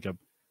is there like a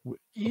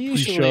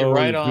usually pre-show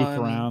right goof on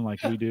around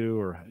like we do?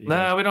 Or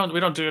no, we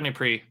don't do any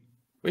pre.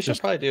 We should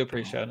probably do a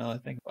pre-show now. I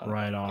think about it.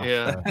 Right off.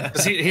 Yeah,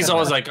 he's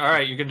always like, "All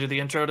right, you're gonna do the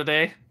intro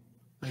today."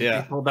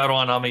 Yeah, he pulled that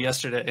one on me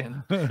yesterday.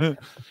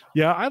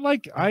 Yeah, I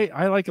like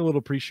a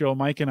little pre-show.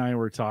 Mike and I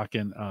were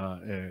talking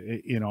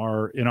in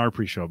our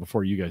pre-show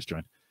before you guys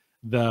joined.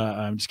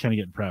 I'm just kind of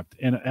getting prepped,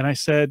 and I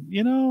said,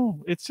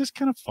 it's just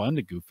kind of fun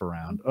to goof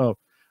around. Oh,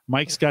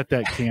 Mike's got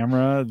that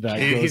camera that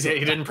he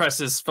didn't press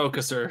his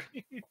focuser.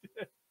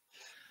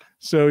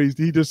 So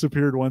he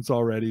disappeared once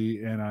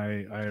already, and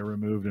I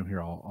removed him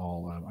here.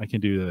 I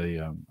can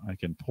do I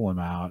can pull him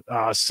out.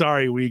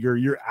 Sorry,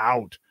 Wieger, you're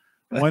out.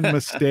 One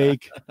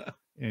mistake,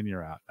 and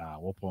you're out.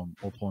 We'll pull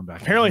him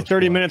back. Apparently,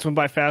 30 minutes went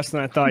by faster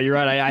than I thought. You're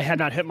right. I had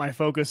not hit my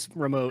focus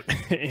remote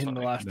in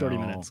the last 30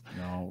 minutes.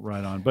 No,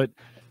 right on. But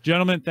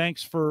gentlemen,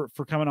 thanks for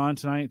coming on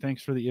tonight.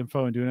 Thanks for the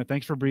info and doing it.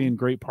 Thanks for being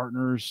great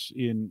partners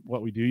in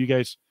what we do. You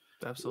guys.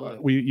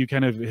 Absolutely. You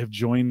kind of have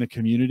joined the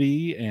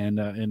community, and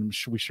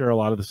we share a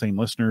lot of the same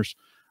listeners.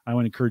 I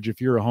want to encourage you,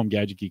 if you're a Home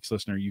Gadget Geeks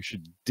listener, you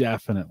should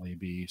definitely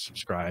be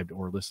subscribed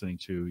or listening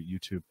to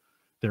YouTube,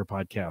 their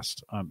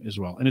podcast as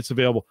well. And it's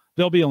available.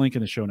 There'll be a link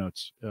in the show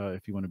notes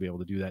if you want to be able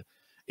to do that.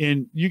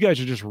 And you guys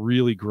are just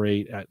really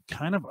great at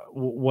kind of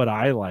what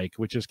I like,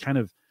 which is kind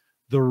of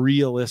the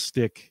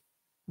realistic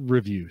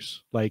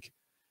reviews. Like,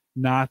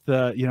 not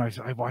the,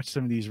 I watched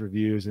some of these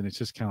reviews and it's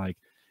just kind of like,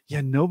 yeah,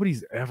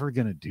 nobody's ever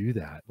going to do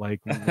that. Like,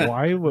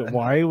 why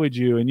would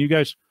you? And you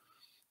guys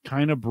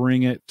kind of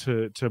bring it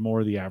to more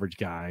of the average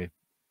guy.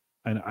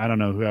 And I don't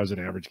know who has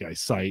an average guy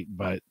site,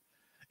 but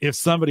if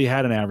somebody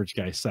had an average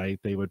guy site,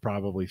 they would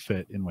probably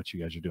fit in what you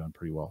guys are doing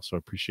pretty well. So I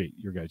appreciate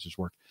your guys'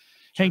 work.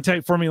 Hang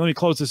tight for me. Let me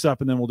close this up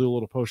and then we'll do a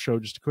little post show.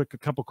 Just a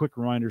couple quick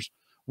reminders.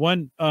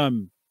 One,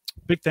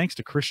 big thanks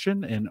to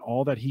Christian and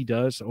all that he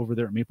does over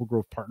there at Maple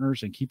Grove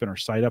Partners and keeping our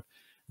site up.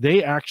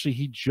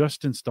 He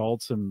just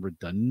installed some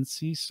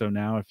redundancy. So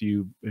now if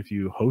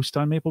you host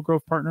on Maple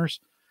Grove Partners,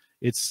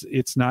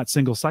 it's not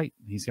single site.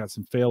 He's got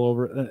some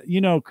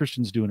failover.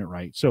 Christian's doing it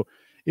right. So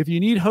if you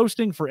need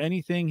hosting for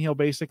anything, he'll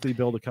basically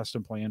build a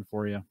custom plan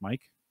for you.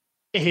 Mike,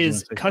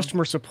 his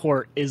customer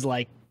support is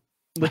like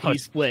lickety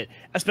split,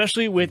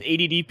 especially with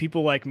ADD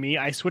people like me.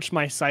 I switched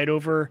my site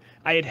over.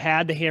 I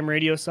had the ham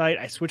radio site.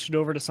 I switched it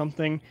over to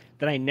something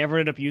that I never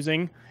ended up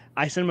using.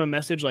 I sent him a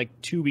message like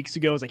 2 weeks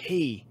ago. I was like,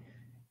 hey,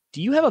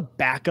 do you have a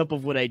backup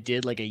of what I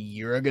did like a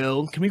year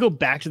ago? Can we go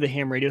back to the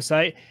ham radio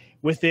site?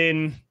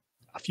 Within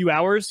a few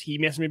hours, he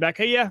messaged me back.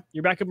 Hey, yeah,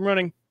 you're back up and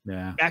running.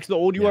 Yeah. Back to the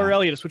old URL.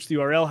 You had to switch the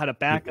URL, had a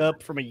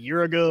backup from a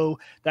year ago.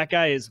 That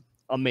guy is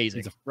amazing.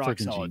 He's a rock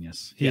freaking solid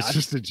genius. He's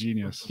just a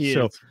genius. He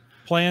so is.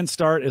 Plans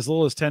start as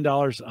little as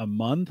 $10 a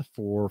month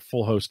for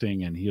full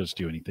hosting, and he'll just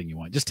do anything you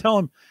want. Just tell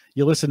him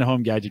you listen to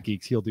Home Gadget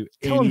Geeks. He'll do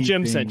anything. Tell him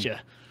Jim sent you.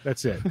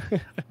 That's it.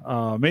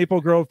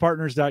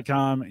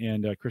 MapleGrovePartners.com,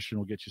 and Christian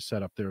will get you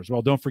set up there as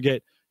well. Don't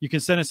forget, you can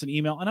send us an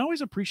email, and I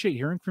always appreciate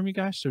hearing from you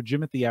guys. So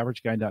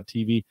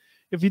Jim@theaverageguy.tv.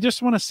 If you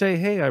just want to say,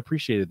 hey, I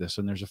appreciated this,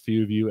 and there's a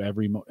few of you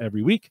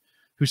every week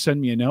who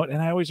send me a note,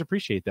 and I always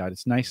appreciate that.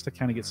 It's nice to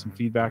kind of get some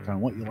feedback on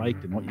what you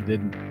liked and what you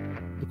didn't.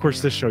 Of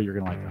course, this show, you're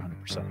going to like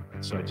 100% of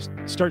it. So just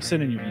start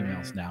sending your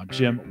emails now.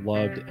 Jim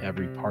loved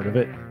every part of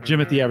it.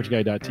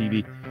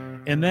 Jim@theaverageguy.tv.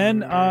 And then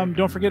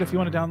don't forget, if you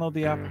want to download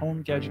the app,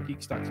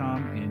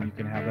 homegadgetgeeks.com, and you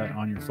can have that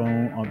on your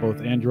phone on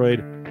both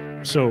Android.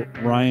 So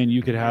Ryan,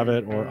 you could have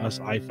it, or us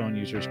iPhone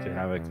users could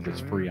have it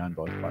because it's free on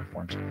both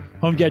platforms.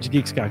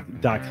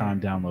 Homegadgetgeeks.com.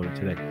 Download it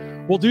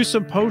today. We'll do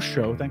some post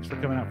show. Thanks for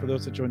coming out. For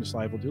those that joined us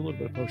live, we'll do a little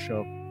bit of post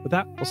show. With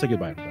that, we'll say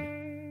goodbye, everybody.